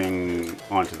moving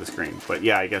onto the screen. But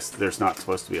yeah, I guess there's not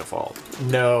supposed to be a fault.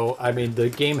 No, I mean, the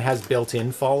game has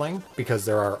built-in falling because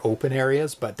there are open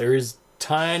areas, but there is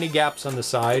tiny gaps on the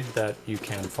side that you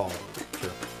can fall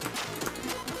through.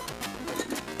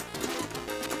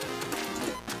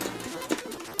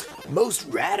 Most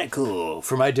radical!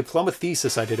 For my diploma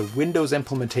thesis, I did a Windows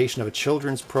implementation of a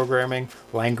children's programming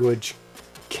language,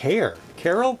 Carol?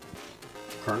 Colonel?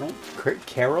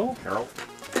 Carol? Carol?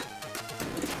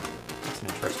 That's an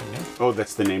interesting name. Oh,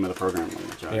 that's the name of the programming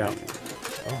language. Yeah.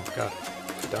 Oh, God.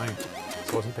 It's dying.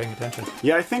 I wasn't paying attention.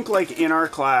 Yeah, I think, like, in our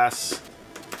class,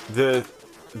 the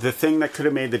thing that could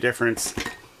have made the difference...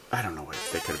 I don't know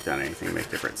if they could have done anything to make a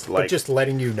difference. Like, But just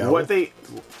letting you know. what they...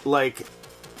 Like...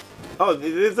 Oh,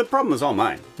 the problem was all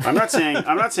mine. I'm not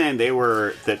saying they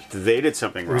were... That they did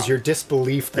something wrong. It was your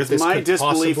disbelief that It's this my could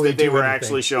disbelief possibly that they do were anything.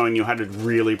 actually showing you how to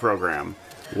really program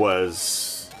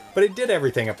was... But it did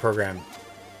everything a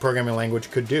programming language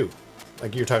could do.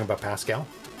 Like you're talking about Pascal?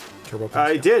 Turbo Pascal?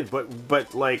 I did,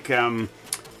 but like... And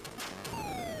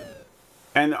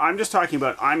And I'm just talking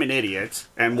about I'm an idiot,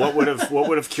 and what would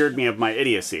have cured me of my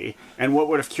idiocy, and what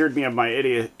would have cured me of my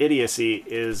idiocy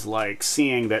is like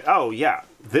seeing that, oh yeah,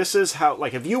 this is how,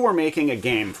 like, if you were making a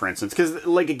game, for instance, because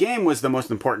like a game was the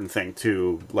most important thing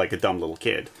to like a dumb little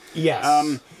kid.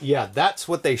 Yes. Yeah, that's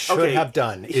what they should have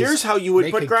done. Here's how you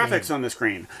would put graphics game on the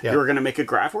screen. Yeah. You're going to make a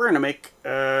graph. We're going to make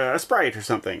a sprite or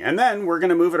something, and then we're going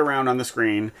to move it around on the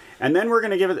screen, and then we're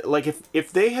going to give it, like,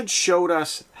 if they had showed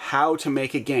us how to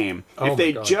make a game, if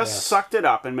they just sucked it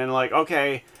up and been like,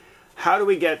 okay, how do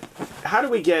we get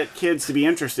kids to be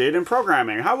interested in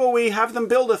programming? How will we have them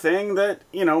build a thing that,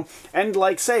 you know, and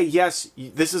like say, yes,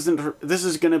 this is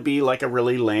going to be like a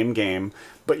really lame game,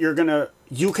 but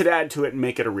you could add to it and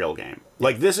make it a real game.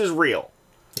 Like, this is real.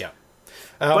 Yeah.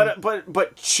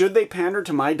 But should they pander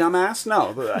to my dumbass?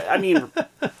 No. I mean,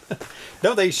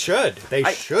 no, they should. They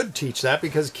should teach that,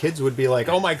 because kids would be like,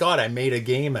 "Oh my god, I made a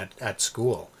game at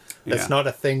school." That's not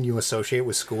a thing you associate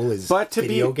with school. Is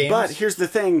video games. But here's the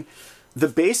thing: the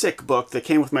basic book that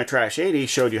came with my Trash 80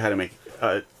 showed you how to make.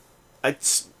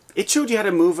 It showed you how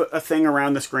to move a thing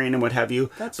around the screen and what have you.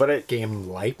 That's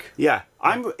game-like. Yeah,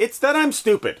 it's that I'm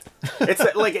stupid.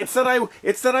 It's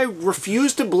that I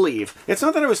refuse to believe. It's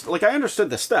not that I was like, I understood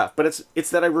the stuff, but it's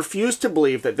that I refuse to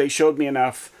believe that they showed me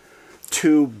enough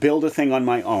to build a thing on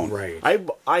my own. Right.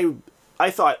 I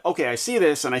thought, okay, I see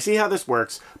this and I see how this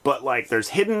works, but like there's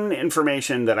hidden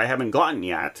information that I haven't gotten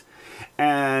yet,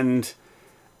 and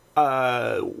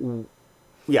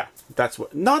yeah, that's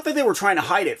what. Not that they were trying to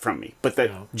hide it from me, but that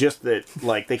just that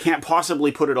like they can't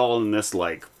possibly put it all in this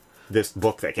this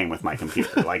book that came with my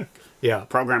computer. Like,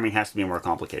 programming has to be more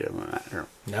complicated than that.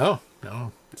 No,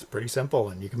 it's pretty simple,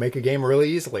 and you can make a game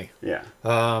really easily. Yeah.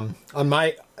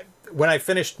 When I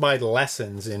finished my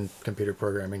lessons in computer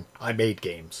programming, I made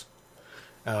games.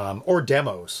 Or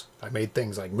demos. I made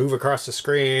things like move across the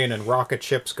screen and rocket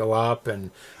ships go up,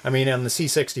 and I mean, on the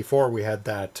C64 we had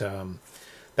that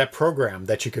that program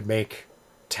that you could make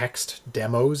text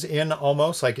demos in,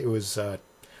 almost like it was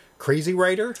Crazy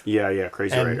Writer. Yeah,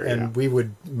 Crazy Writer. And we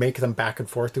would make them back and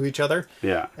forth to each other.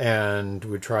 Yeah. And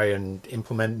we'd try and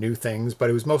implement new things, but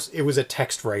it was a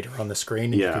text writer on the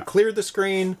screen. And you could clear the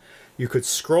screen, you could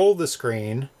scroll the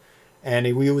screen, and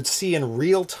we would see in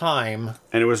real time.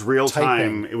 And it was real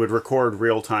time. It would record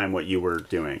real time what you were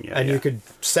doing. Yeah, and you could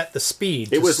set the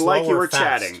speed. It was like you were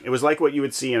chatting. It was like what you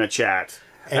would see in a chat.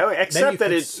 Except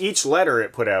that each letter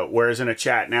it put out, whereas in a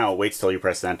chat now, it waits till you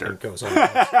press enter. It goes on.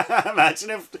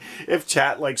 Imagine if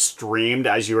chat like streamed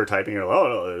as you were typing.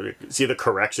 See the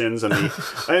corrections and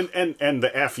the and the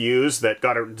FUs that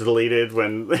got deleted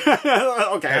when.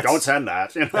 Okay, don't send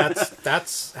that. You know?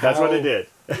 That's what it did.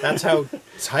 That's how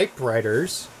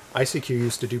typewriters ICQ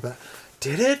used to do that.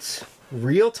 Did it?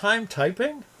 Real time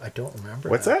typing? I don't remember.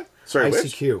 What's that? Sorry,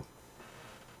 ICQ.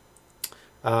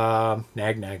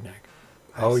 Nag.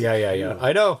 Oh, yeah.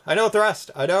 I know,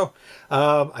 Thrust. I know.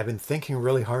 I've been thinking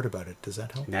really hard about it. Does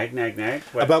that help? Nag.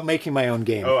 What? About making my own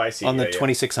game. Oh, I see. On the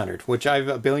 2600, which I have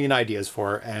a billion ideas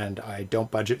for, and I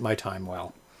don't budget my time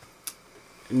well.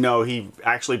 No, he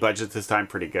actually budgets his time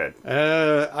pretty good.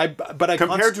 But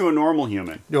compared to a normal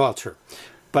human. Well, true.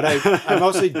 But I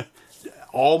mostly,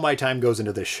 all my time goes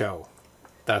into this show.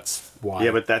 That's why.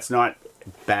 Yeah, but that's not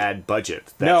bad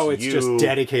budget. It's just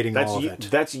dedicating all of it.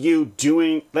 That's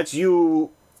you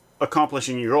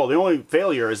accomplishing your goal. The only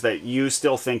failure is that you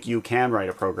still think you can write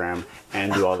a program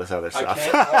and do all this other stuff.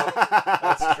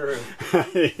 That's true.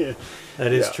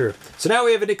 That is true. So now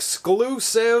we have an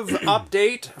exclusive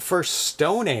update for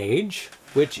StoneAge,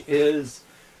 which is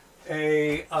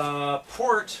a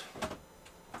port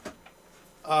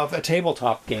of a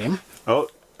tabletop game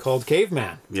called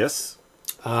Caveman. Yes.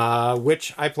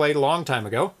 Which I played a long time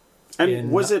ago.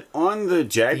 And was it on the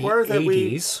Jaguar that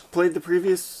we played the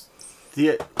previous?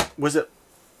 Was it?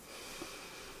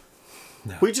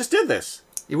 No. We just did this.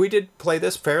 We did play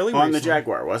this fairly recently. On the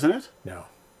Jaguar, wasn't it? No.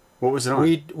 What was it on?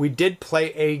 We did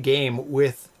play a game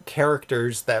with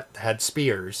characters that had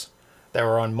spears that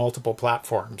were on multiple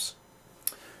platforms.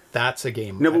 That's a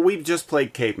game. No, but we just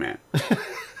played Caveman.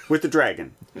 With the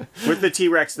dragon. With the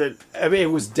T-Rex that... I mean,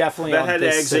 it was definitely on this system. That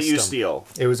had eggs that you steal.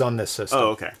 It was on this system. Oh,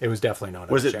 okay. It was definitely not on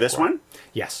Was it this one?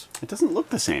 Yes. It doesn't look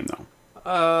the same, though.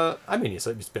 I mean, it's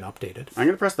been updated. I'm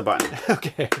going to press the button.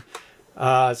 Okay.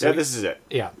 This is it.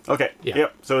 Yeah. Okay. Yeah.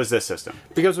 Yep. So is this system.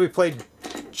 Because we played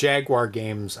Jaguar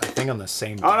games, I think, on the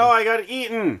same day. Oh, no, I got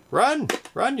eaten. Run.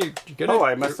 You get it. Oh,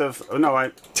 I must have... No,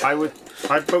 I would...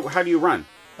 But how do you run?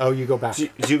 Oh, you go back.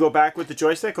 Did you go back with the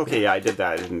joystick? Okay, yeah, I did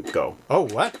that. I didn't go. Oh,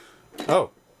 what?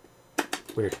 Oh.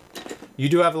 Weird. You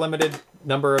do have a limited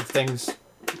number of things.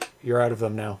 You're out of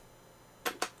them now.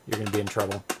 You're going to be in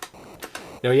trouble.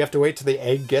 No, you have to wait till the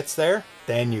egg gets there,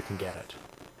 then you can get it.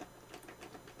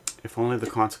 If only the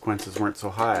consequences weren't so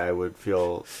high, I would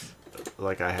feel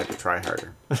like I had to try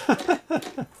harder.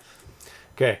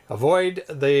 Okay, avoid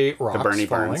the rocks The Bernie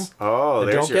falling. burns. Oh,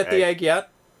 there's Don't your get the egg yet.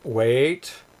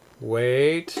 Wait.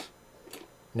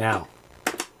 Now.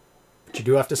 But you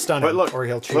do have to stun him, look, or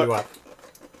he'll chew you up.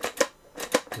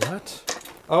 What?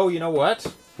 Oh, you know what?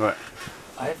 What?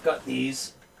 I've got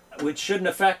these, which shouldn't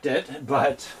affect it,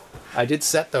 but I did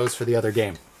set those for the other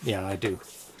game. Yeah, I do.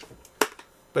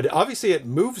 But obviously it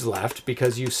moves left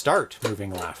because you start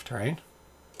moving left, right?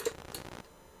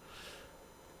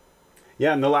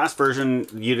 Yeah, in the last version,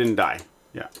 you didn't die.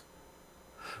 Yeah.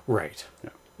 Right. Yeah.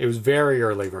 It was very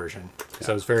early version,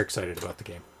 so I was very excited about the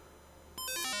game.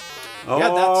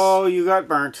 Oh, you got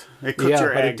burnt. It cooked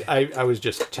your egg. I was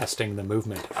just testing the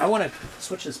movement. I want to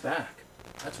switch this back.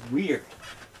 That's weird.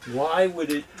 Why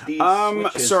would it be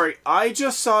switches? Sorry. I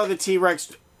just saw the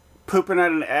T-Rex pooping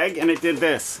out an egg, and it did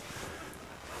this.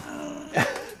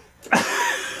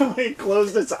 It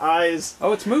closed its eyes.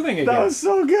 Oh, it's moving again. That was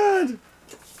so good.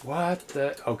 What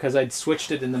the? Oh, because I'd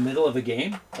switched it in the middle of a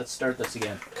game? Let's start this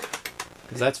again.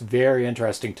 Because that's very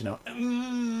interesting to know.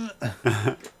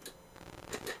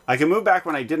 I can move back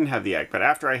when I didn't have the egg, but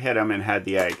after I hit him and had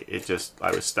the egg,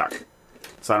 I was stuck.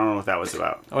 So I don't know what that was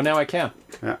about. Oh, now I can.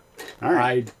 Yeah. All right.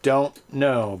 I don't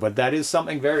know, but that is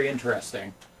something very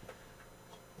interesting.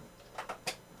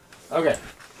 Okay.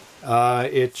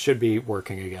 It should be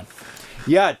working again.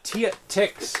 Yeah,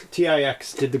 TIX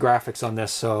did the graphics on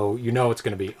this, so you know it's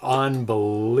going to be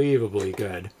unbelievably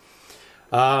good.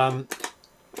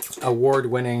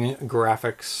 Award-winning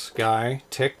graphics guy,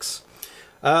 TIX.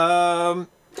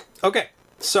 Okay,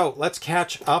 so let's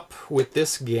catch up with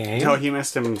this game. No, he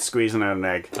missed him squeezing out an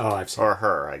egg. Oh, I've seen. Or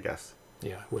her, I guess.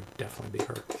 Yeah, it would definitely be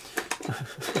her.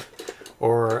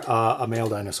 Or a male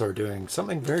dinosaur doing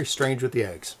something very strange with the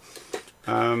eggs.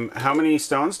 How many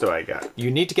stones do I get?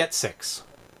 You need to get 6.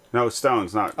 No,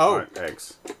 stones, not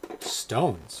eggs.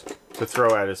 Stones? To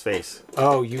throw at his face.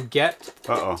 Oh, you get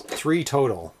 3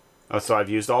 total. Oh, so I've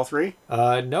used all 3?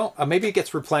 No. Maybe it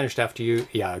gets replenished after you...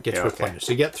 Yeah, it gets replenished.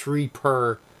 So you get 3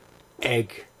 per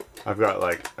egg. I've got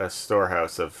like a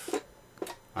storehouse of...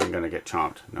 I'm going to get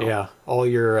chomped. No. Yeah, all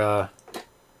your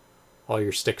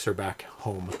sticks are back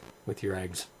home with your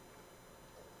eggs.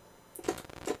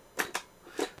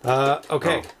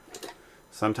 Okay. Oh.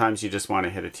 Sometimes you just want to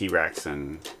hit a T-Rex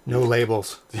and... No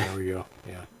labels. There we go.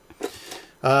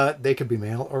 Yeah. They could be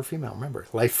male or female. Remember,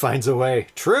 life finds a way.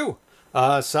 True.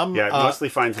 It mostly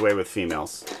finds a way with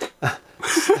females.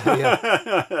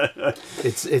 Yeah.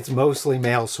 It's mostly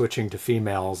males switching to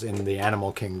females in the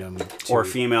animal kingdom. Or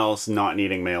females not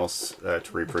needing males to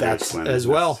reproduce when as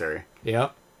well. necessary. Yeah.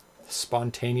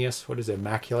 Spontaneous, what is it,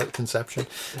 immaculate conception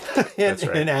That's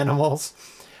right. in animals.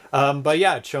 But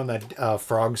yeah, it's shown that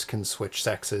frogs can switch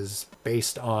sexes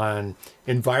based on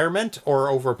environment or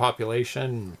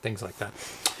overpopulation, things like that.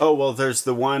 Oh, well, there's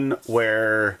the one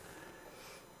where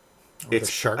I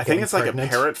think it's like a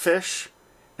parrotfish,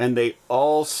 and they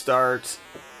all start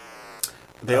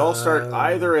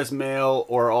either as male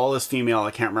or all as female.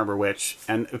 I can't remember which,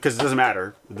 and because it doesn't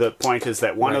matter. The point is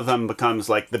that one of them becomes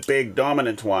like the big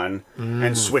dominant one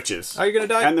and switches. Are you gonna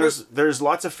die? And there's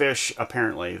lots of fish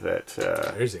apparently that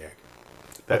there's the egg.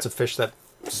 Lots of fish that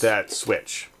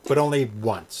switch, but only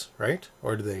once, right?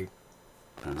 Or do they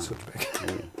switch back?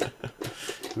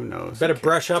 Who knows? Better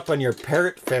brush up on your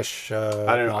parrotfish knowledge.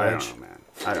 I don't know, man.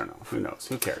 I don't know. Who knows?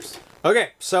 Who cares?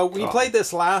 Okay, so we played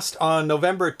this last on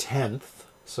November 10th,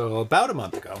 so about a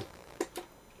month ago.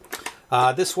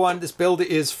 This build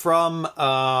is from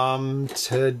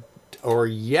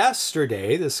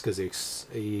yesterday. This because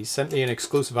he sent me an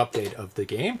exclusive update of the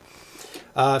game.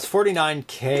 It's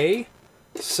 49K.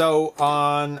 So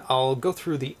I'll go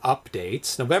through the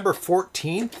updates. November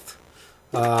 14th,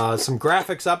 some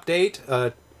graphics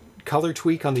update. Color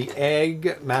tweak on the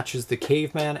egg matches the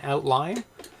caveman outline.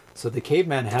 So the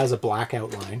caveman has a black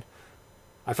outline.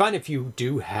 I find if you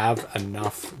do have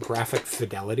enough graphic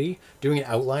fidelity, doing an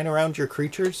outline around your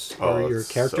creatures or your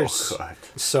characters,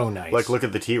 so nice. Like, look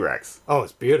at the T-Rex. Oh,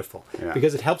 it's beautiful. Yeah.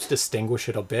 Because it helps distinguish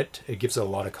it a bit. It gives it a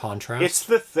lot of contrast. It's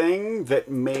the thing that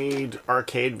made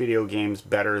arcade video games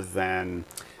better than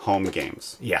home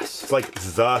games. Yes. It's like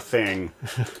the thing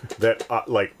that,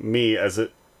 like, me as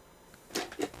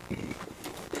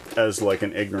like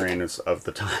an ignoramus of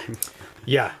the time.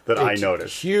 Yeah. That I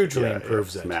noticed. Hugely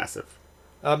improves it. Massive.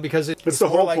 Because it's the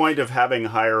whole point of having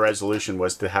higher resolution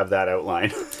was to have that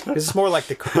outline. It's more like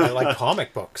like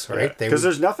comic books, right? Because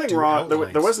there's nothing wrong.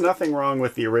 There was nothing wrong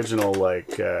with the original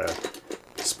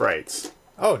sprites.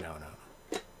 Oh no.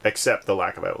 Except the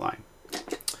lack of outline.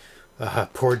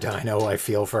 Poor Dino, I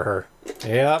feel for her.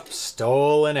 Yep,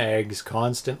 stolen eggs.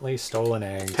 Constantly stolen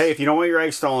eggs. Hey, if you don't want your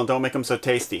eggs stolen, don't make them so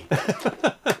tasty.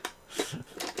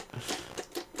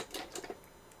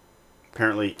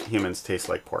 Apparently, humans taste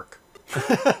like pork.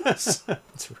 That's right.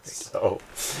 So,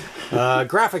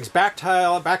 graphics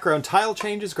background tile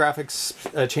changes.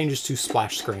 Graphics changes to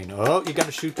splash screen. Oh, you got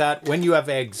to shoot that when you have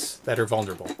eggs that are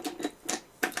vulnerable.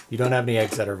 You don't have any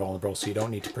eggs that are vulnerable, so you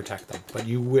don't need to protect them. But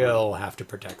you will have to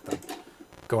protect them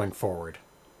going forward.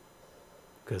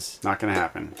 Because not going to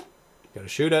happen. You got to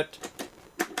shoot it.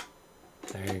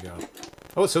 There you go.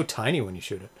 Oh, it's so tiny when you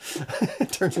shoot it.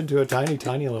 It turns into a tiny,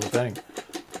 tiny little thing.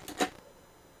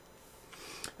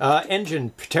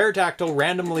 Engine, pterodactyl,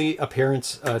 randomly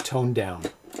appearance toned down.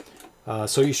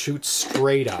 So you shoot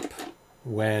straight up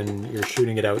when you're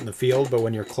shooting it out in the field, but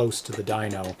when you're close to the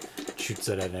dino, it shoots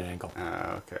it at an angle.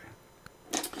 Okay.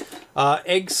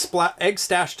 Egg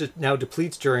stash now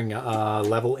depletes during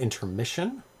level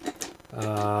intermission.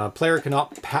 Player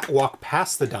cannot walk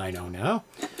past the dino now.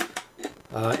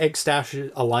 Egg stash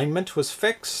alignment was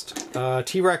fixed.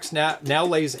 T-Rex now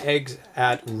lays eggs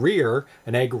at rear,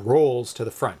 and egg rolls to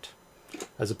the front,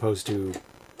 as opposed to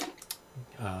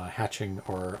hatching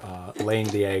or laying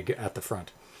the egg at the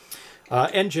front.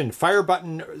 Engine, fire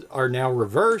button are now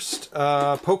reversed.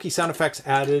 Pokey sound effects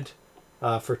added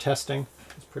for testing.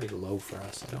 It's pretty low for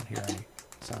us. I don't hear any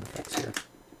sound effects here.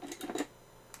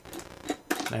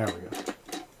 There we go.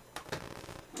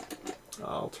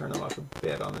 I'll turn them up a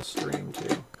bit on the stream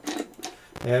too.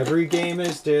 Every game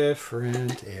is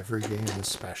different. Every game is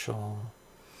special.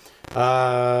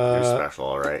 You're special,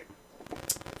 all right.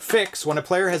 Fix, when a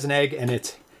player has an egg and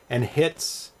hit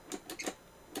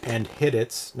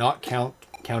it's not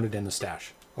counted in the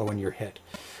stash. Oh, when you're hit.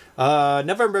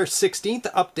 November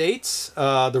 16th updates.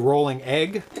 The rolling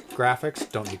egg graphics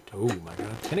don't need. Oh my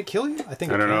god, can it kill you? I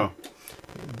think. I don't know.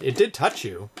 It did touch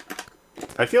you.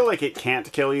 I feel like it can't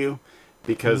kill you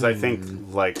because I think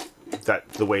like that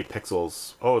the way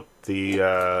pixels. Oh,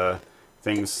 the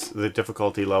the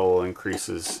difficulty level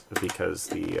increases because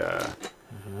the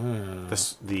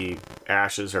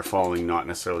ashes are falling not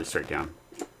necessarily straight down.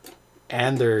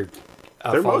 And they're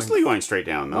mostly going straight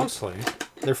down, though. Mostly.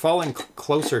 They're falling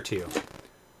closer to you.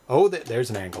 Oh, there's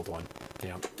an angled one.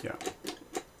 Yeah. Yeah.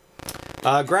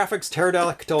 Graphics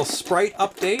pterodactyl sprite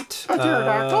update. A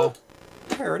pterodactyl?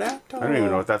 Pterodactyl. I don't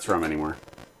even know what that's from anymore.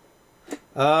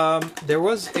 There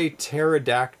was a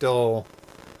pterodactyl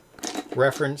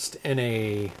referenced in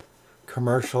a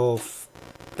commercial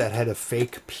that had a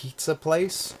fake pizza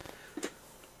place.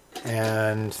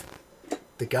 And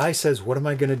the guy says, "What am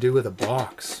I going to do with a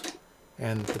box?"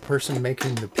 And the person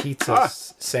making the pizza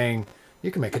saying,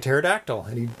 "You can make a pterodactyl."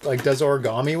 And he like does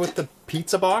origami with the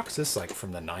pizza box. This is like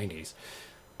from the 90s.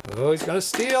 Oh, he's going to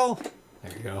steal.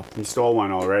 There you go. He stole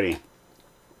one already.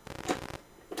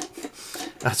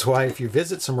 That's why if you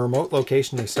visit some remote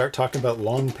location, they start talking about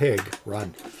long pig,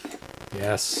 run.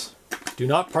 Yes. Do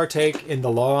not partake in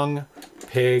the long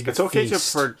pig It's okay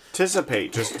feast. to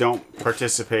participate. Just don't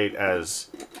participate as...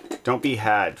 Don't be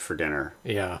had for dinner.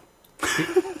 Yeah.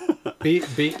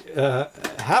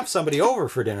 Have somebody over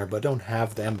for dinner, but don't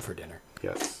have them for dinner.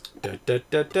 Yes.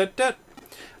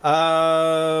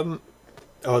 Oh,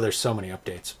 there's so many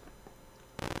updates.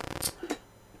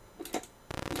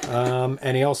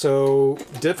 And he also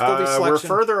difficulty selection. We're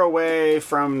further away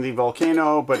from the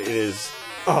volcano, but it is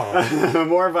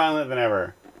more violent than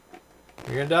ever.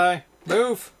 You're gonna die.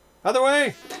 Move. Other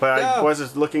way. But Go. I was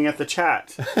just looking at the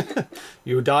chat.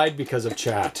 You died because of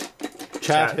chat.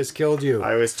 Chat has killed you.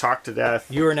 I was talked to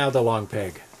death. You are now the long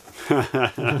pig.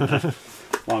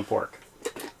 Long pork.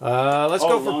 Let's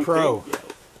go for pro. Pig.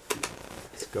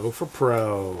 Let's go for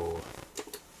pro.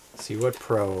 See what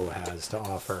pro has to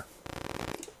offer.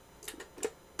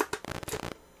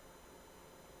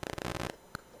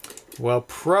 Well,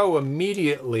 pro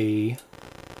immediately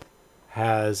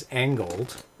has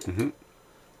angled. Mm-hmm.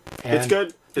 And it's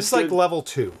good. It's like level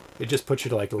 2. It just puts you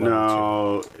to like level 2.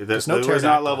 No, There's no it was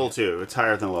not level 2. It's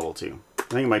higher than level 2. I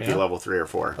think it might be level 3 or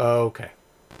 4. Oh, okay.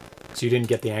 So you didn't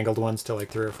get the angled ones till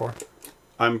like 3 or 4?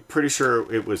 I'm pretty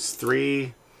sure it was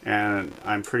 3, and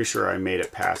I'm pretty sure I made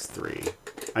it past 3.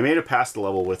 I made it past the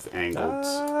level with angled.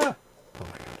 Oh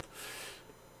my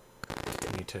god.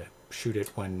 I need to shoot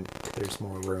it when there's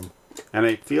more room. And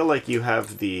I feel like you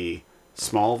have the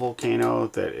small volcano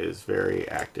that is very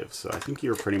active. So I think you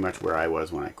were pretty much where I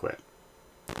was when I quit.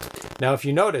 Now, if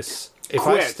you notice, if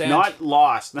quit, I stand, not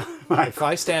lost. if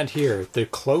I stand here, the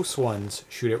close ones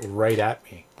shoot it right at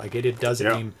me. Like it doesn't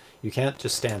aim. You can't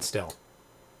just stand still.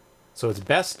 So it's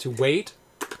best to wait,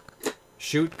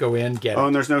 shoot, go in, get it. Oh,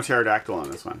 and there's no pterodactyl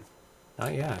on this one.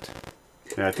 Not yet.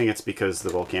 Yeah, I think it's because the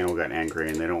volcano got angry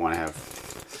and they don't want to have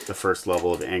the first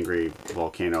level of angry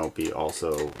volcano be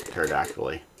also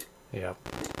pterodactyl-y. Yep.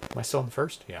 Am I still in the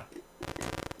first? Yeah.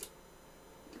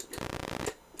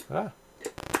 Ah.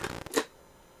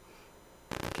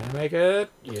 Can I make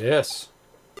it? Yes.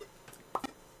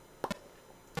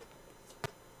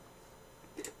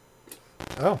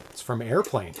 Oh, it's from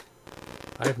Airplane.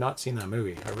 I have not seen that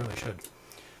movie. I really should.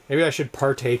 Maybe I should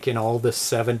partake in all the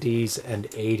 70s and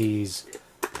 80s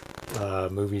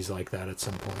movies like that at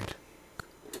some point.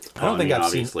 I don't think I've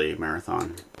obviously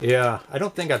Marathon. Yeah, I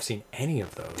don't think I've seen any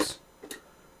of those.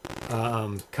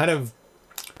 Kind of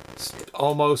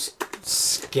almost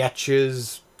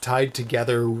sketches tied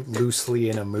together loosely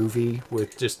in a movie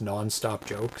with just non-stop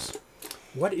jokes.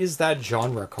 What is that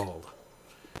genre called?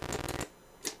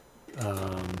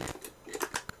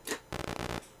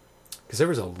 Because there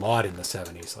was a lot in the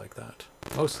 70s like that.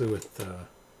 Mostly with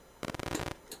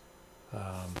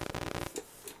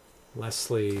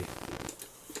Leslie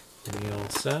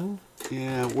Nielsen.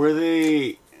 Yeah, were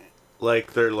they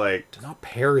like they're not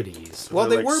parodies? Well,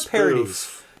 they like were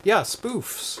parodies. Yeah,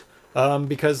 spoofs.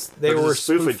 Because they were a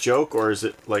spoof a joke, or is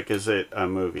it a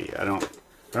movie? I don't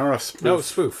know. Spoof. No,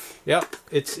 spoof. Yep,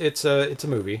 it's a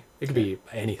movie. It could be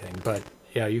anything, but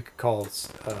yeah, you could call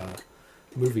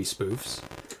movie spoofs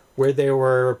where they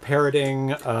were parodying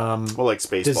well, like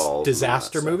Spaceballs,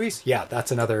 disaster movies. Yeah, that's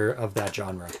another of that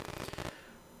genre.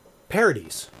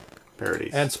 Parodies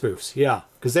and spoofs. Yeah,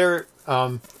 because they're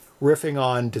riffing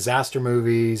on disaster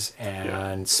movies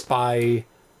and spy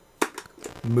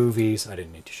movies. I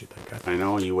didn't need to shoot that guy. I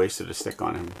know, you wasted a stick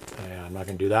on him. Yeah, I'm not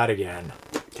going to do that again.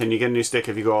 Can you get a new stick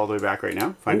if you go all the way back right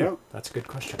now? Find out. That's a good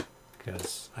question,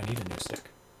 because I need a new stick.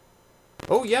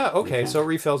 Oh, yeah, okay, so it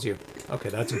refills you. Okay,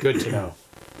 that's good to know.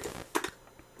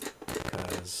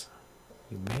 Because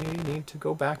you may need to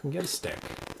go back and get a stick,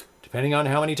 depending on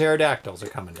how many pterodactyls are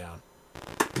coming down.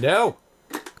 No!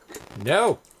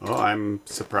 No! Well, I'm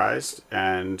surprised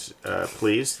and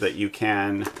pleased that you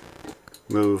can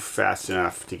move fast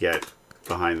enough to get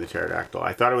behind the pterodactyl.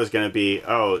 I thought it was going to be,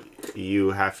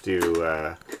 you have to... do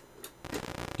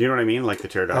you know what I mean? Like the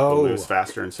pterodactyl moves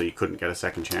faster, and so you couldn't get a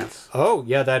second chance. Oh,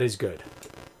 yeah, that is good.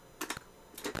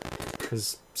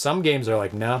 Because some games are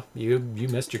like, no, you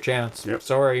missed your chance. Yep.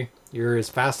 Sorry, you're as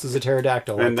fast as a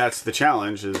pterodactyl. And that's the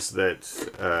challenge, is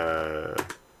that...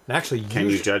 actually, can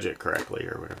you judge it correctly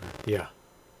or whatever? Yeah.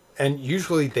 And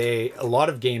usually a lot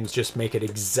of games just make it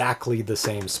exactly the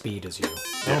same speed as you.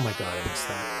 Yeah. Oh my god, I missed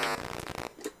that.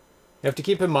 You have to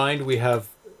keep in mind we have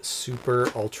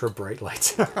super ultra bright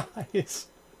lights in our eyes.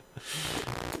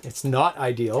 It's not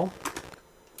ideal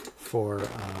for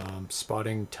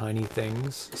spotting tiny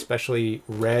things, especially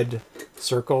red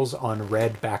circles on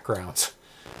red backgrounds.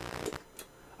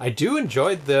 I do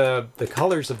enjoy the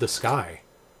colors of the sky.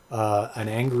 An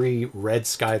angry red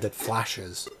sky that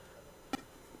flashes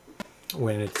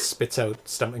when it spits out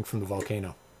something from the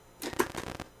volcano.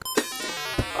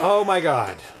 Oh my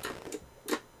god.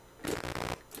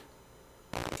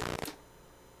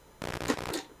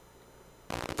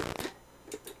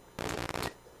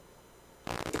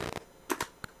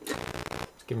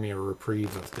 It's giving me a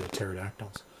reprieve of the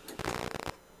pterodactyls.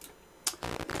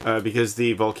 Because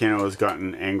the volcano has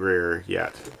gotten angrier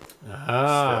yet.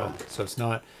 Ah, so it's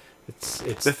not...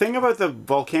 It's the thing about the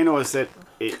volcano is that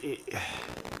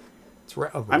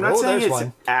I'm not saying it's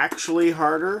actually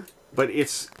harder, but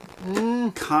it's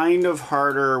kind of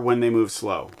harder when they move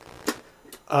slow.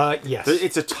 Yes.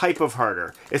 It's a type of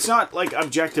harder. It's not like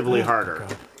objectively harder.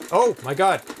 Oh my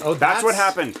god. Oh, that's what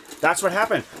happened. That's what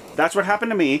happened. That's what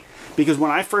happened to me, because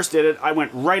when I first did it, I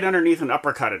went right underneath and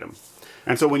uppercutted him.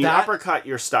 And so when you uppercut,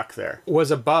 you're stuck there.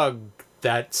 Was a bug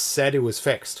that said it was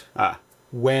fixed.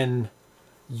 When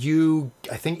you,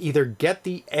 I think, either get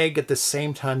the egg at the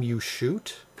same time you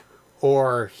shoot,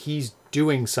 or he's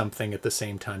doing something at the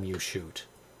same time you shoot.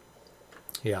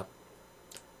 Yeah.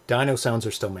 Dino sounds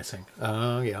are still missing.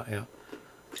 Oh, yeah.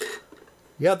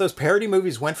 Yeah, those parody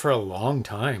movies went for a long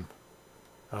time.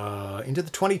 Into the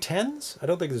 2010s? I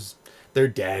don't think they're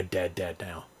dead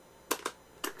now.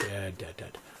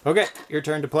 Dead. Okay, your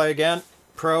turn to play again.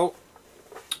 Pro.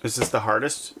 Is this the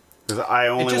hardest? Because I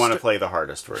only want to play the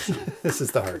hardest version. This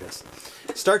is the hardest.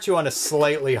 Starts you on a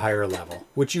slightly higher level,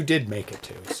 which you did make it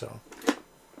to, so.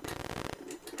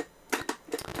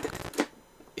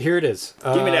 Here it is.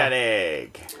 Give me that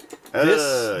egg.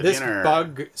 This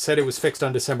bug said it was fixed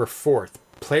on December 4th.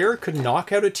 Player could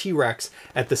knock out a T-Rex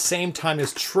at the same time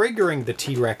as triggering the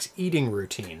T-Rex eating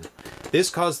routine. This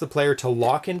caused the player to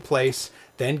lock in place,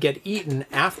 then get eaten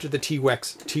after the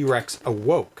T-Rex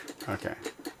awoke. Okay.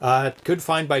 Good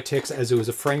find by Tix, as it was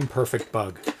a frame-perfect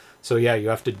bug. So yeah, you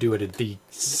have to do it at the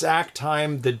exact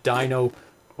time the dyno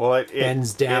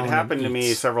bends down. It happened to and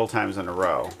me eats. several times in a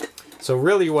row. So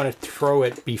really you want to throw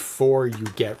it before you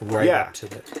get right up to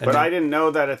it. But I didn't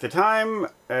know that at the time,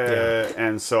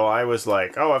 and so I was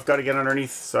like, oh, I've got to get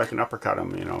underneath so I can uppercut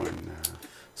him, you know. And,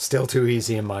 Still too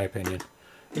easy in my opinion.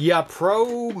 Yeah,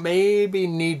 Pro maybe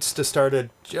needs to start at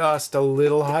just a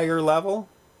little higher level.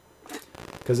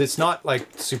 Because it's not like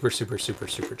super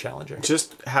challenging.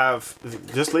 just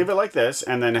leave it like this,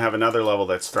 and then have another level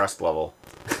that's thrust level.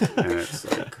 And it's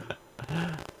like...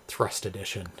 Thrust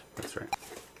edition. That's right.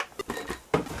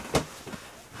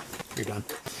 You're done?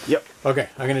 Yep. Okay,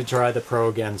 I'm going to try the Pro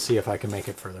again, see if I can make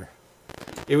it further.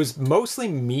 It was mostly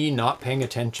me not paying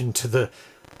attention to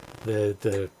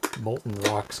the molten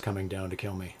rocks coming down to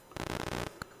kill me.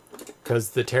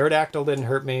 Because the pterodactyl didn't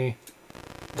hurt me,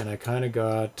 and I kind of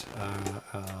got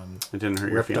It didn't hurt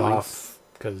your ripped feelings. off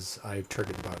because I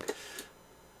triggered the bug.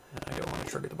 And I don't want to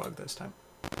trigger the bug this time.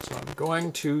 So I'm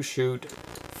going to shoot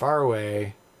far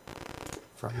away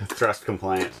from Trust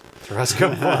compliant. thrust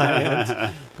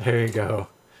compliant. There you go.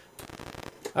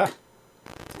 Ah.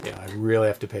 Yeah, I really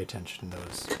have to pay attention to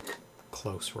those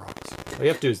close rocks. All you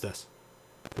have to do is this.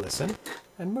 Listen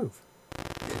and move.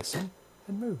 Listen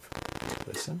and move.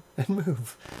 Listen and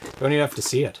move. You don't even have to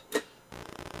see it.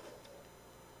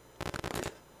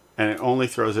 And it only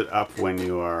throws it up when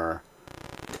you are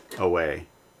away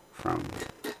from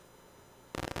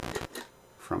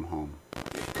home.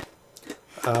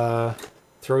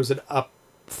 Throws it up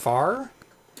far?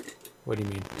 What do you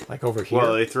mean? Like over here?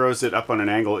 Well, it throws it up on an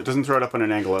angle. It doesn't throw it up on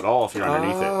an angle at all if you're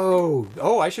underneath it.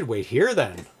 Oh, I should wait here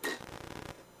then.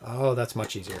 Oh, that's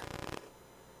much easier.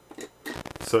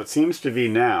 So it seems to be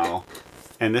now,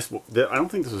 and I don't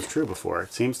think this was true before.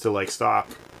 It seems to like stop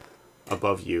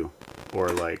above you, or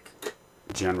like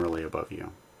generally above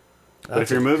you. But if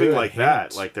you're moving like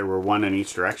that, like there were one in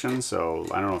each direction, so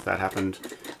I don't know if that happened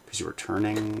because you were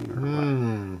turning or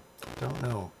what. Don't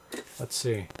know. Let's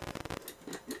see.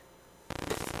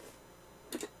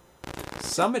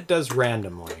 Some it does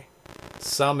randomly.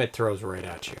 Some it throws right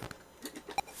at you.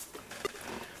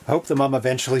 I hope the mum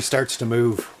eventually starts to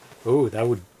move. Ooh, that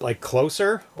would, like,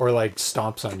 closer or, like,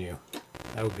 stomps on you.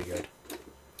 That would be good.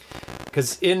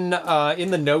 Because in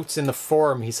the notes in the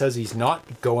forum, he says he's not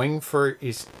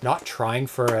trying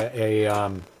for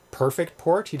a perfect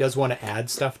port. He does want to add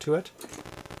stuff to it.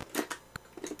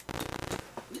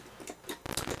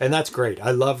 And that's great.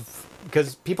 I love,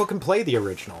 because people can play the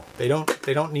original. They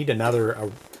don't need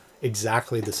another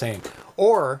exactly the same.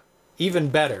 Or even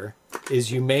better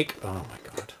is you make, oh my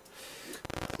god,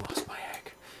 I lost my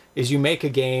egg. Is you make a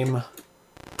game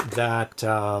that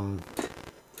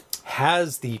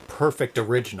has the perfect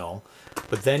original,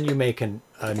 but then you make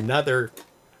another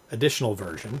additional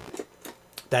version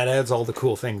that adds all the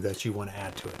cool things that you want to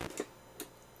add to it.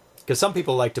 Because some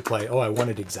people like to play, oh, I want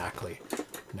it exactly.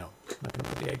 No, I'm not going to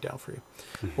put the egg down for you.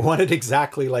 I want it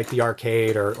exactly like the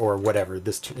arcade or whatever. In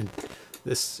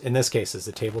this case is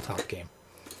a tabletop game.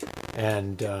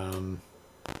 And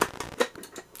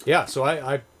yeah, so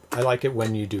I like it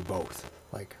when you do both.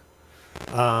 Like,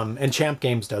 and Champ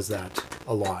Games does that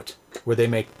a lot, where they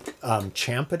make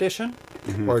Champ Edition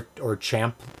or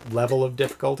Champ level of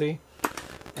difficulty,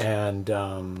 and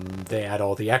they add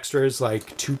all the extras,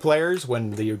 like 2 players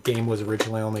when the game was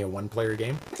originally only a 1-player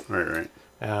game. Right.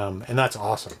 And that's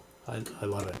awesome. I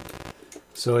love it.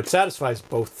 So it satisfies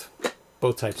both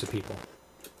types of people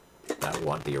that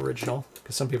want the original.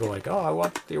 Because some people are like, oh, I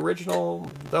want the original,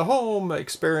 the home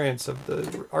experience of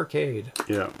the arcade.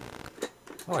 Yeah.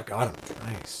 Oh, I got him.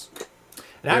 Nice.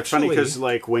 And it's funny because,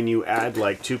 like, when you add,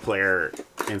 like, 2-player,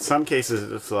 in some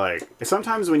cases, it's like,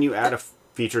 sometimes when you add a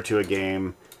feature to a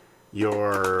game,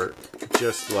 you're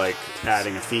just, like,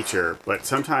 adding a feature. But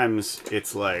sometimes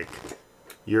it's like,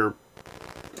 you're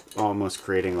almost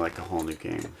creating, like, a whole new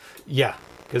game. Yeah,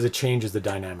 because it changes the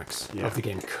dynamics of the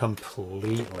game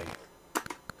completely.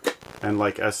 And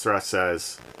like Ezra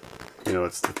says, you know,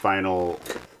 it's the final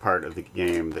part of the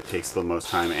game that takes the most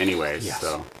time anyways. Yes.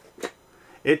 So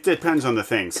it depends on the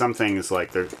thing. Some things,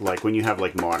 like, they're like when you have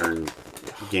like modern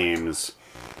games,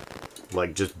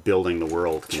 like just building the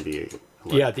world can be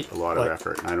like, a lot of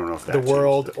effort. I don't know if that the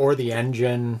world or the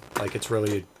engine, like it's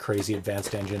really a crazy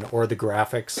advanced engine, or the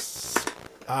graphics.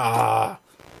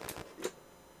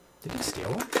 Did he steal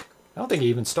one? I don't think he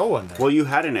even stole one there. Well, you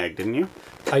had an egg, didn't you?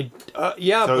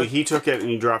 Yeah. So he took it and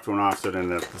he dropped one off, so it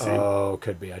ended up the same. Oh,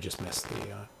 could be. I just missed the.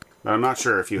 But I'm not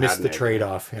sure if you had missed the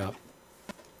trade-off. Yeah.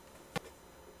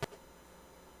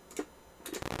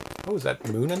 Oh, is that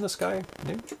moon in the sky?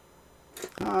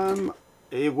 New?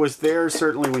 It was there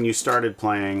certainly when you started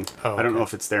playing. Oh, I don't know okay.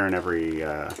 if it's there in every...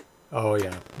 Oh,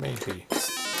 yeah. Maybe.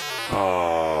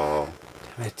 Oh.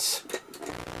 Damn it.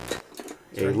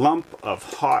 A lump of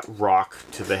hot rock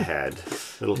to the head.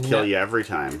 It'll kill you every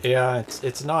time. Yeah,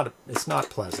 it's not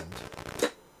pleasant.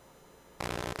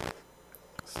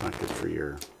 It's not good for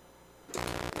your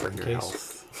Case.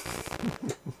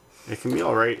 health. It can be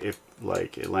all right if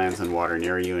like it lands in water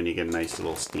near you and you get a nice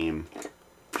little steam.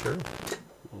 Sure.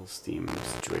 Little steam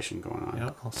situation going on. Yeah,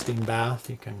 a little steam bath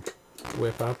you can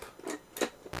whip up.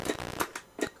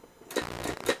 You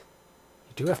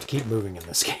do have to keep moving in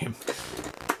this game.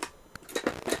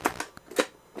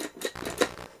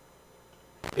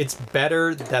 It's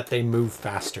better that they move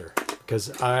faster, because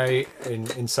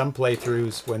in some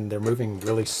playthroughs when they're moving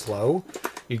really slow,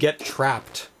 you get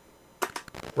trapped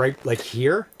right like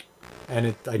here, and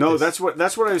it like no, that's what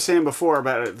I was saying before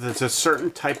about it. There's a certain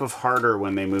type of harder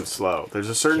when they move slow. There's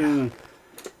a certain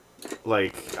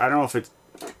like I don't know if it's.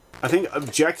 I think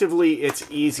objectively it's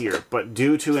easier, but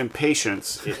due to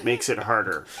impatience, it makes it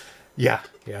harder. Yeah.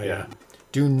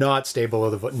 Do not stay below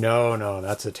the... No,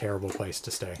 that's a terrible place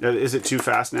to stay. Is it too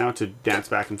fast now to dance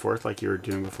back and forth like you were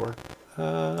doing before?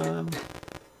 No,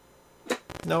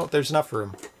 there's enough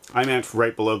room. I meant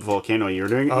right below the volcano. You were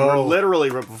doing. You were literally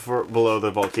right below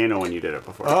the volcano when you did it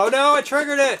before. Oh no! I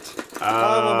triggered it.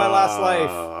 Oh, my last life.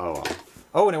 Oh.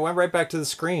 Oh, and it went right back to the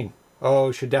screen.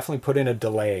 Oh, should definitely put in a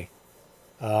delay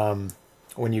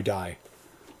when you die,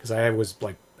 because I was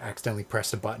like accidentally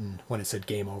pressed a button when it said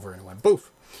game over and it went boof,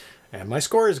 and my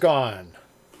score is gone.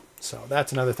 So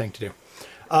that's another thing to do.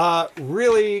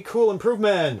 Really cool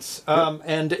improvements.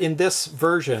 And in this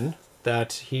version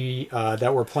that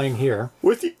that we're playing here,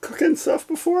 Was he cooking stuff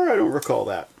before? I don't recall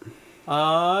that.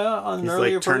 on an He's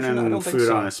earlier like turning version, I don't think food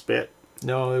so. on a spit.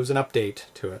 No, there was an update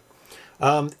to it.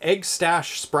 Egg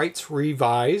Stash Sprites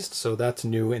Revised, so that's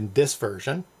new in this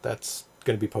version. That's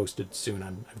going to be posted soon,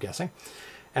 I'm guessing.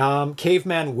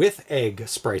 Caveman with Egg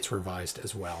Sprites Revised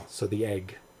as well, so the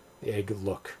egg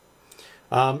look.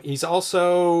 He's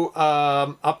also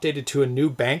updated to a new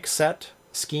bank set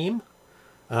scheme.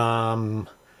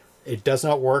 It does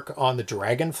not work on the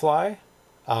Dragonfly.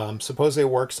 Supposedly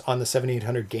it works on the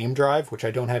 7800 game drive, which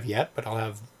I don't have yet, but I'll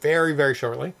have very, very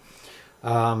shortly.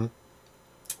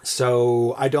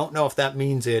 So I don't know if that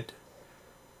means it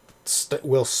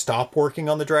will stop working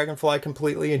on the Dragonfly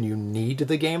completely and you need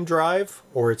the game drive,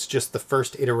 or it's just the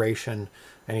first iteration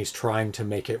and he's trying to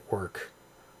make it work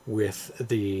with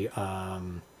the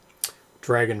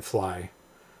Dragonfly.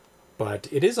 But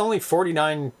it is only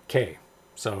 49K,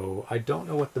 so I don't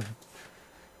know what the...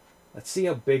 Let's see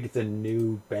how big the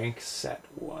new bank set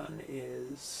one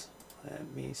is.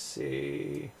 Let me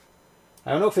see.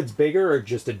 I don't know if it's bigger or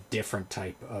just a different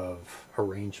type of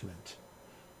arrangement.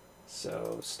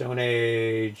 So,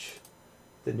 StoneAge,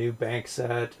 the new bank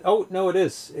set. Oh, no, it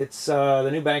is. It's the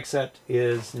new bank set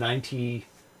is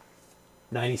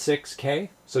 96K,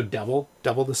 so double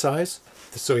the size.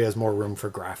 So he has more room for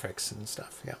graphics and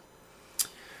stuff, yeah.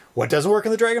 What doesn't work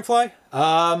in the Dragonfly?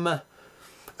 An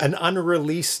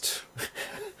unreleased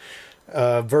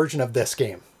version of this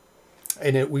game.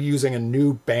 And we're using a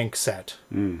new bank set.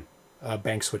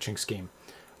 Bank switching scheme,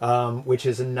 which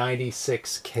is a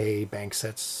 96K bank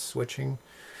set switching.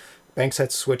 Bank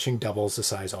set switching doubles the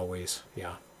size always,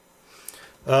 yeah.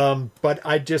 But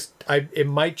it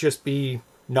might just be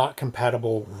not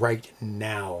compatible right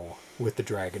now with the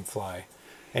Dragonfly,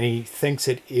 and he thinks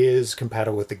it is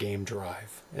compatible with the game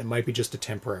drive. It might be just a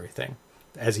temporary thing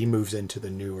as he moves into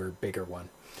the newer, bigger one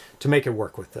to make it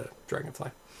work with the Dragonfly.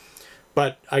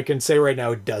 But I can say right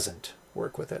now it doesn't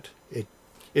work with it.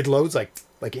 It loads like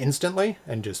instantly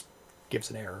and just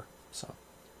gives an error. So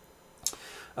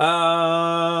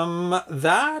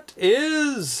that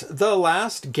is the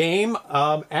last game.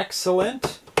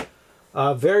 Excellent.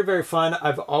 Very, very fun.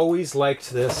 I've always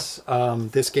liked this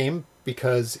this game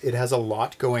because it has a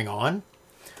lot going on.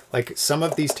 Like some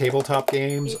of these tabletop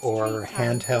games or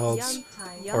handhelds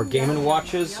or Game &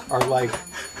 Watches are like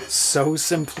so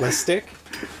simplistic.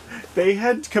 They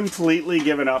had completely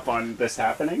given up on this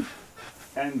happening.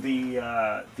 And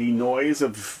the noise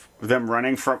of them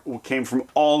running came from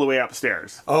all the way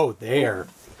upstairs. Oh, they are.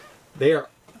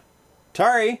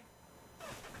 Tari.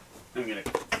 I'm gonna.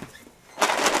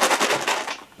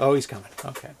 Oh, he's coming.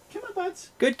 Okay. Come on,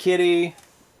 buds. Good kitty.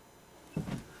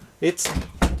 It's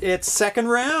second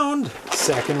round.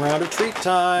 Second round of treat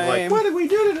time. Like, what did we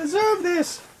do to deserve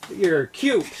this? You're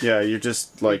cute. Yeah, you're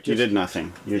just like you did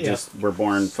nothing. You just were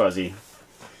born fuzzy.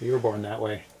 You were born that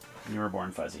way. You were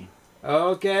born fuzzy.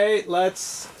 Okay,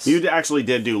 let's... You actually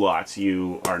did do lots.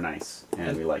 You are nice,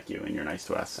 and we like you, and you're nice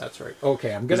to us. That's right.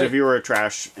 Okay, I'm Because gonna... if you were a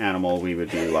trash animal, we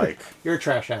would be like... You're a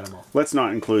trash animal. Let's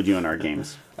not include you in our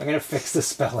games. I'm gonna fix the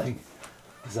spelling.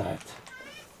 Is that...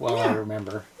 Well, I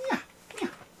remember. Yeah.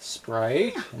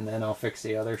 Sprite, and then I'll fix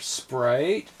the other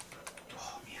Sprite.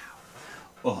 Oh, meow.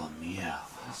 Oh, meow.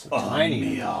 So tiny.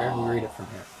 Meow. Where do we read it from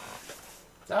here?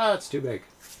 Ah, it's too big.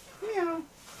 Meow.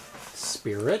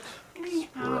 Spirit.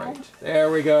 Right. There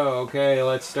we go. Okay,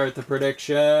 let's start the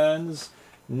predictions.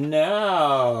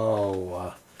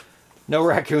 Now. No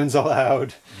raccoons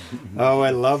allowed. Oh, I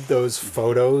love those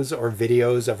photos or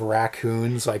videos of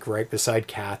raccoons like right beside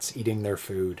cats eating their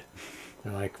food.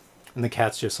 They're like, and the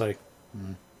cat's just like,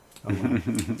 oh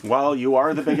well. Well, you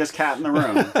are the biggest cat in the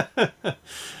room.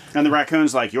 And the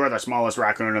raccoon's like, you're the smallest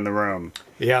raccoon in the room.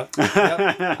 Yeah. Yep.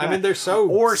 I mean, they're so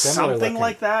or similar something looking.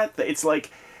 like that. It's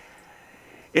like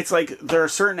there are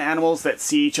certain animals that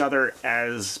see each other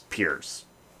as peers.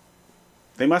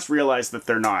 They must realize that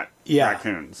they're not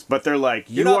raccoons, but they're like,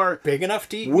 You're you not are big enough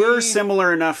to eat We're me.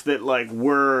 similar enough that like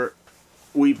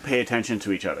we pay attention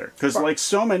to each other because like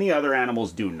so many other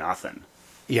animals do nothing.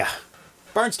 Yeah.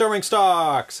 Barnstorming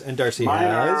stocks, and Darcy Mine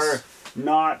has. are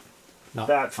not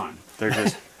that fun. They're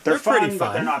just they're fun, pretty but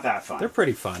fun. they're not that fun. They're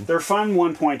pretty fun. They're fun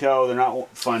 1.0. They're not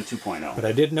fun 2.0. But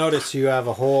I did notice you have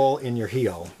a hole in your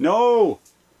heel, No.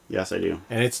 Yes, I do.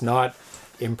 and it's not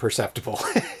imperceptible.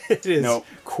 It is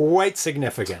quite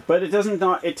significant. But it doesn't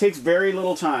not. It takes very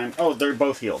little time. Oh, they're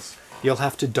both heels. You'll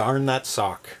have to darn that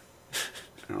sock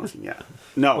Oh, yeah.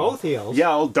 No. Both heels. Yeah,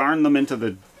 I'll darn them into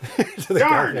the to the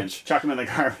garbage. Chuck them in the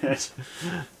garbage.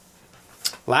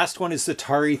 Last one is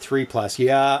Atari 3 Plus.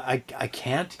 Yeah, I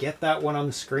can't get that one on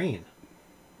the screen.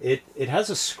 It has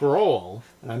a scroll,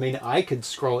 and I mean I could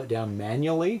scroll it down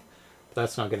manually, but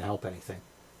that's not going to help anything.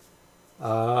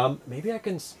 Maybe I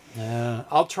can.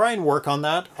 I'll try and work on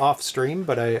that off stream,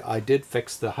 but I did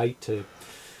fix the height to.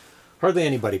 Hardly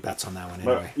anybody bets on that one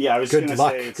anyway. But, yeah, I was good gonna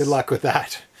luck. say Good luck with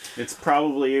that. It's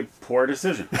probably a poor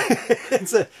decision.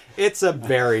 it's a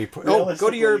very. Oh,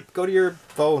 go to your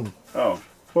phone. Oh,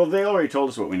 well, they already told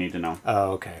us what we need to know.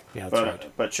 Oh, okay. Yeah, that's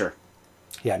right. But sure.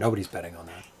 Yeah, nobody's betting on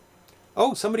that.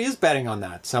 Oh, somebody is betting on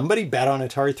that. Somebody bet on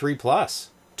Atari 3 Plus.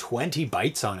 20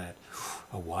 bytes on it.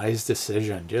 A wise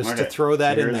decision, just to throw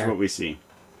that in there. Here's what we see.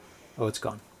 Oh, it's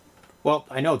gone. Well,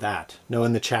 I know that. No,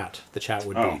 in the chat. The chat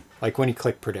would be. Like when you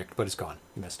click predict, but it's gone.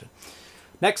 You missed it.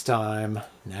 Next time.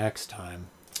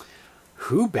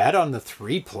 Who bet on the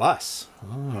 3 Plus?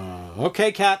 Oh.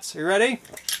 Okay, cats. Are you ready?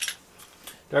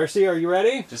 Darcy, are you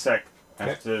ready? Just a sec. I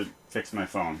have to fix my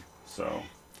phone, so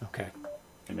okay.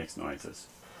 It makes noises.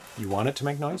 You want it to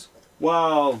make noise?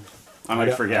 Well, I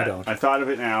might forget. I don't. I thought of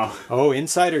it now. Oh,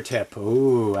 insider tip.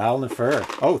 Ooh, Al Nefer.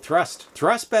 Oh, Thrust.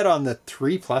 Thrust bet on the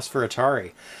 3 Plus for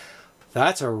Atari.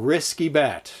 That's a risky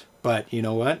bet. But you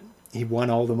know what? He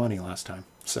won all the money last time.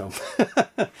 So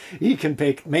he can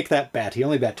make that bet. He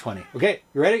only bet 20. Okay,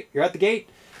 you ready? You're at the gate.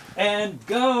 And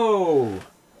go.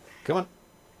 Come on.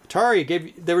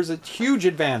 Atari there was a huge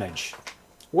advantage.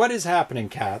 What is happening,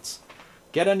 cats?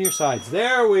 Get on your sides.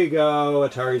 There we go.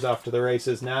 Atari's off to the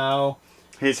races now.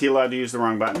 Is he allowed to use the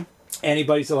wrong button?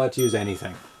 Anybody's allowed to use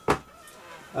anything.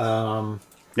 Yep.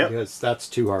 Because that's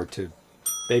too hard to...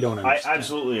 They don't understand. I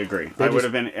absolutely agree. I would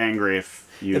have been angry if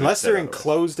you... Unless they're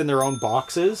enclosed in their own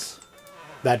boxes,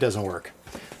 that doesn't work.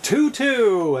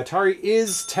 2-2. Atari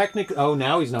is technically... Oh,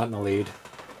 now he's not in the lead.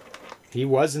 He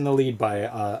was in the lead by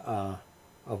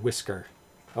a whisker.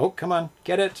 Oh, come on.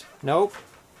 Get it. Nope.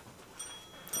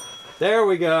 There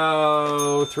we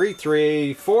go.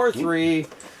 3-3. 4-3.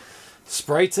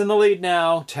 Sprite's in the lead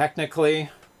now, technically.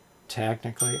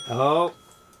 Oh,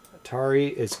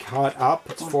 Atari is caught up.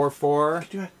 It's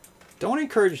 4-4. Don't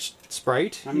encourage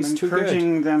Sprite. He's too good. I'm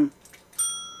encouraging them.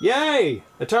 Yay!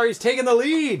 Atari's taking the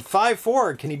lead.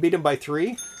 5-4. Can he beat him by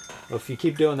 3? Well, if you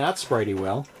keep doing that, Sprite, he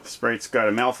will. Sprite's got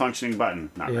a malfunctioning button.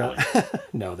 Not really.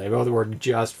 No, they both work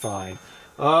just fine.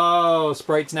 Oh,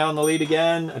 Sprite's now in the lead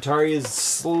again. Atari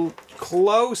is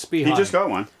close behind. He just got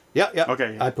one. Yeah.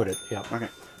 Okay. I put it. Yeah. Okay.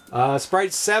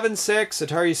 Sprite's 7-6.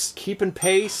 Atari's keeping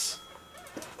pace.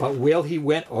 But will he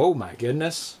win? Oh, my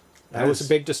goodness. That was a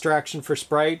big distraction for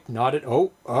Sprite. Not at...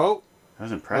 Oh. That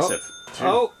was impressive.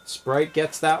 Oh, Sprite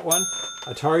gets that one.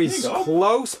 Atari's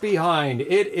close behind.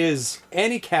 It is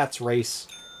any cat's race.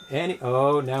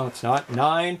 Oh, now it's not.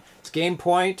 9. It's game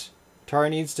point.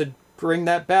 Atari needs to ring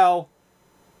that bell.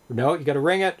 No, you got to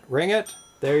ring it. Ring it.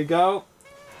 There you go.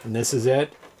 And this is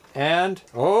it. And...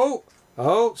 Oh,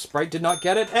 Sprite did not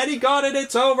get it. And he got it.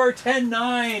 It's over.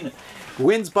 10-9.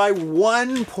 Wins by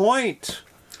 1 point.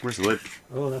 Where's the lid?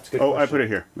 Oh, that's good. Oh, question. I put it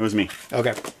here. It was me.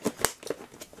 Okay.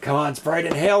 Come on, Sprite,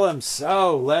 inhale him.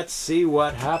 So, let's see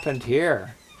what happened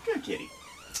here. Good kitty.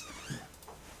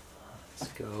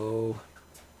 Let's go.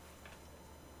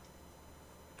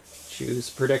 Choose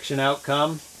prediction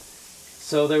outcome.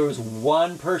 So there was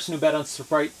one person who bet on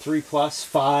Sprite 3+,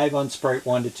 5 on Sprite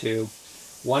 1 to 2.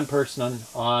 One person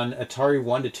on Atari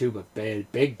 1 to 2, but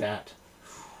big bet.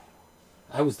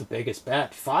 That was the biggest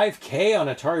bet. 5K on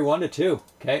Atari 1 to 2.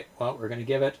 Okay, well, we're going to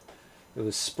give it. It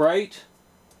was Sprite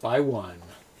by 1.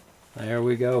 There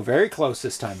we go. Very close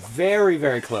this time. Very,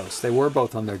 very close. They were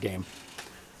both on their game.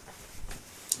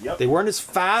 Yep. They weren't as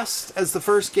fast as the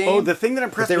first game. Oh, the thing that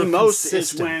impressed me most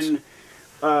is when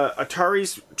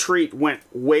Atari's treat went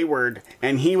wayward,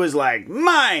 and he was like,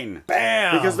 "Mine!"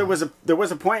 Bam! Because there was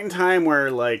a point in time where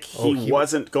like he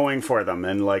wasn't going for them,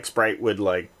 and like Sprite would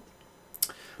like.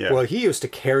 Yeah. Well, he used to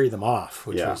carry them off,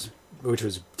 which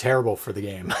was terrible for the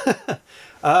game.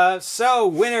 So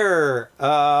winner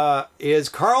is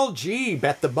Carl G.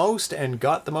 Bet the most and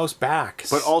got the most back.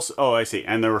 But also, oh, I see.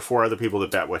 And there were 4 other people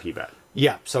that bet what he bet.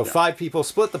 Yeah, so 5 people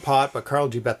split the pot, but Carl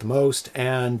G bet the most,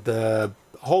 and the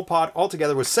whole pot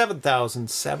altogether was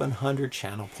 7,700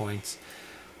 channel points.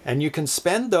 And you can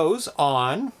spend those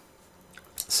on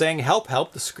saying, help,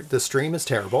 help, the stream is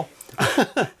terrible.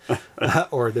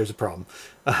 Or there's a problem.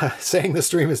 Saying the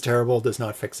stream is terrible does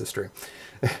not fix the stream.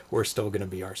 We're still going to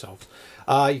be ourselves.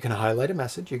 You can highlight a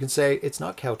message. You can say, it's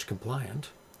not couch compliant.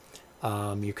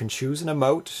 You can choose an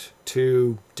emote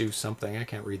to do something. I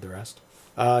can't read the rest.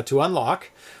 To unlock,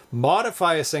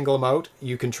 modify a single emote.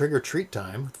 You can trigger treat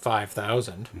time with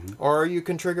 5,000, or you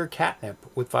can trigger catnip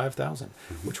with 5,000,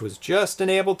 which was just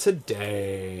enabled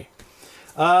today.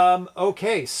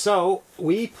 Okay, so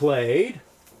we played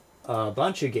a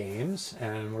bunch of games,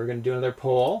 and we're going to do another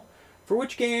poll for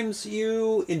which games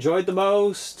you enjoyed the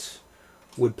most,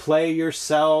 would play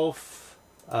yourself.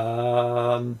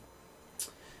 Let's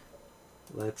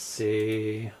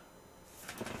see.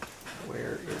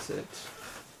 Where is it?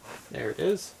 There it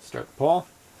is. Start the poll.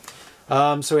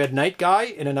 So we had Night Guy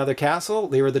in Another Castle,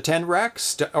 Lyra The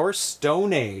Tenrec, or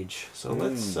StoneAge. So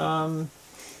let's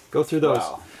go through those.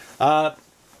 Wow.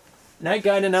 Night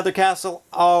Guy in Another Castle,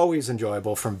 always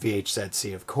enjoyable from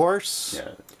VHZC, of course.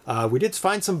 Yeah. We did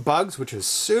find some bugs, which was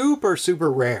super,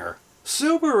 super rare.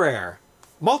 Super rare.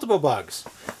 Multiple bugs.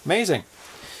 Amazing.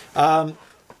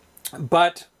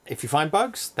 But if you find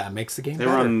bugs, that makes the game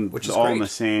better, They which is all great. on the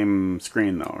same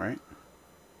screen, though, right?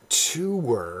 2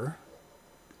 were.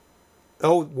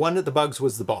 Oh, one of the bugs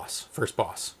was the boss, first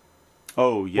boss.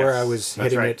 Oh, yes. Where I was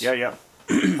That's hitting right. it.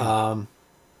 Yeah.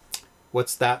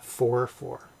 What's that for?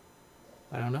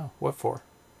 I don't know. What for?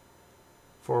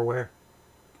 For where?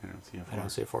 I don't see a 4. I don't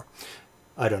see a 4.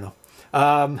 I don't know.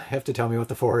 You have to tell me what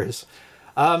the 4 is.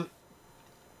 And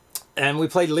we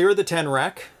played Lyra The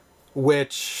Tenrec,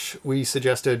 which we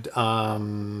suggested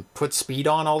put speed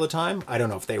on all the time. I don't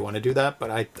know if they want to do that, but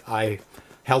I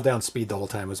held down speed the whole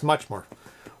time. It was much more.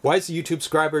 Why is the YouTube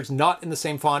subscribers not in the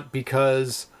same font?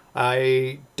 Because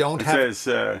I don't have... It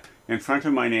says in front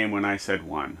of my name when I said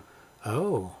 1.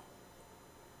 Oh.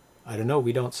 I don't know.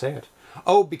 We don't say it.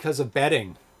 Oh, because of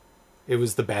betting. It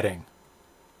was the betting.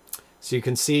 So you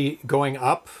can see going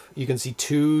up, you can see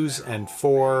 2s and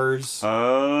 4s.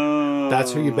 Oh.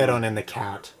 That's who you bet on in the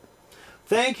cat.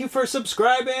 Thank you for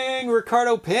subscribing,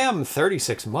 Ricardo Pim.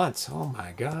 36 months. Oh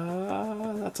my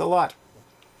God. That's a lot.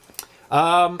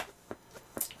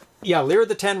 Yeah, Lyra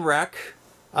The Tenrec.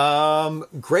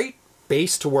 Great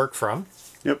base to work from.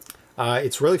 Yep.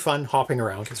 It's really fun hopping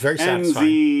around. It's very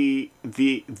satisfying.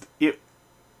 And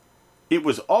it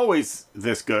was always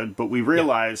this good, but we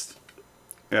realized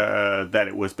that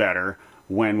it was better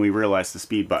when we realized the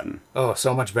speed button. Oh,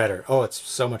 so much better. Oh, it's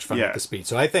so much fun with the speed.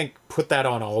 So I think put that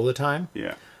on all the time.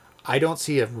 Yeah. I don't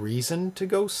see a reason to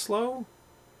go slow.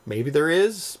 Maybe there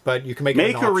is, but you can make it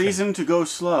an a option. reason to go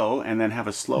slow and then have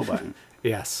a slow button.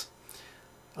 Yes.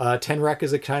 Tenrec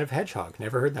is a kind of hedgehog.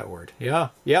 Never heard that word. Yeah.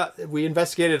 Yeah, we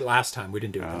investigated it last time. We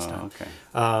didn't do it this time. Okay.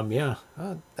 Yeah.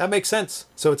 That makes sense.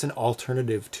 So it's an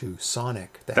alternative to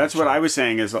Sonic. That's what I was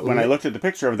saying is when I looked at the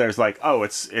picture of there's like, oh,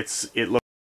 it looks...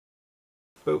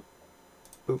 Boop.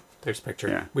 Boop. There's a picture.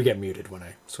 Yeah. We get muted when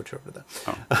I switch over to that.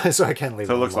 Oh. So I can't leave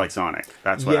So it it looks alone. like Sonic.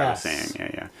 That's what I was saying. Yeah,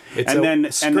 yeah.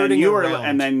 It's and then you were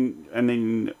around. and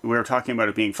then we were talking about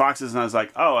it being foxes, and I was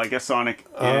like, oh, I guess Sonic.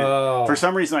 For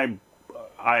some reason,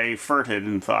 I farted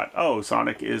and thought, oh,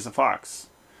 Sonic is a fox,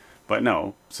 but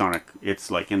no, Sonic. It's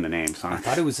like in the name, Sonic. I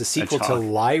thought it was a sequel to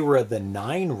Lyra The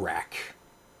Tenrec.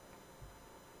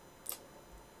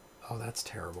 Oh, that's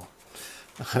terrible.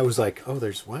 I was like, oh,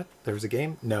 there's what? There's a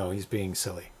game? No, he's being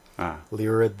silly.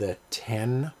 Lyra The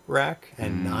Tenrec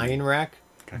and Tenrec.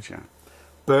 Gotcha.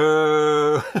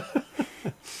 Boo.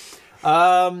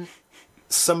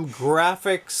 Some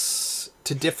graphics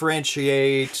to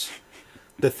differentiate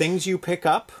the things you pick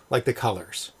up, like the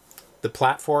colors. The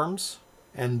platforms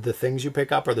and the things you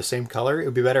pick up are the same color. It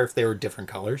would be better if they were different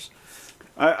colors.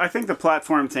 I think the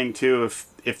platform thing too,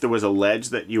 if there was a ledge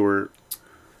that you were,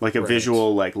 like a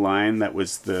visual like line that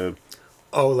was the...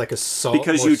 Oh, like a solid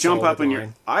because you jump up and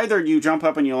you either you jump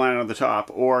up and you land on the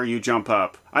top, or you jump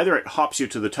up. Either it hops you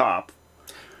to the top,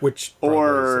 which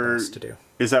or is supposed to do.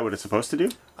 Is that what it's supposed to do?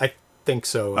 I think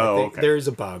so. Oh, I think okay. There's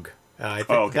a bug. I think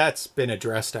okay. that's been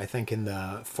addressed. I think in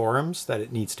the forums that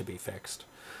it needs to be fixed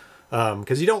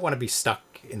because you don't want to be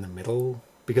stuck in the middle.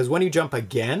 Because when you jump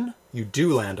again, you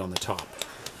do land on the top.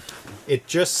 It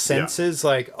just senses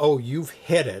like, oh, you've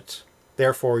hit it,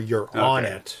 therefore you're on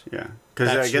it. Yeah. Because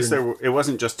I guess it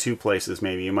wasn't just two places,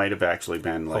 maybe. You might have actually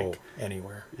been, like...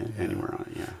 anywhere. Anywhere on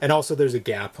it, yeah. And also there's a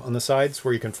gap on the sides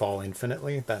where you can fall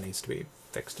infinitely. That needs to be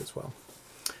fixed as well.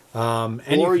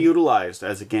 Or utilized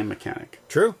as a game mechanic.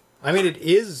 True. I mean, it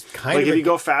is kind of... Like, if you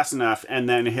go fast enough and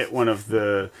then hit one of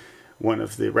the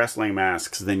wrestling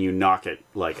masks, then you knock it,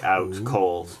 like, out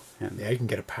cold. And, yeah, you can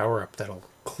get a power-up that'll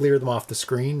clear them off the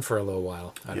screen for a little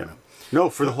while. I don't know. No,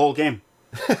 for the whole game.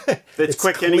 It's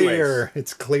quick clear. anyways.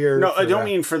 It's clear. No, I don't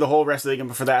mean for the whole rest of the game,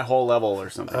 but for that whole level or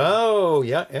something. Oh,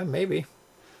 yeah, maybe.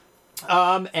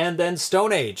 And then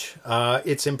StoneAge.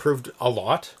 It's improved a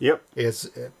lot. Yep.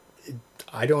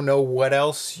 I don't know what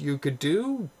else you could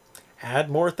do. Add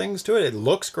more things to it. It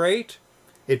looks great.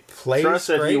 It plays Trust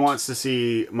great. that he wants to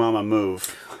see Mama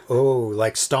move. Oh,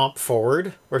 like stomp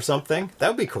forward or something? That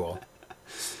would be cool.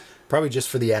 Probably just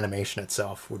for the animation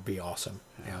itself would be awesome.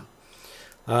 Yeah.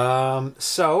 And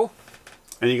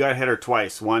you gotta hit her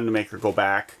twice. One to make her go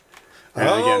back, and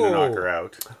again to knock her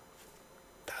out.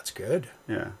 That's good.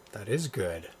 Yeah. That is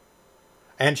good.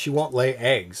 And she won't lay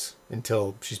eggs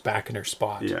until she's back in her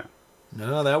spot. Yeah.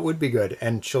 No, that would be good.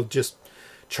 And she'll just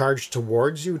charge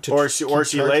towards you to or she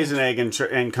lays an egg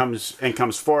and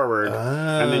comes forward,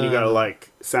 and then you gotta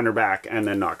like send her back and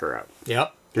then knock her out.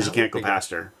 Yep. Because you can't go past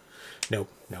her. Nope.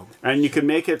 And you can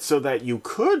make it so that you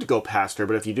could go past her,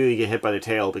 but if you do, you get hit by the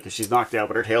tail because she's knocked out,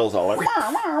 but her tail's all like wah,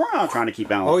 wah, wah, trying to keep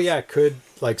balance. Oh yeah, it could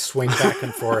like swing back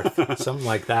and forth, something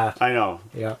like that. I know.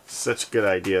 Yeah. Such good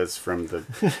ideas from the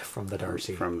from the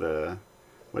Darcy. From the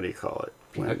what do you call it?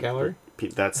 Peanut gallery.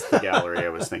 That's the gallery I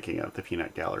was thinking of. The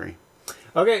peanut gallery.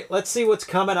 Okay, let's see what's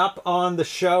coming up on the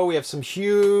show. We have some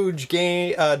huge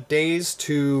days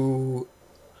to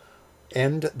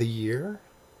end the year.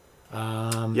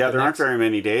 There aren't very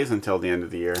many days until the end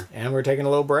of the year. And we're taking a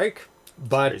little break.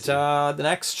 But the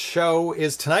next show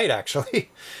is tonight, actually.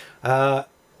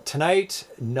 Tonight,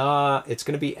 it's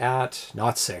going to be at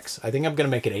not 6. I think I'm going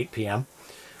to make it 8 p.m.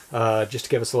 Just to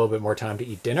give us a little bit more time to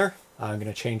eat dinner. I'm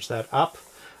going to change that up.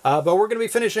 But we're going to be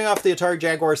finishing off the Atari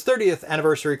Jaguar's 30th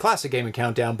anniversary classic gaming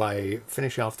countdown by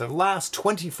finishing off the last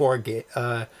 24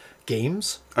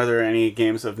 games. Are there any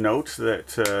games of note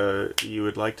that you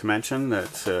would like to mention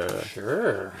that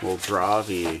sure will draw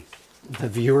the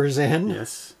viewers in?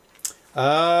 Yes.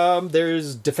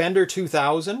 There's Defender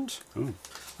 2000. Ooh.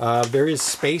 There is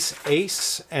Space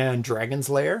Ace and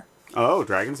Dragon's Lair. Oh,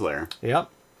 Dragon's Lair.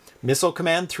 Yep. Missile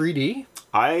Command 3D.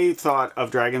 I thought of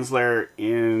Dragon's Lair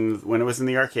when it was in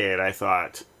the arcade. I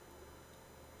thought,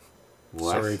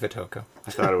 what? Sorry, Vitoko.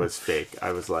 I thought it was fake.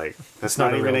 I was like, that's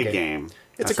not even a game.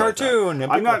 It's a cartoon.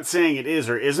 I'm not saying it is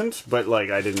or isn't, but like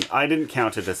I didn't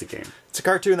count it as a game. It's a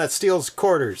cartoon that steals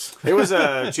quarters. It was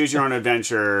a choose your own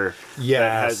adventure.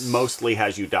 Yes. That mostly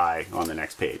has you die on the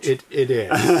next page. It is.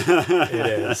 It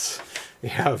is. You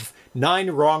have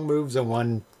 9 wrong moves and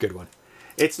 1 good one.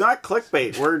 It's not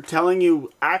clickbait. We're telling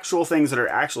you actual things that are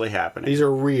actually happening. These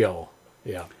are real.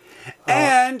 Yeah.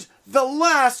 And the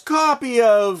last copy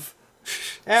of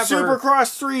Ever.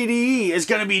 Supercross 3D is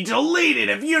going to be deleted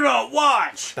if you don't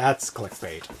watch. That's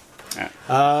clickbait. Yeah.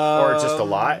 Or just a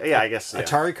lie. Yeah, I guess. Yeah.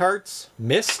 Atari carts.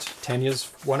 Myst.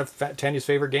 One of Tanya's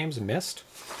favorite games. Myst.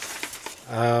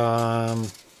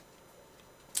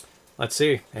 Let's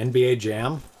see. NBA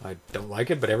Jam. I don't like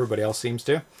it, but everybody else seems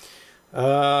to.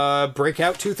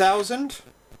 Breakout 2000.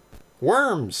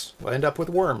 Worms. We'll end up with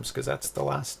Worms because that's the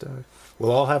last.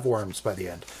 We'll all have Worms by the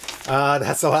end.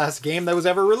 That's the last game that was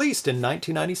ever released in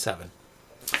 1997.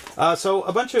 So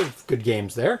a bunch of good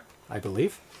games there, I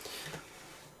believe.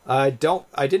 I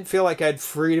didn't feel like I had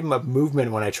freedom of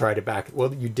movement when I tried it back.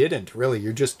 Well, you didn't really.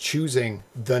 You're just choosing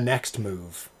the next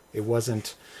move. It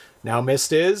wasn't. Now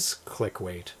Myst is click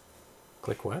wait.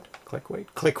 Click what? Click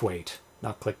wait. Click wait,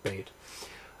 not clickbait.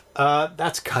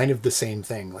 That's kind of the same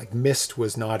thing. Like Myst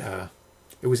was not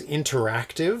it was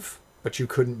interactive, but you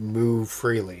couldn't move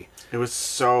freely. It was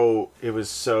so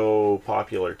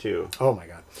popular too. Oh my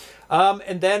god.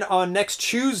 And then on next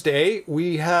Tuesday,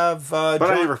 we have... but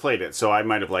I never played it, so I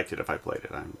might have liked it if I played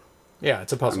it. Yeah,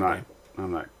 it's a puzzle game.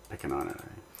 I'm not picking on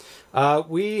it.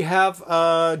 We have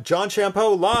John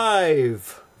Champeau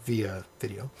live via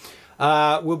video.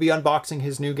 We'll be unboxing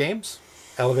his new games.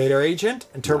 Elevator Agent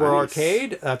and Turbo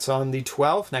Arcade. That's on the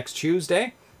 12th, next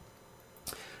Tuesday.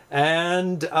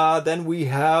 And then we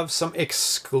have some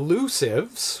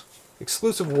exclusives.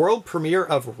 Exclusive world premiere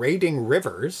of Raiding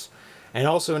Rivers. And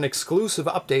also an exclusive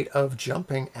update of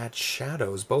Jumping at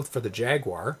Shadows, both for the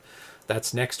Jaguar.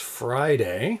 That's next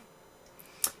Friday.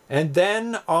 And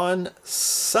then on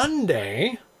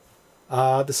Sunday,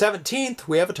 the 17th,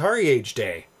 we have Atari Age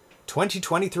Day.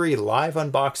 2023 live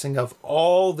unboxing of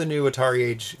all the new Atari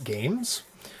Age games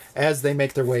as they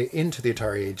make their way into the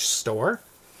Atari Age store.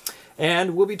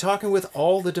 And we'll be talking with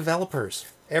all the developers,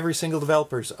 every single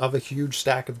developers of a huge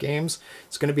stack of games.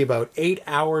 It's going to be about 8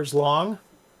 hours long.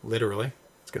 Literally,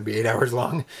 it's going to be 8 hours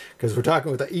long because we're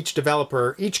talking with each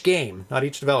developer, each game, not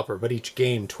each developer, but each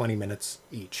game 20 minutes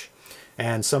each.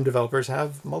 And some developers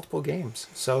have multiple games.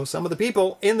 So some of the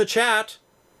people in the chat,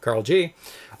 Carl G,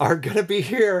 are going to be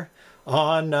here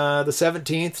on the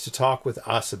 17th to talk with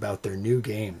us about their new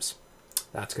games.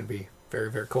 That's going to be very,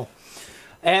 very cool.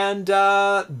 And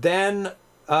then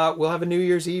we'll have a New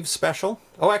Year's Eve special.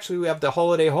 Oh, actually, we have the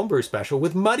Holiday Homebrew special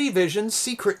with Muddy Vision's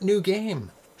secret new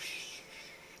game.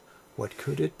 What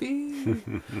could it be?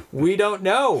 We don't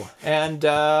know. And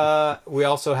we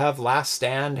also have Last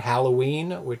Stand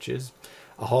Halloween, which is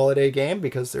a holiday game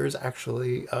because there's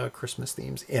actually Christmas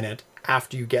themes in it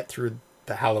after you get through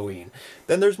the Halloween.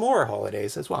 Then there's more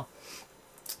holidays as well.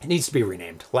 It needs to be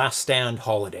renamed. Last Stand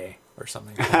Holiday or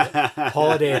something.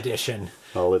 Holiday Edition.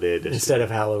 Holiday Edition. Instead of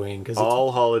Halloween.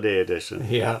 All Holiday Edition.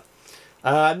 Yeah.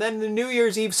 And then the New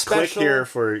Year's Eve special. Click here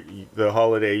for the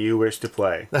holiday you wish to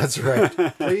play. That's right.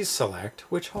 Please select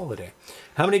which holiday.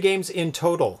 How many games in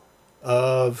total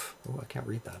of... Oh, I can't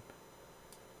read that.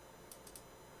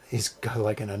 He's got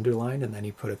like an underline and then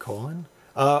he put a colon.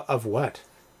 Of what?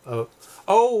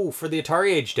 Oh, for the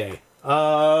Atari Age Day.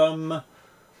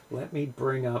 Let me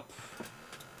bring up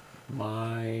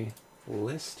my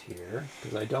list here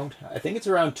because I don't... I think it's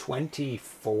around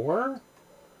 24...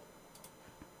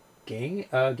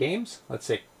 games. Let's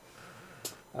see.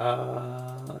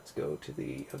 Let's go to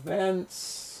the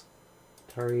events,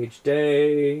 Atari Age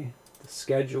Day, the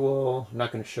schedule. I'm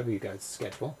not going to show you guys the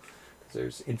schedule because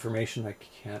there's information I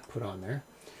can't put on there.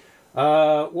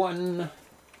 1,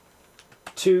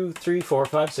 2, 3, 4,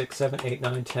 5, 6, 7, 8,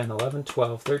 9, 10, 11,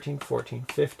 12, 13, 14,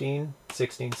 15,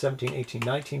 16, 17, 18,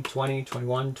 19, 20,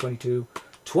 21, 22,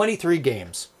 23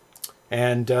 games.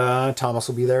 And Thomas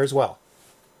will be there as well.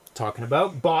 Talking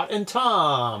about Bot and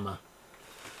Tom.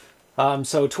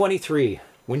 So 23,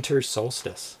 Winter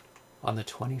Solstice on the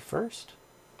 21st.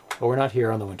 Oh, we're not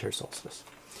here on the Winter Solstice.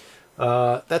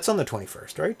 That's on the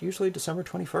 21st, right? Usually December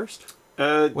 21st.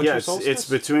 Yes, it's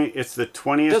the 20th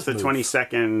to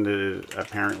 22nd,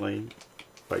 apparently.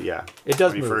 But yeah, it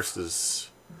does 21st move. Is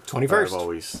 21st. I've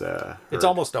always heard. It's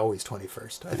almost always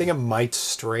 21st. I think it might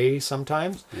stray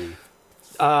sometimes.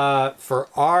 For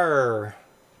our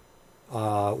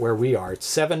where we are, it's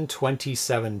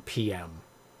 7:27 p.m.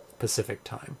 Pacific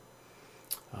time.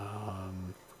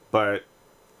 But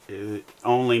it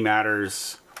only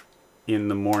matters in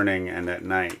the morning and at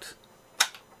night.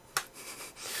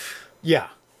 Yeah.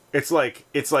 It's like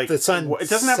the sun it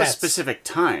doesn't have a specific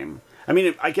time. I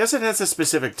mean, I guess it has a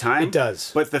specific time. It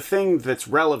does. But the thing that's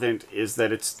relevant is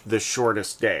that it's the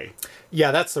shortest day.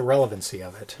 Yeah, that's the relevancy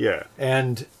of it. Yeah.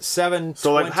 And 7:20.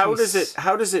 So like how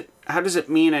does it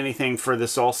mean anything for the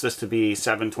solstice to be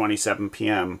 7:27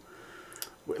 p.m.?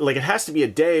 Like it has to be a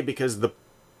day because the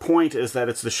point is that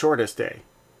it's the shortest day.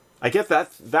 I get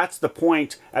that that's the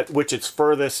point at which it's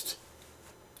furthest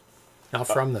not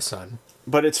from the sun.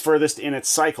 But it's furthest in its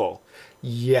cycle.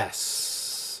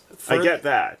 Yes. I get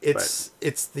that. It's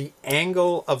the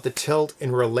angle of the tilt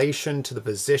in relation to the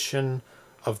position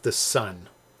of the sun.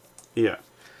 Yeah.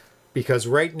 Because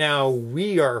right now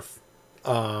we are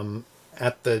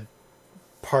at the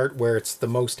part where it's the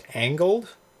most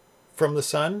angled from the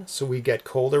sun, so we get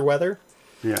colder weather.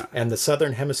 Yeah. And the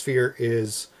southern hemisphere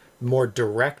is more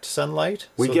direct sunlight,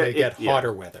 so they get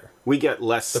hotter weather. We get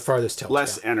less the farthest tilt,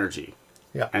 less energy.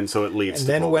 Yeah. And so it leads and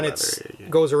to then when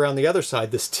it goes around the other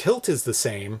side, this tilt is the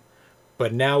same,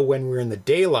 but now when we're in the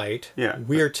daylight,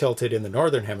 we're tilted in the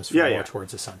northern hemisphere more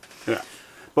towards the sun. Yeah.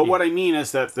 But what I mean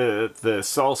is that the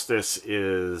solstice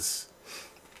is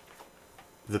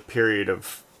the period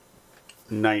of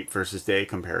night versus day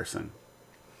comparison.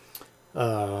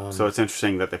 So it's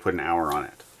interesting that they put an hour on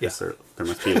it. Yes, there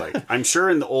must be like. I'm sure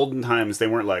in the olden times they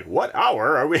weren't like, what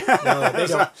hour are we? No, they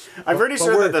don't. I'm pretty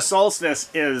sure that the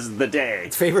solstice is the day.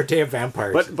 It's favorite day of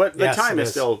vampires. But the time is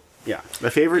still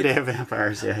the favorite day of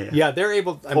vampires. Yeah, they're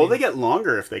able. I mean, they get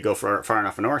longer if they go far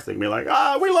enough north. They can be like,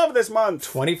 we love this month.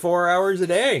 24 hours a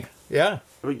day. Yeah.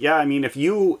 Yeah, I mean, if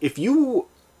you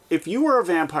were a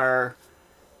vampire.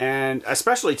 And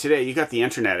especially today, you got the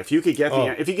internet. If you could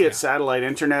get satellite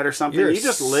internet or something, you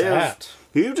just live.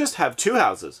 You just have two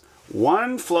houses,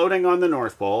 one floating on the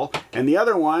North Pole, and the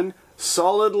other one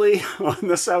solidly on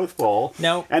the South Pole.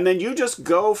 No, and then you just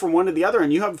go from one to the other,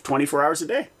 and you have 24 hours a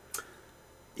day.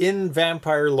 In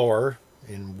vampire lore,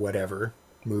 in whatever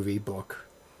movie, book,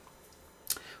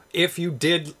 if you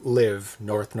did live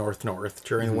north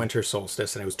during the winter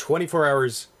solstice, and it was 24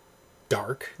 hours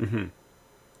dark. Mm-hmm.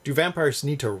 Do vampires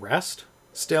need to rest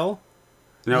still?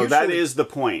 No, that is the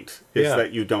point. Is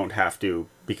that you don't have to,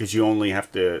 because you only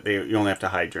have to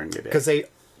hide during the day. Because they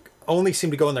only seem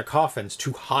to go in their coffins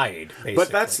to hide.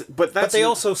 Basically. But they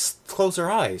also close their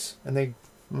eyes and they,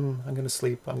 I'm going to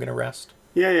sleep. I'm going to rest.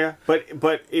 Yeah.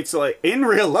 But it's like in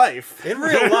real life,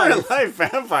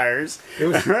 vampires. It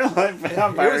was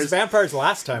vampires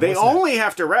last time. They only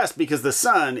have to rest because the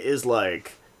sun is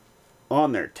like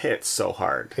on their tits so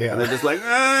hard. Yeah. And they're just like,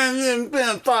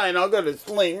 fine, I'll go to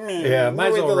sleep. Yeah, might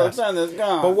as well rest. The sun is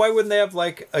gone. But why wouldn't they have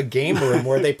like a game room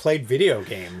where they played video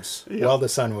games while the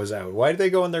sun was out? Why did they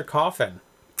go in their coffin?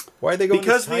 Why did they go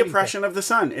because in the oppression of the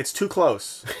sun. It's too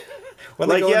close. Well,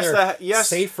 like, yes,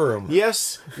 safe room.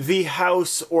 Yes, the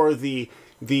house or the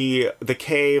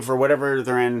cave or whatever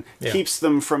they're in keeps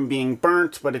them from being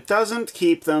burnt, but it doesn't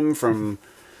keep them from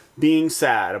being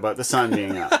sad about the sun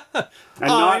being up and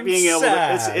not being able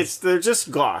to. They're just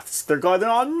goths. They're goths.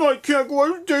 I can't go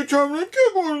in the daytime. I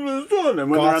can't go in the sun. And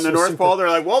when they're on the North Pole, they're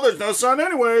like, well, there's no sun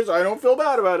anyways. I don't feel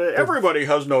bad about it. Everybody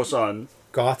has no sun.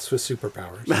 Goths with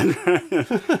superpowers.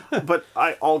 But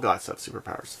all goths have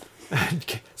superpowers.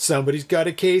 Somebody's got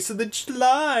a case of the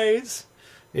lies.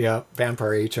 Yeah,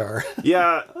 vampire HR.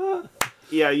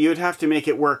 Yeah, you'd have to make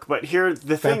it work. But here,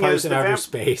 the thing is, in outer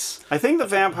space. I think the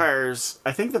vampires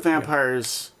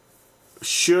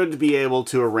should be able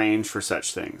to arrange for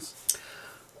such things.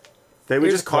 They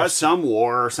would just cause some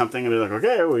war or something and be like,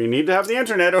 okay, we need to have the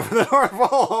internet over the North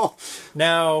Pole.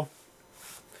 Now,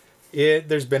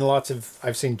 there's been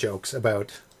I've seen jokes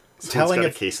about telling a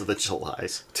case of the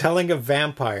Julys. Telling a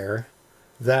vampire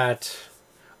that,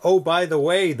 oh, by the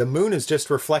way, the moon is just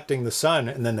reflecting the sun,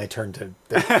 and then they turn to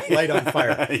the light on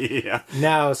fire. Yeah.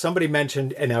 Now, somebody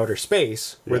mentioned in outer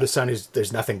space, where the sun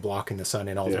there's nothing blocking the sun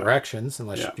in all directions,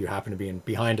 unless you happen to be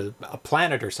behind a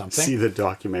planet or something. See the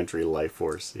documentary Life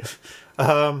Force.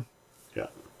 Yeah.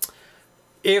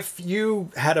 If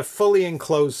you had a fully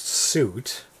enclosed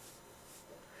suit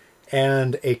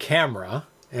and a camera,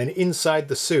 and inside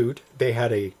the suit they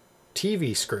had a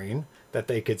TV screen that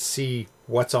they could see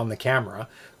what's on the camera,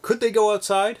 could they go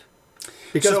outside?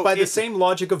 Because by the same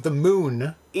logic of the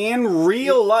moon... In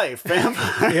real life,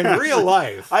 vampires... In real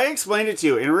life. I explained it to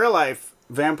you. In real life,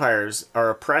 vampires are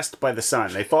oppressed by the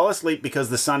sun. They fall asleep because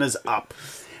the sun is up.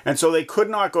 And so they could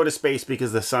not go to space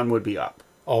because the sun would be up.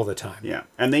 All the time. Yeah.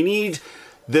 And they need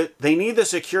the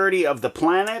security of the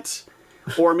planet,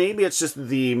 or maybe it's just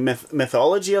the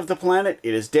mythology of the planet.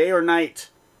 It is day or night.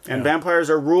 And vampires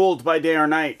are ruled by day or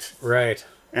night. Right.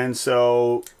 And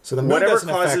so the moon whatever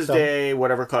causes day,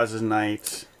 whatever causes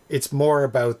night. It's more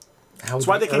about how that's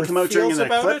why they can come out during an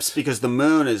eclipse, because the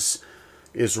moon is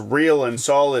real and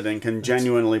solid and can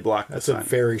genuinely block the sun. That's a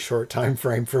very short time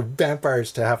frame for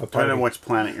vampires to have a party. Depending on which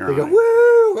planet you're on. They go,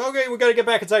 woo! Okay, we got to get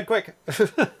back inside quick.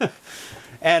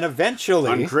 And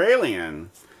eventually... On Graylian...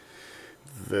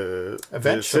 The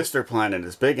sister planet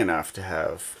is big enough to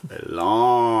have a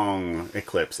long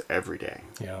eclipse every day.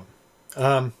 Yeah.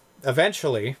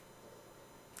 Eventually,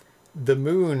 the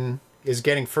moon is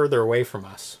getting further away from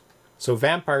us. So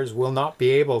vampires will not be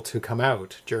able to come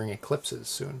out during eclipses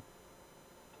soon.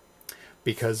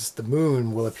 Because the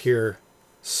moon will appear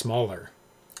smaller.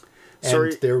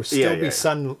 And there will still be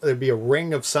there'll be a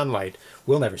ring of sunlight.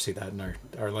 We'll never see that in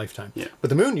our lifetime. Yeah. But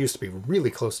the moon used to be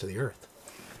really close to the Earth.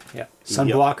 Yeah. Sun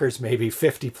blockers, maybe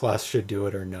 50 plus should do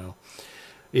it or no.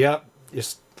 Yep.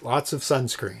 Just lots of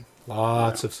sunscreen.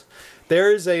 Lots of...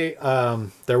 There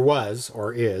was,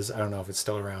 or is, I don't know if it's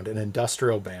still around, an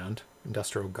industrial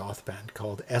goth band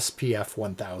called SPF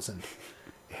 1000.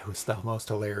 It was the most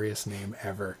hilarious name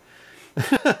ever.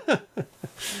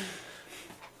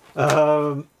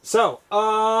 So,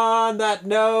 on that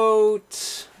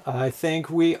note, I think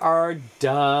we are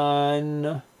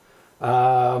done.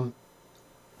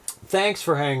 thanks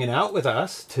for hanging out with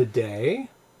us today.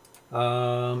 It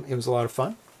was a lot of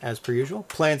fun, as per usual.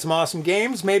 Playing some awesome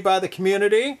games made by the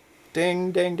community.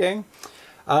 Ding, ding, ding.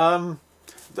 Oh,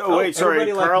 wait, sorry.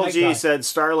 Carl G Guy. said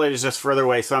starlight is just further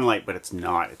away sunlight, but it's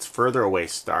not. It's further away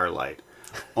starlight.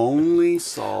 Only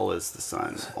Sol is the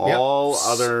sun. All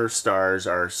other stars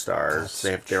are stars.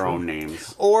 They have their own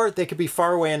names. Or they could be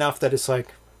far away enough that it's like,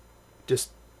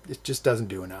 it just doesn't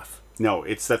do enough. No,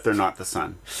 it's that they're not the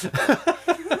sun.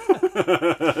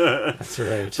 That's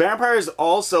right. Vampires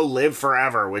also live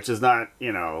forever, which is not,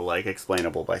 like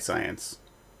explainable by science.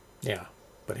 Yeah,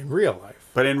 but in real life.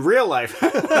 But in real life.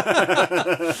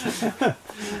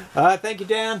 Thank you,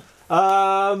 Dan.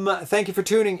 Thank you for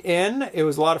tuning in. It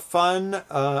was a lot of fun.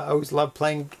 I always love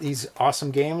playing these awesome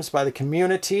games by the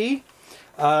community.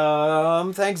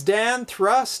 Thanks, Dan,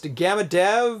 Thrust, Gamma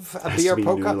Dev, BR New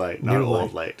Poca. light, not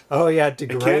old light. Oh, yeah, it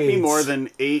degrades. It can't be more than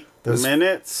 8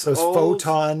 minutes. Those old.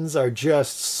 photons are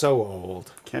just so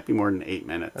old. Can't be more than 8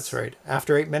 minutes. That's right.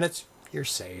 After 8 minutes, you're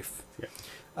safe. Yeah.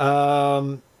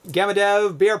 Gamma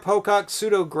Dev, BR Pocock,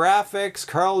 Pseudo Graphics,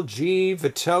 Carl G,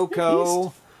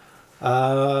 Vitoko,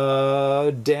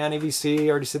 Dan ABC,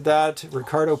 already said that.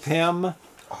 Ricardo Pim.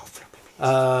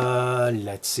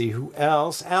 Let's see who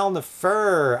else. Al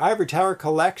Nefer, Ivory Tower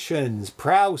Collections,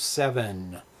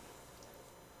 Prow7.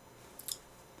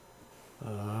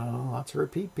 Lots of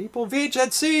repeat people.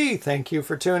 VHC, thank you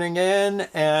for tuning in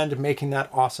and making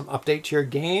that awesome update to your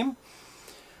game.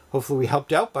 Hopefully we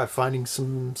helped out by finding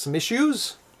some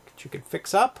issues that you could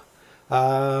fix up.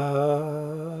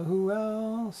 Who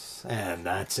else? And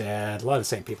that's it. A lot of the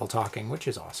same people talking, which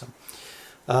is awesome.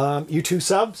 YouTube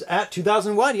subs at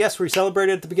 2001. Yes, we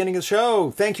celebrated at the beginning of the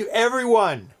show. Thank you,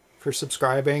 everyone, for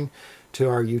subscribing to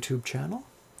our YouTube channel.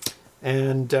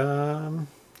 And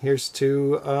here's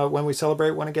to when we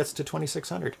celebrate when it gets to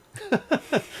 2,600.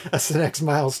 That's the next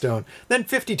milestone. Then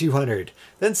 5,200.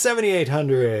 Then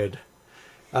 7,800.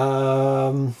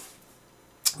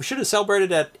 We should have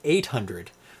celebrated at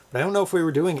 800. But I don't know if we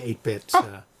were doing 8-bit.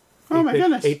 Oh my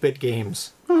goodness. 8-bit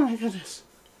games. Oh my goodness.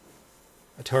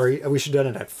 Atari, we should have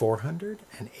done it at 400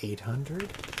 and 800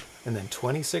 and then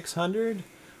 2600.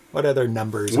 What other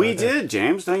numbers? We did,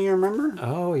 James. Don't you remember?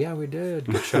 Oh, yeah, we did.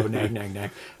 Good show. Nag, nag,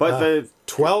 nag. But the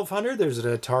 1200, there's an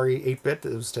Atari 8-bit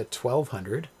that was at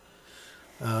 1200.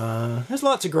 There's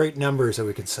lots of great numbers that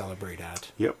we could celebrate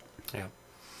at. Yep. Yeah.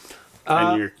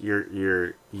 And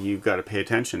you've got to pay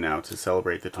attention now to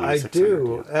celebrate the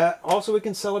 2600. I do. Also, we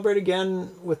can celebrate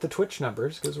again with the Twitch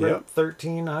numbers because we're at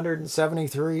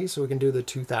 1,373, so we can do the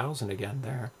 2,000 again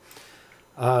there.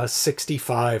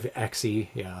 65 XE,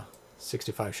 yeah.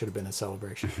 65 should have been a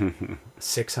celebration.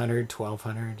 600,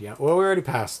 1,200, yeah. Well, we already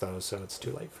passed those, so it's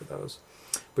too late for those.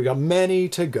 We got many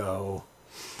to go.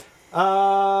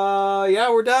 Yeah,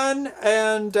 we're done,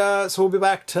 and so we'll be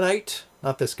back tonight.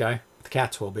 Not this guy.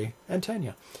 Cats will be, and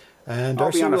Tanya. And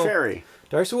Darcy I'll be on a ferry.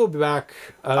 Darcy will be back.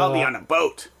 I'll be on a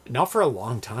boat. Not for a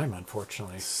long time,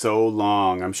 unfortunately. So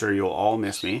long. I'm sure you'll all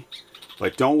miss me.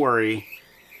 But don't worry.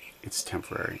 It's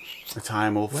temporary. The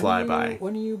time will fly by.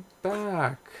 When are you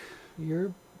back?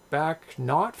 You're back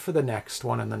not for the next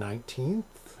one on the 19th.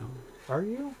 Are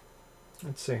you?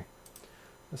 Let's see.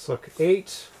 Let's look.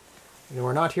 8. And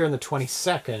we're not here on the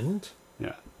 22nd.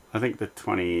 Yeah. I think the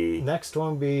 20... Next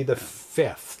one will be the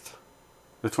 5th.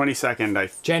 The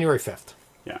 22nd, January 5th.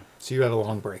 Yeah. So you have a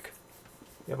long break.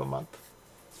 You have a month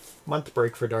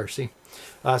break for Darcy.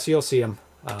 So you'll see him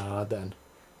then.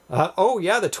 Oh,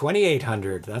 yeah, the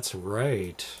 2800. That's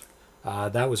right.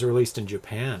 That was released in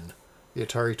Japan. The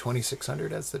Atari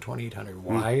 2600 as the 2800.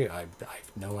 Why? I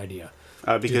have no idea.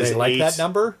 Because do they like that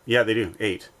number? Yeah, they do.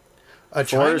 8.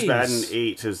 4 is bad and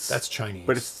 8 is... That's Chinese.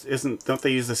 But don't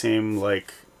they use the same,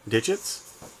 digits?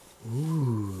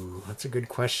 Ooh, that's a good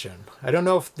question. I don't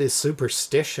know if the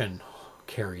superstition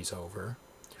carries over.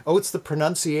 Oh, it's the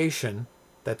pronunciation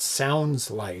that sounds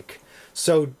like.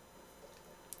 So,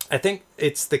 I think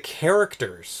it's the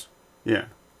characters. Yeah.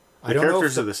 I don't know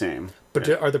characters are the same. But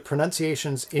are the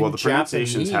pronunciations in Japanese? Well, the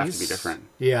pronunciations have to be different.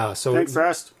 Yeah, so... Thanks,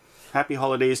 Rust. Happy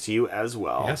holidays to you as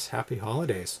well. Yes, happy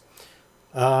holidays.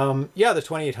 Yeah, the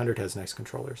 2800 has nice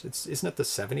controllers. Isn't it the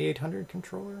 7800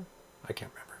 controller? I can't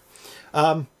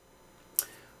remember.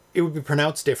 It would be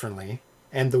pronounced differently,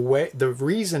 and the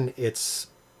reason it's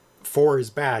 4 is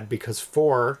bad because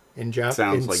 4 in Japanese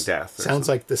sounds like death. Sounds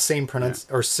like the same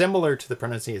or similar to the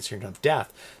pronunciation of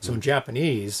death. So in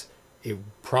Japanese, it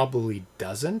probably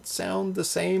doesn't sound the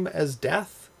same as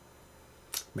death.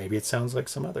 Maybe it sounds like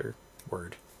some other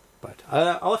word, but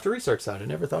I'll have to research that. I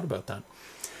never thought about that.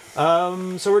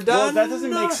 So we're done. Well, that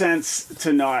doesn't make sense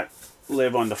to not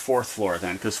live on the 4th floor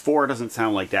then, because 4 doesn't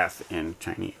sound like death in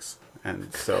Chinese.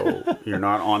 And so you're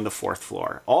not on the 4th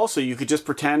floor. Also, you could just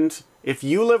pretend, if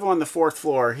you live on the 4th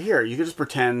floor here, you could just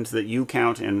pretend that you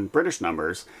count in British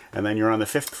numbers, and then you're on the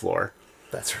 5th floor.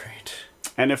 That's right.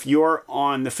 And if you're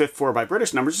on the 5th floor by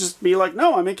British numbers, just be like,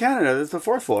 no, I'm in Canada. It's the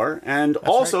 4th floor. And That's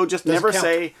also right. just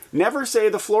Doesn't never say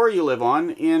the floor you live on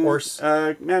in Or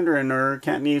Mandarin or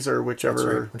Cantonese or whichever.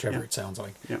 That's right. Whichever it sounds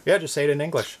like. Yeah. Yeah, just say it in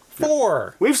English.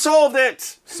 4. We've solved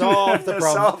it. Solved the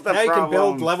problem. Solved the now you can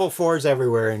build problem. level 4s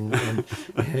everywhere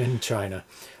in China.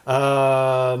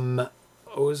 What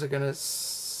was I gonna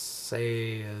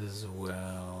say as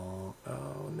well?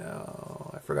 Oh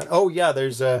no, I forgot. Oh yeah,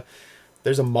 there's a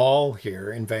mall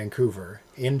here in Vancouver,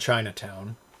 in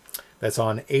Chinatown, that's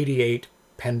on 88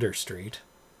 Pender Street.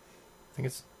 I think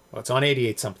it's on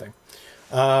 88 something.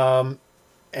 And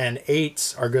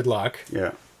 8s are good luck.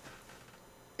 Yeah.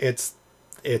 It's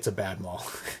a bad mall.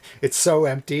 It's so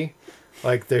empty.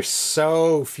 Like, there's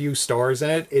so few stores in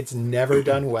it. It's never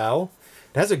done well.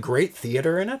 It has a great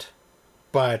theater in it,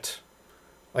 but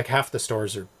like half the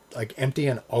stores are like empty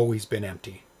and always been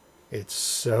empty.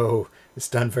 It's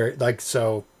done very, like,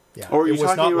 so, yeah. Or it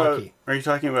was not lucky. Are you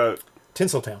talking about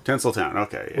Tinseltown. Tinseltown?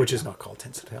 Okay. Yeah, which is not called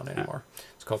Tinseltown anymore.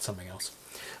 It's called something else.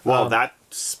 Well,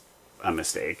 that's a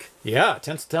mistake. Yeah,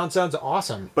 Tinseltown sounds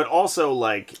awesome. But also,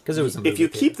 like, 'Cause it was a if you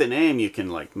movie keep the name, you can,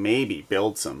 like, maybe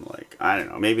build some, like, I don't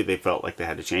know, maybe they felt like they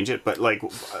had to change it. But, like,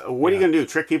 what are you going to do?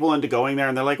 Trick people into going there?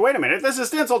 And they're like, wait a minute, this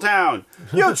is Tinseltown.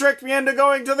 You tricked me into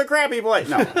going to the crappy place.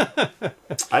 No.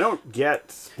 I don't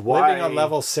get why. Living on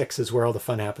level 6 is where all the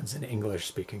fun happens in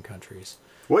English-speaking countries.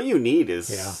 What you need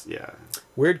is, yeah.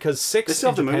 Weird, because 6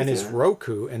 in Japan is there.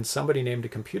 Roku, and somebody named a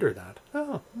computer that.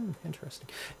 Oh, interesting.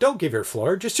 Don't give your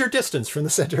floor, just your distance from the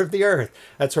center of the Earth.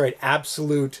 That's right,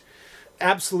 absolute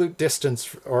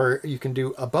distance, or you can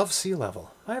do above sea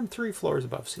level. I am 3 floors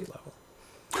above sea level.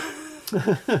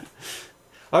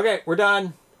 Okay, we're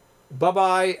done.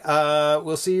 Bye-bye.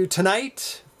 We'll see you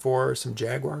tonight for some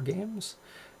Jaguar games,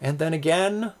 and then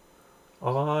again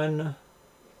on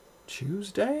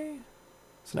Tuesday.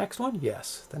 The next one?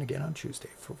 Yes. Then again on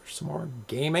Tuesday for some more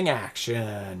gaming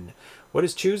action. What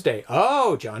is Tuesday?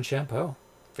 Oh, John Champeau.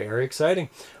 Very exciting.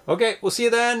 Okay, we'll see you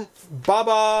then. Bye-bye.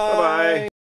 Bye-bye.